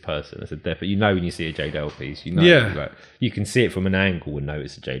definite this person. That's a definite. You know when you see a JDL piece, you know. Yeah. Like, you can see it from an angle and know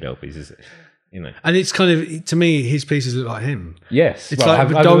it's a JDL piece. Is it? and it's kind of, to me, his pieces look like him. Yes, It's like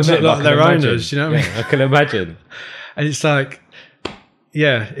the dogs look like their owners, you know what I mean? I can imagine. And it's like,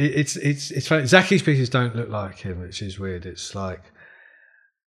 yeah, it's funny. Zaki's pieces don't look like him, which is weird. It's like,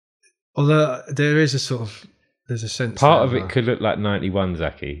 although there's a sense. Part of it could look like 91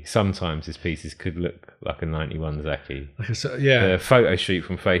 Zaki. Sometimes his pieces could look like a 91 Zaki. yeah, The photo shoot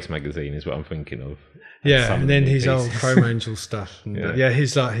from Face magazine is what I'm thinking of. yeah, some and then of the his old pieces. Chrome Angel stuff. And, Yeah.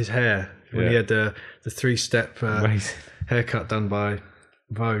 his hair when he Yeah. had the 3-step Amazing. haircut done by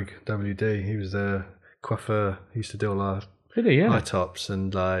Vogue WD. He was the coiffeur. He used to do all our Did he? Yeah. high tops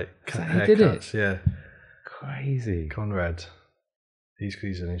and like that who did it? haircuts. Yeah, Crazy. Conrad. He's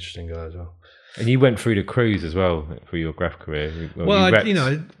an interesting guy as well. And you went through the cruise as well for your graph career. Well, you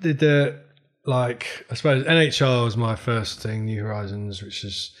repped- I suppose NHL was my first thing, New Horizons,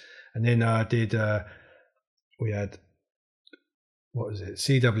 and then I did, we had, what was it,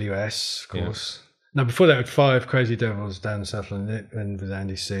 CWS, of course. No, before that, we had 5 Crazy Devils down in Southland and with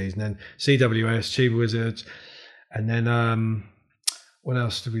Andy Seas, and then CWS, Chiba Wizards, and then, what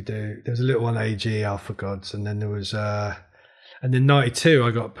else did we do? There was a little one, AG, Alpha Gods, and then there was, And then 92,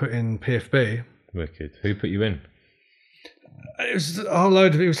 I got put in PFB. Wicked. Who put you in? It was a whole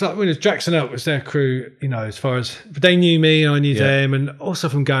load of it. Was like when it was Jackson Elk was their crew, you know, as far as but they knew me, I knew them, and also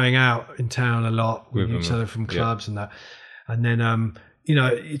from going out in town a lot, we knew each other from clubs and that. And then, you know,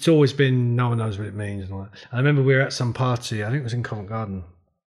 it's always been no one knows what it means and all that. I remember we were at some party, I think it was in Covent Garden,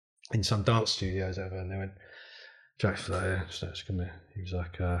 in some dance studios over, and they went, Jack's was like, yeah, Snatch, come here. He was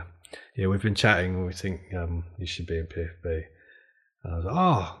like, yeah, we've been chatting and we think you should be in PFB. And I was like,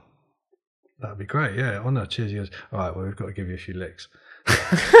 oh, that'd be great, yeah. Oh no, cheers. He goes, all right, well, we've got to give you a few licks. You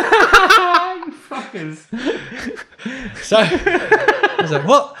fuckers. So I was like,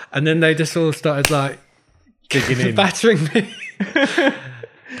 what? And then they just all started like digging in, battering me.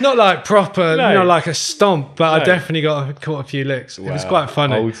 Not like proper, No. you know, like a stomp, but No. I definitely caught a few licks. It was quite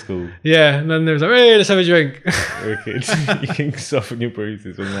funny. Old school. Yeah, and then there was like, hey, let's have a drink. Wicked. You can soften your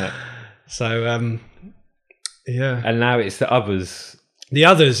bruises on that. So, yeah. And now it's the others. The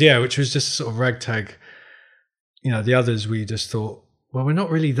others, yeah, which was just a sort of ragtag. You know, the others, we just thought, well, we're not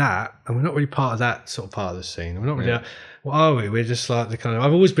really that, and we're not really part of that sort of part of the scene. We're not really that. What are we? We're just like the kind of,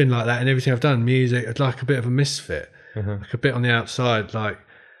 I've always been like that in everything I've done. Music, like a bit of a misfit, like a bit on the outside, like,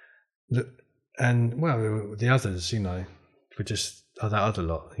 and well, the others, you know, we just are that other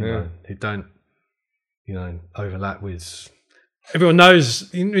lot, you know, who don't, you know, overlap with. Everyone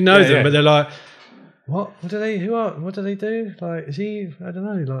knows, you know them, but they're like, what do they? What do they do? Like, is he? I don't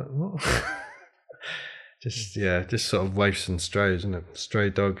know. Like, what? just sort of waifs and strays, isn't it? Stray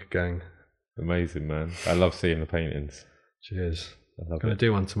dog gang. Amazing, man. I love seeing the paintings. Cheers. I love Gonna it.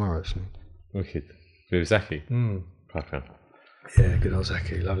 do one tomorrow, actually. Wicked. With Zaki. Proper. Yeah, good old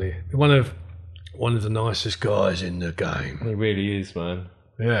Zaki, lovely. One of the nicest guys in the game. He really is, man.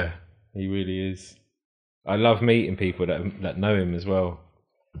 Yeah. He really is. I love meeting people that know him as well.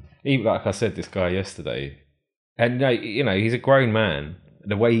 Even like I said, this guy yesterday, and you know, he's a grown man.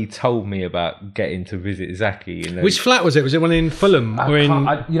 The way he told me about getting to visit Zaki. You know, Which flat was it? Was it one in Fulham or in you know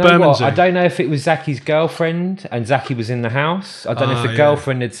what? Bermondsey? I don't know if it was Zaki's girlfriend and Zaki was in the house. I don't know if the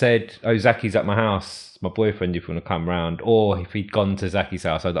girlfriend had said, "Oh, Zaki's at my house, my boyfriend, if you want to come round," or if he'd gone to Zaki's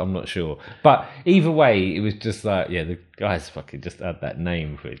house. I'm not sure. But either way, it was just like, yeah, the guy's fucking just had that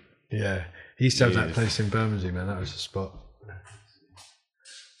name for it. Yeah. He used to have that place in Bermondsey, man. That was the spot.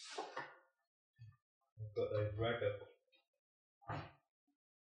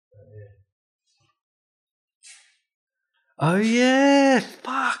 Oh yeah,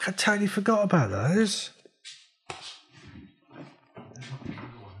 fuck! I totally forgot about those.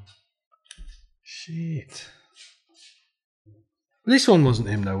 Shit. This one wasn't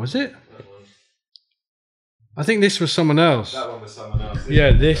him though, was it? I think this was someone else. That one was someone else.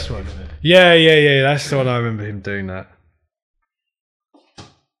 Yeah, this one. Yeah. That's the one I remember him doing that.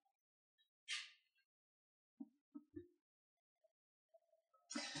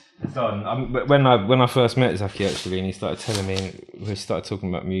 Done. When I first met Zaki actually, and he started telling me, we started talking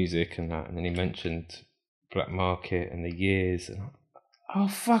about music and that, and then he mentioned Black Market and the years, and oh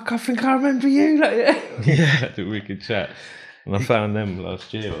fuck, I think I remember you. Like, yeah, had a wicked chat, and I found them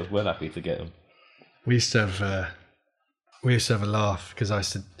last year. I was well happy to get them. We used to have a laugh because I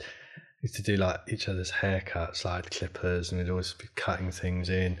used to do like each other's haircuts, like clippers, and we'd always be cutting things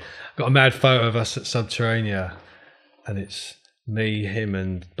in. Got a mad photo of us at Subterranea, and it's me, him,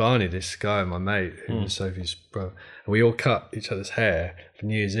 and Barney, this guy, my mate, who was Sophie's brother. And we all cut each other's hair for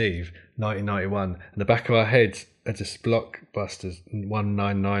New Year's Eve, 1991. And the back of our heads are just Blockbusters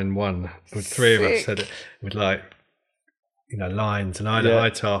 1991. With three of us had it with like, you know, lines, and I had a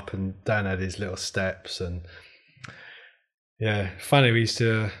high top, and Dan had his little steps, and yeah, funny. We used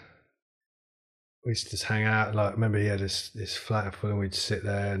to just hang out. Like, remember he had this flat in Fulham. We'd sit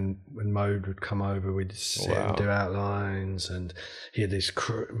there, and when Mode would come over, we'd just sit and do outlines. And he had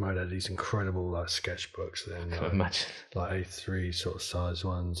Mode had these incredible like sketchbooks. Then, Imagine. like A3 sort of size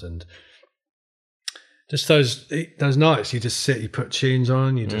ones, and just those nights. You just sit, you put tunes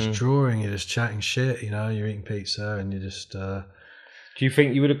on, you're just drawing, you're just chatting shit. You know, you're eating pizza, and you just. Do you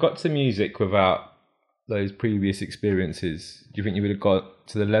think you would have got to music without those previous experiences? Do you think you would have got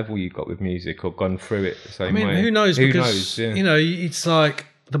to the level you got with music, or gone through it the same way? Who knows? Who Because knows? Yeah. you know, it's like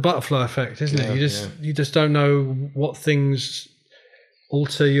the butterfly effect, isn't it? You just don't know what things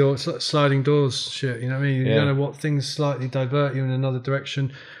alter your sliding doors shit. You know what I mean? You don't know what things slightly divert you in another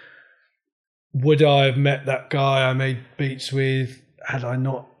direction. Would I have met that guy I made beats with had I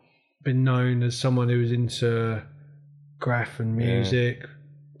not been known as someone who was into graph and music?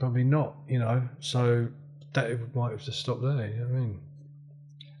 Probably not, you know. So that might have just stopped there. You know what I mean?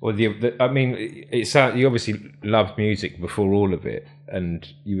 Well, I mean, it sounds, you obviously loved music before all of it, and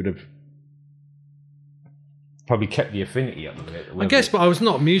you would have probably kept the affinity up with it. I guess, but I was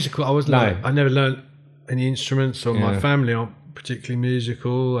not musical. I wasn't. No. Like, I never learned any instruments, or my family aren't particularly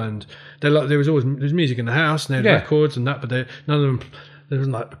musical. And there was always music in the house, and they had records and that, but none of them. There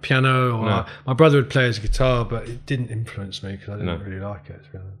wasn't like a piano, or like, my brother would play his guitar, but it didn't influence me because I didn't really like it.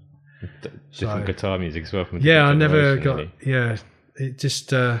 To be honest. Different guitar music as well. From I never generation, got. really. Yeah, it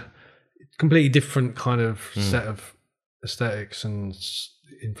just completely different kind of set of aesthetics and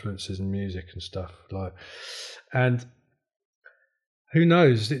influences in music and stuff. Like, and who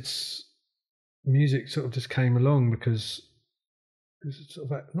knows? It's music sort of just came along because it was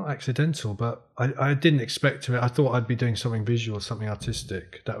sort of not accidental, but I didn't expect to. I thought I'd be doing something visual, something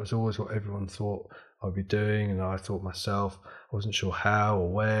artistic. That was always what everyone thought I'd be doing, and I thought myself. I wasn't sure how or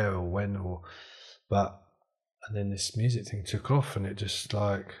where or when and then this music thing took off, and it just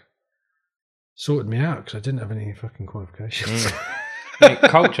like sorted me out because I didn't have any fucking qualifications. Mate,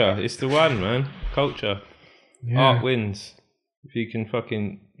 culture, it's the one, man. Culture, art wins if you can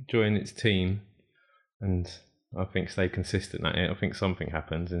fucking join its team, and I think stay consistent at it. I think something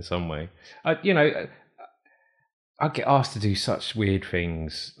happens in some way. I get asked to do such weird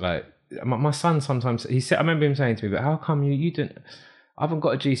things. Like my son sometimes, he said, I remember him saying to me, "But how come you didn't? I haven't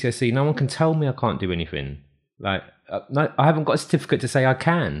got a GCSE. No one can tell me I can't do anything. Like no, I haven't got a certificate to say I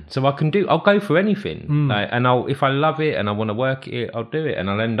can. So I'll go for anything. Like, and if I love it and I want to work it, I'll do it, and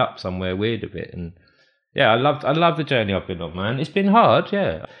I'll end up somewhere weird with it. And yeah, I love the journey I've been on, man. It's been hard,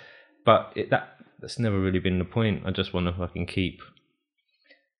 yeah, but that's never really been the point. I just want to fucking keep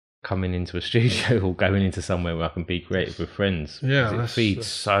coming into a studio or going into somewhere where I can be creative with friends. Yeah, it feeds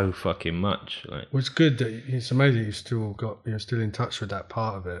so fucking much. Like, well, it's good that it's amazing you're still in touch with that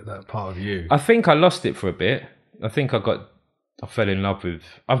part of it, that part of you. I think I lost it for a bit. I think I fell in love with.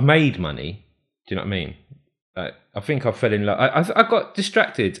 I've made money. Do you know what I mean? I think I fell in love. I got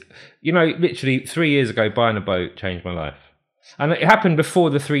distracted. You know, literally 3 years ago, buying a boat changed my life, and it happened before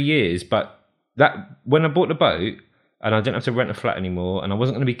the 3 years. But that when I bought the boat. And I didn't have to rent a flat anymore, and I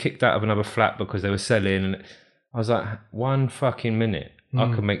wasn't going to be kicked out of another flat because they were selling. And I was like, one fucking minute,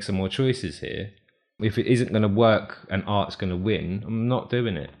 I can make some more choices here. If it isn't going to work and art's going to win, I'm not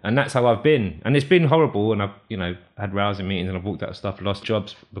doing it. And that's how I've been. And it's been horrible, and I've had rousing meetings, and I've walked out of stuff, lost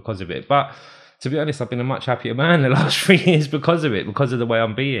jobs because of it. But to be honest, I've been a much happier man the last 3 years because of it, because of the way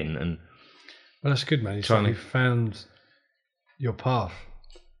I'm being. And well, that's good, man. You found your path.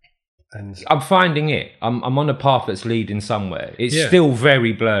 And I'm finding it. I'm on a path that's leading somewhere. It's still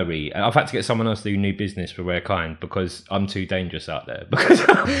very blurry. I've had to get someone else to do new business for Rare Kind because I'm too dangerous out there.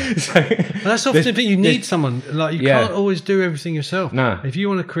 That's often the thing. You need someone. Like you can't always do everything yourself. No. If you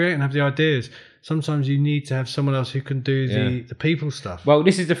want to create and have the ideas, sometimes you need to have someone else who can do the people stuff. Well,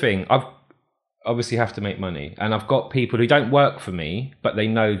 this is the thing. I've obviously have to make money, and I've got people who don't work for me, but they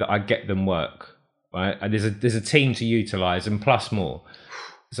know that I get them work. Right? And there's a team to utilise, and plus more.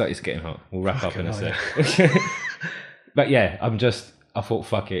 So it's getting hot. We'll wrap up in a sec. But yeah, I thought,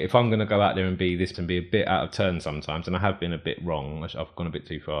 fuck it. If I'm going to go out there and be this and be a bit out of turn sometimes, and I have been a bit wrong, I've gone a bit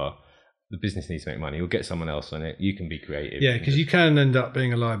too far. The business needs to make money. We'll get someone else on it. You can be creative. Yeah, because you can end up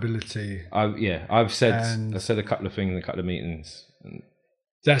being a liability. I've said a couple of things in a couple of meetings.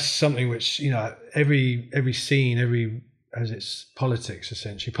 That's something which, every scene, as its politics,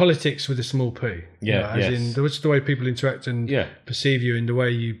 essentially. Politics with a small p. Yeah, in the way people interact and perceive you in the way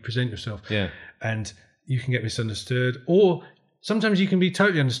you present yourself. Yeah. And you can get misunderstood, or sometimes you can be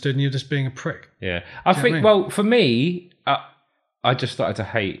totally understood and you're just being a prick. Yeah. I think, well, for me, I just started to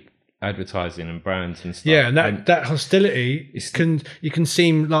hate advertising and brands and stuff. Yeah, and that hostility you can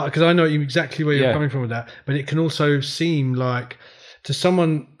seem like, because I know exactly where you're coming from with that, but it can also seem like to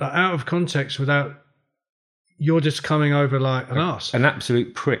someone out of context without. You're just coming over like an arse. An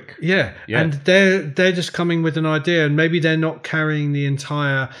absolute prick. Yeah. And they're just coming with an idea, and maybe they're not carrying the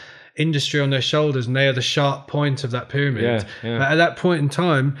entire industry on their shoulders, and they are the sharp point of that pyramid. Yeah. But at that point in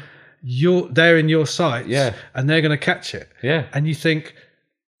time, they're in your sights, and they're going to catch it. Yeah. And you think,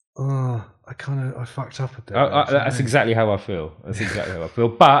 I fucked up at that. That's exactly how I feel.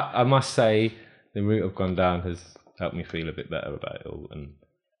 But I must say, the route I've gone down has helped me feel a bit better about it all, and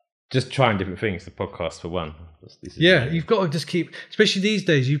just trying different things. The podcast for one. You've got to just keep, especially these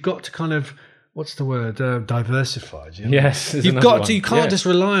days. You've got to kind of, what's the word? Diversified. Yes, you've got to. You can't just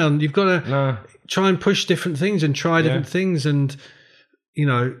rely on. You've got to try and push different things and try different things, and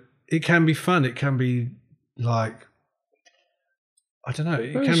it can be fun. It can be like, I don't know.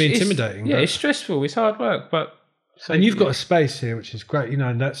 It can be intimidating. It's stressful. It's hard work, but. And you've got a space here, which is great.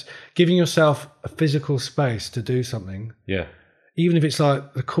 And that's giving yourself a physical space to do something. Yeah. Even if it's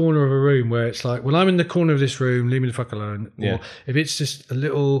like the corner of a room where it's like, well, I'm in the corner of this room, leave me the fuck alone. Or if it's just a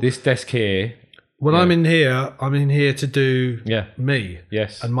little... This desk here when I'm in here to do Yeah. me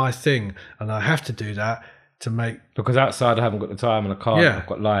Yes. and my thing, and I have to do that to make Because outside I haven't got the time and I can't. Yeah. I've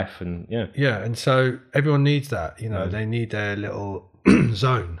got life and and so everyone needs that. They need their little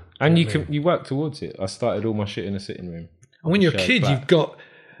zone. And you work towards it. I started all my shit in a sitting room. And when you're a Shared kid, flat. you've got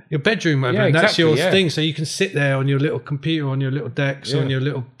your bedroom over, Yeah, and that's exactly, your yeah. thing. So you can sit there on your little computer, on your little decks, Yeah. on your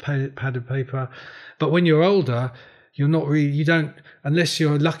little pad of paper. But when you're older, you're not really. You don't, unless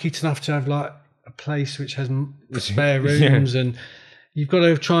you're lucky enough to have like a place which has spare rooms, and you've got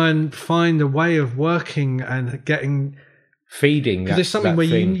to try and find a way of working and getting. Feeding. Because there's something where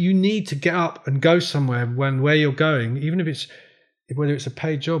you need to get up and go somewhere where you're going, even if it's. Whether it's a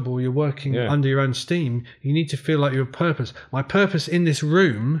paid job or you're working under your own steam, you need to feel like you have purpose. My purpose in this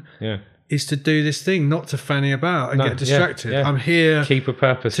room is to do this thing, not to fanny about and get distracted. yeah. I'm here Keep a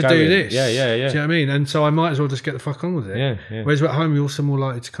purpose to going. do this. Yeah. Do you know what I mean? And so I might as well just get the fuck on with it. Yeah. Whereas at home, you're also more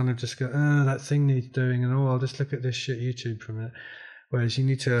likely to kind of just go, that thing needs doing, and I'll just look at this shit YouTube for a minute. Whereas you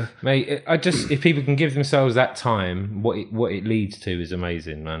need to... Mate, if people can give themselves that time, what it leads to is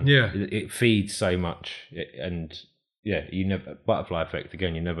amazing, man. Yeah. It feeds so much, and... Yeah, you never butterfly effect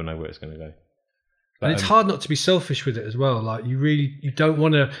again. You never know where it's going to go. But, and it's hard not to be selfish with it as well. Like you don't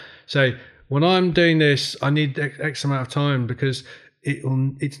want to say, when I'm doing this, I need X amount of time because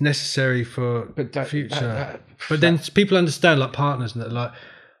it's necessary for the future. But then people understand, like partners, and they're like,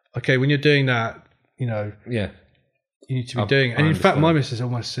 okay, when you're doing that, you need to be doing it. And in fact, my missus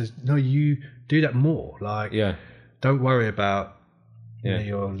almost says, no, you do that more. Like, don't worry about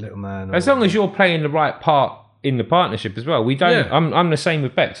your little man. As long as you're playing the right part in the partnership as well. We don't. Yeah. I'm the same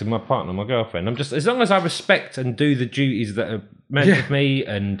with Bex, and my partner, my girlfriend. I'm just, as long as I respect and do the duties that are meant of me,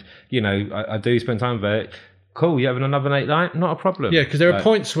 and I do spend time with her. Cool, you having another late night? Not a problem. Yeah, because there are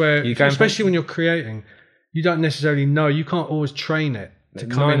points where, especially when you're creating, you don't necessarily know. You can't always train it to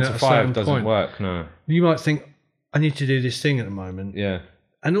come 9 in to at a 5 certain doesn't point. work. No. You might think, I need to do this thing at the moment. Yeah.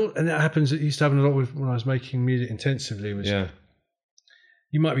 And it happens. It used to happen a lot when I was making music intensively.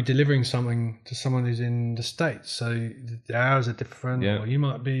 You might be delivering something to someone who's in the States, so the hours are different. Yeah. Or they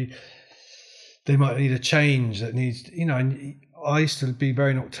might need a change that needs, and I used to be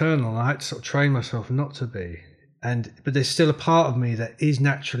very nocturnal, and I had to sort of train myself not to be. But there's still a part of me that is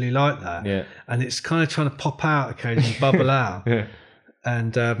naturally like that. Yeah. And it's kind of trying to pop out occasionally, bubble out. Yeah.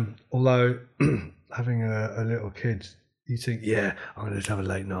 And although having a little kid, you think, I'm going to have a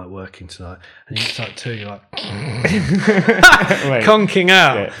late night working tonight. And you start too, you're like conking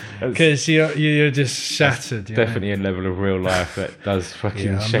out because you're just shattered. Definitely a level of real life that does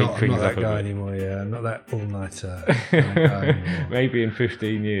fucking shake things up. I'm not that guy anymore. Yeah, I'm not that all-nighter. Maybe in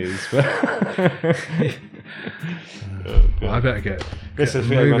 15 years. But I better get Listen,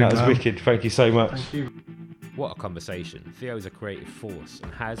 Theo, man, that was wicked. Thank you so much. Thank you. What a conversation. Theo is a creative force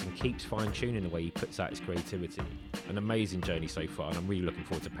and has and keeps fine-tuning the way he puts out his creativity. An amazing journey so far, and I'm really looking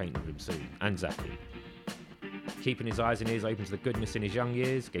forward to painting with him soon. And Zachary. Keeping his eyes and ears open to the goodness in his young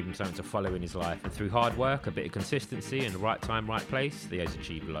years gave him something to follow in his life. And through hard work, a bit of consistency, and the right time, right place, Theo's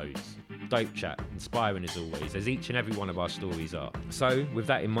achieved loads. Dope chat, inspiring as always, as each and every one of our stories are. So, with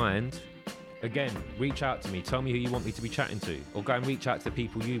that in mind, again, reach out to me, tell me who you want me to be chatting to, or go and reach out to the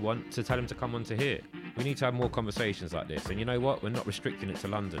people you want to tell them to come on to here. We need to have more conversations like this, and you know what? We're not restricting it to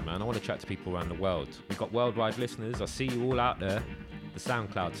London, man. I want to chat to people around the world. We've got worldwide listeners. I see you all out there. The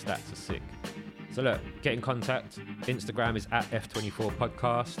SoundCloud stats are sick. So look, get in contact. Instagram is at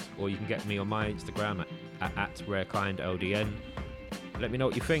F24podcast, or you can get me on my Instagram at RareKindLDN. Let me know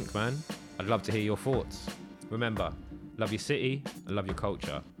what you think, man. I'd love to hear your thoughts. Remember, love your city and love your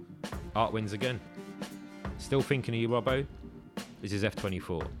culture. Art wins again. Still thinking of you, Robbo? This is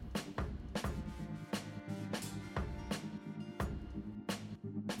F24.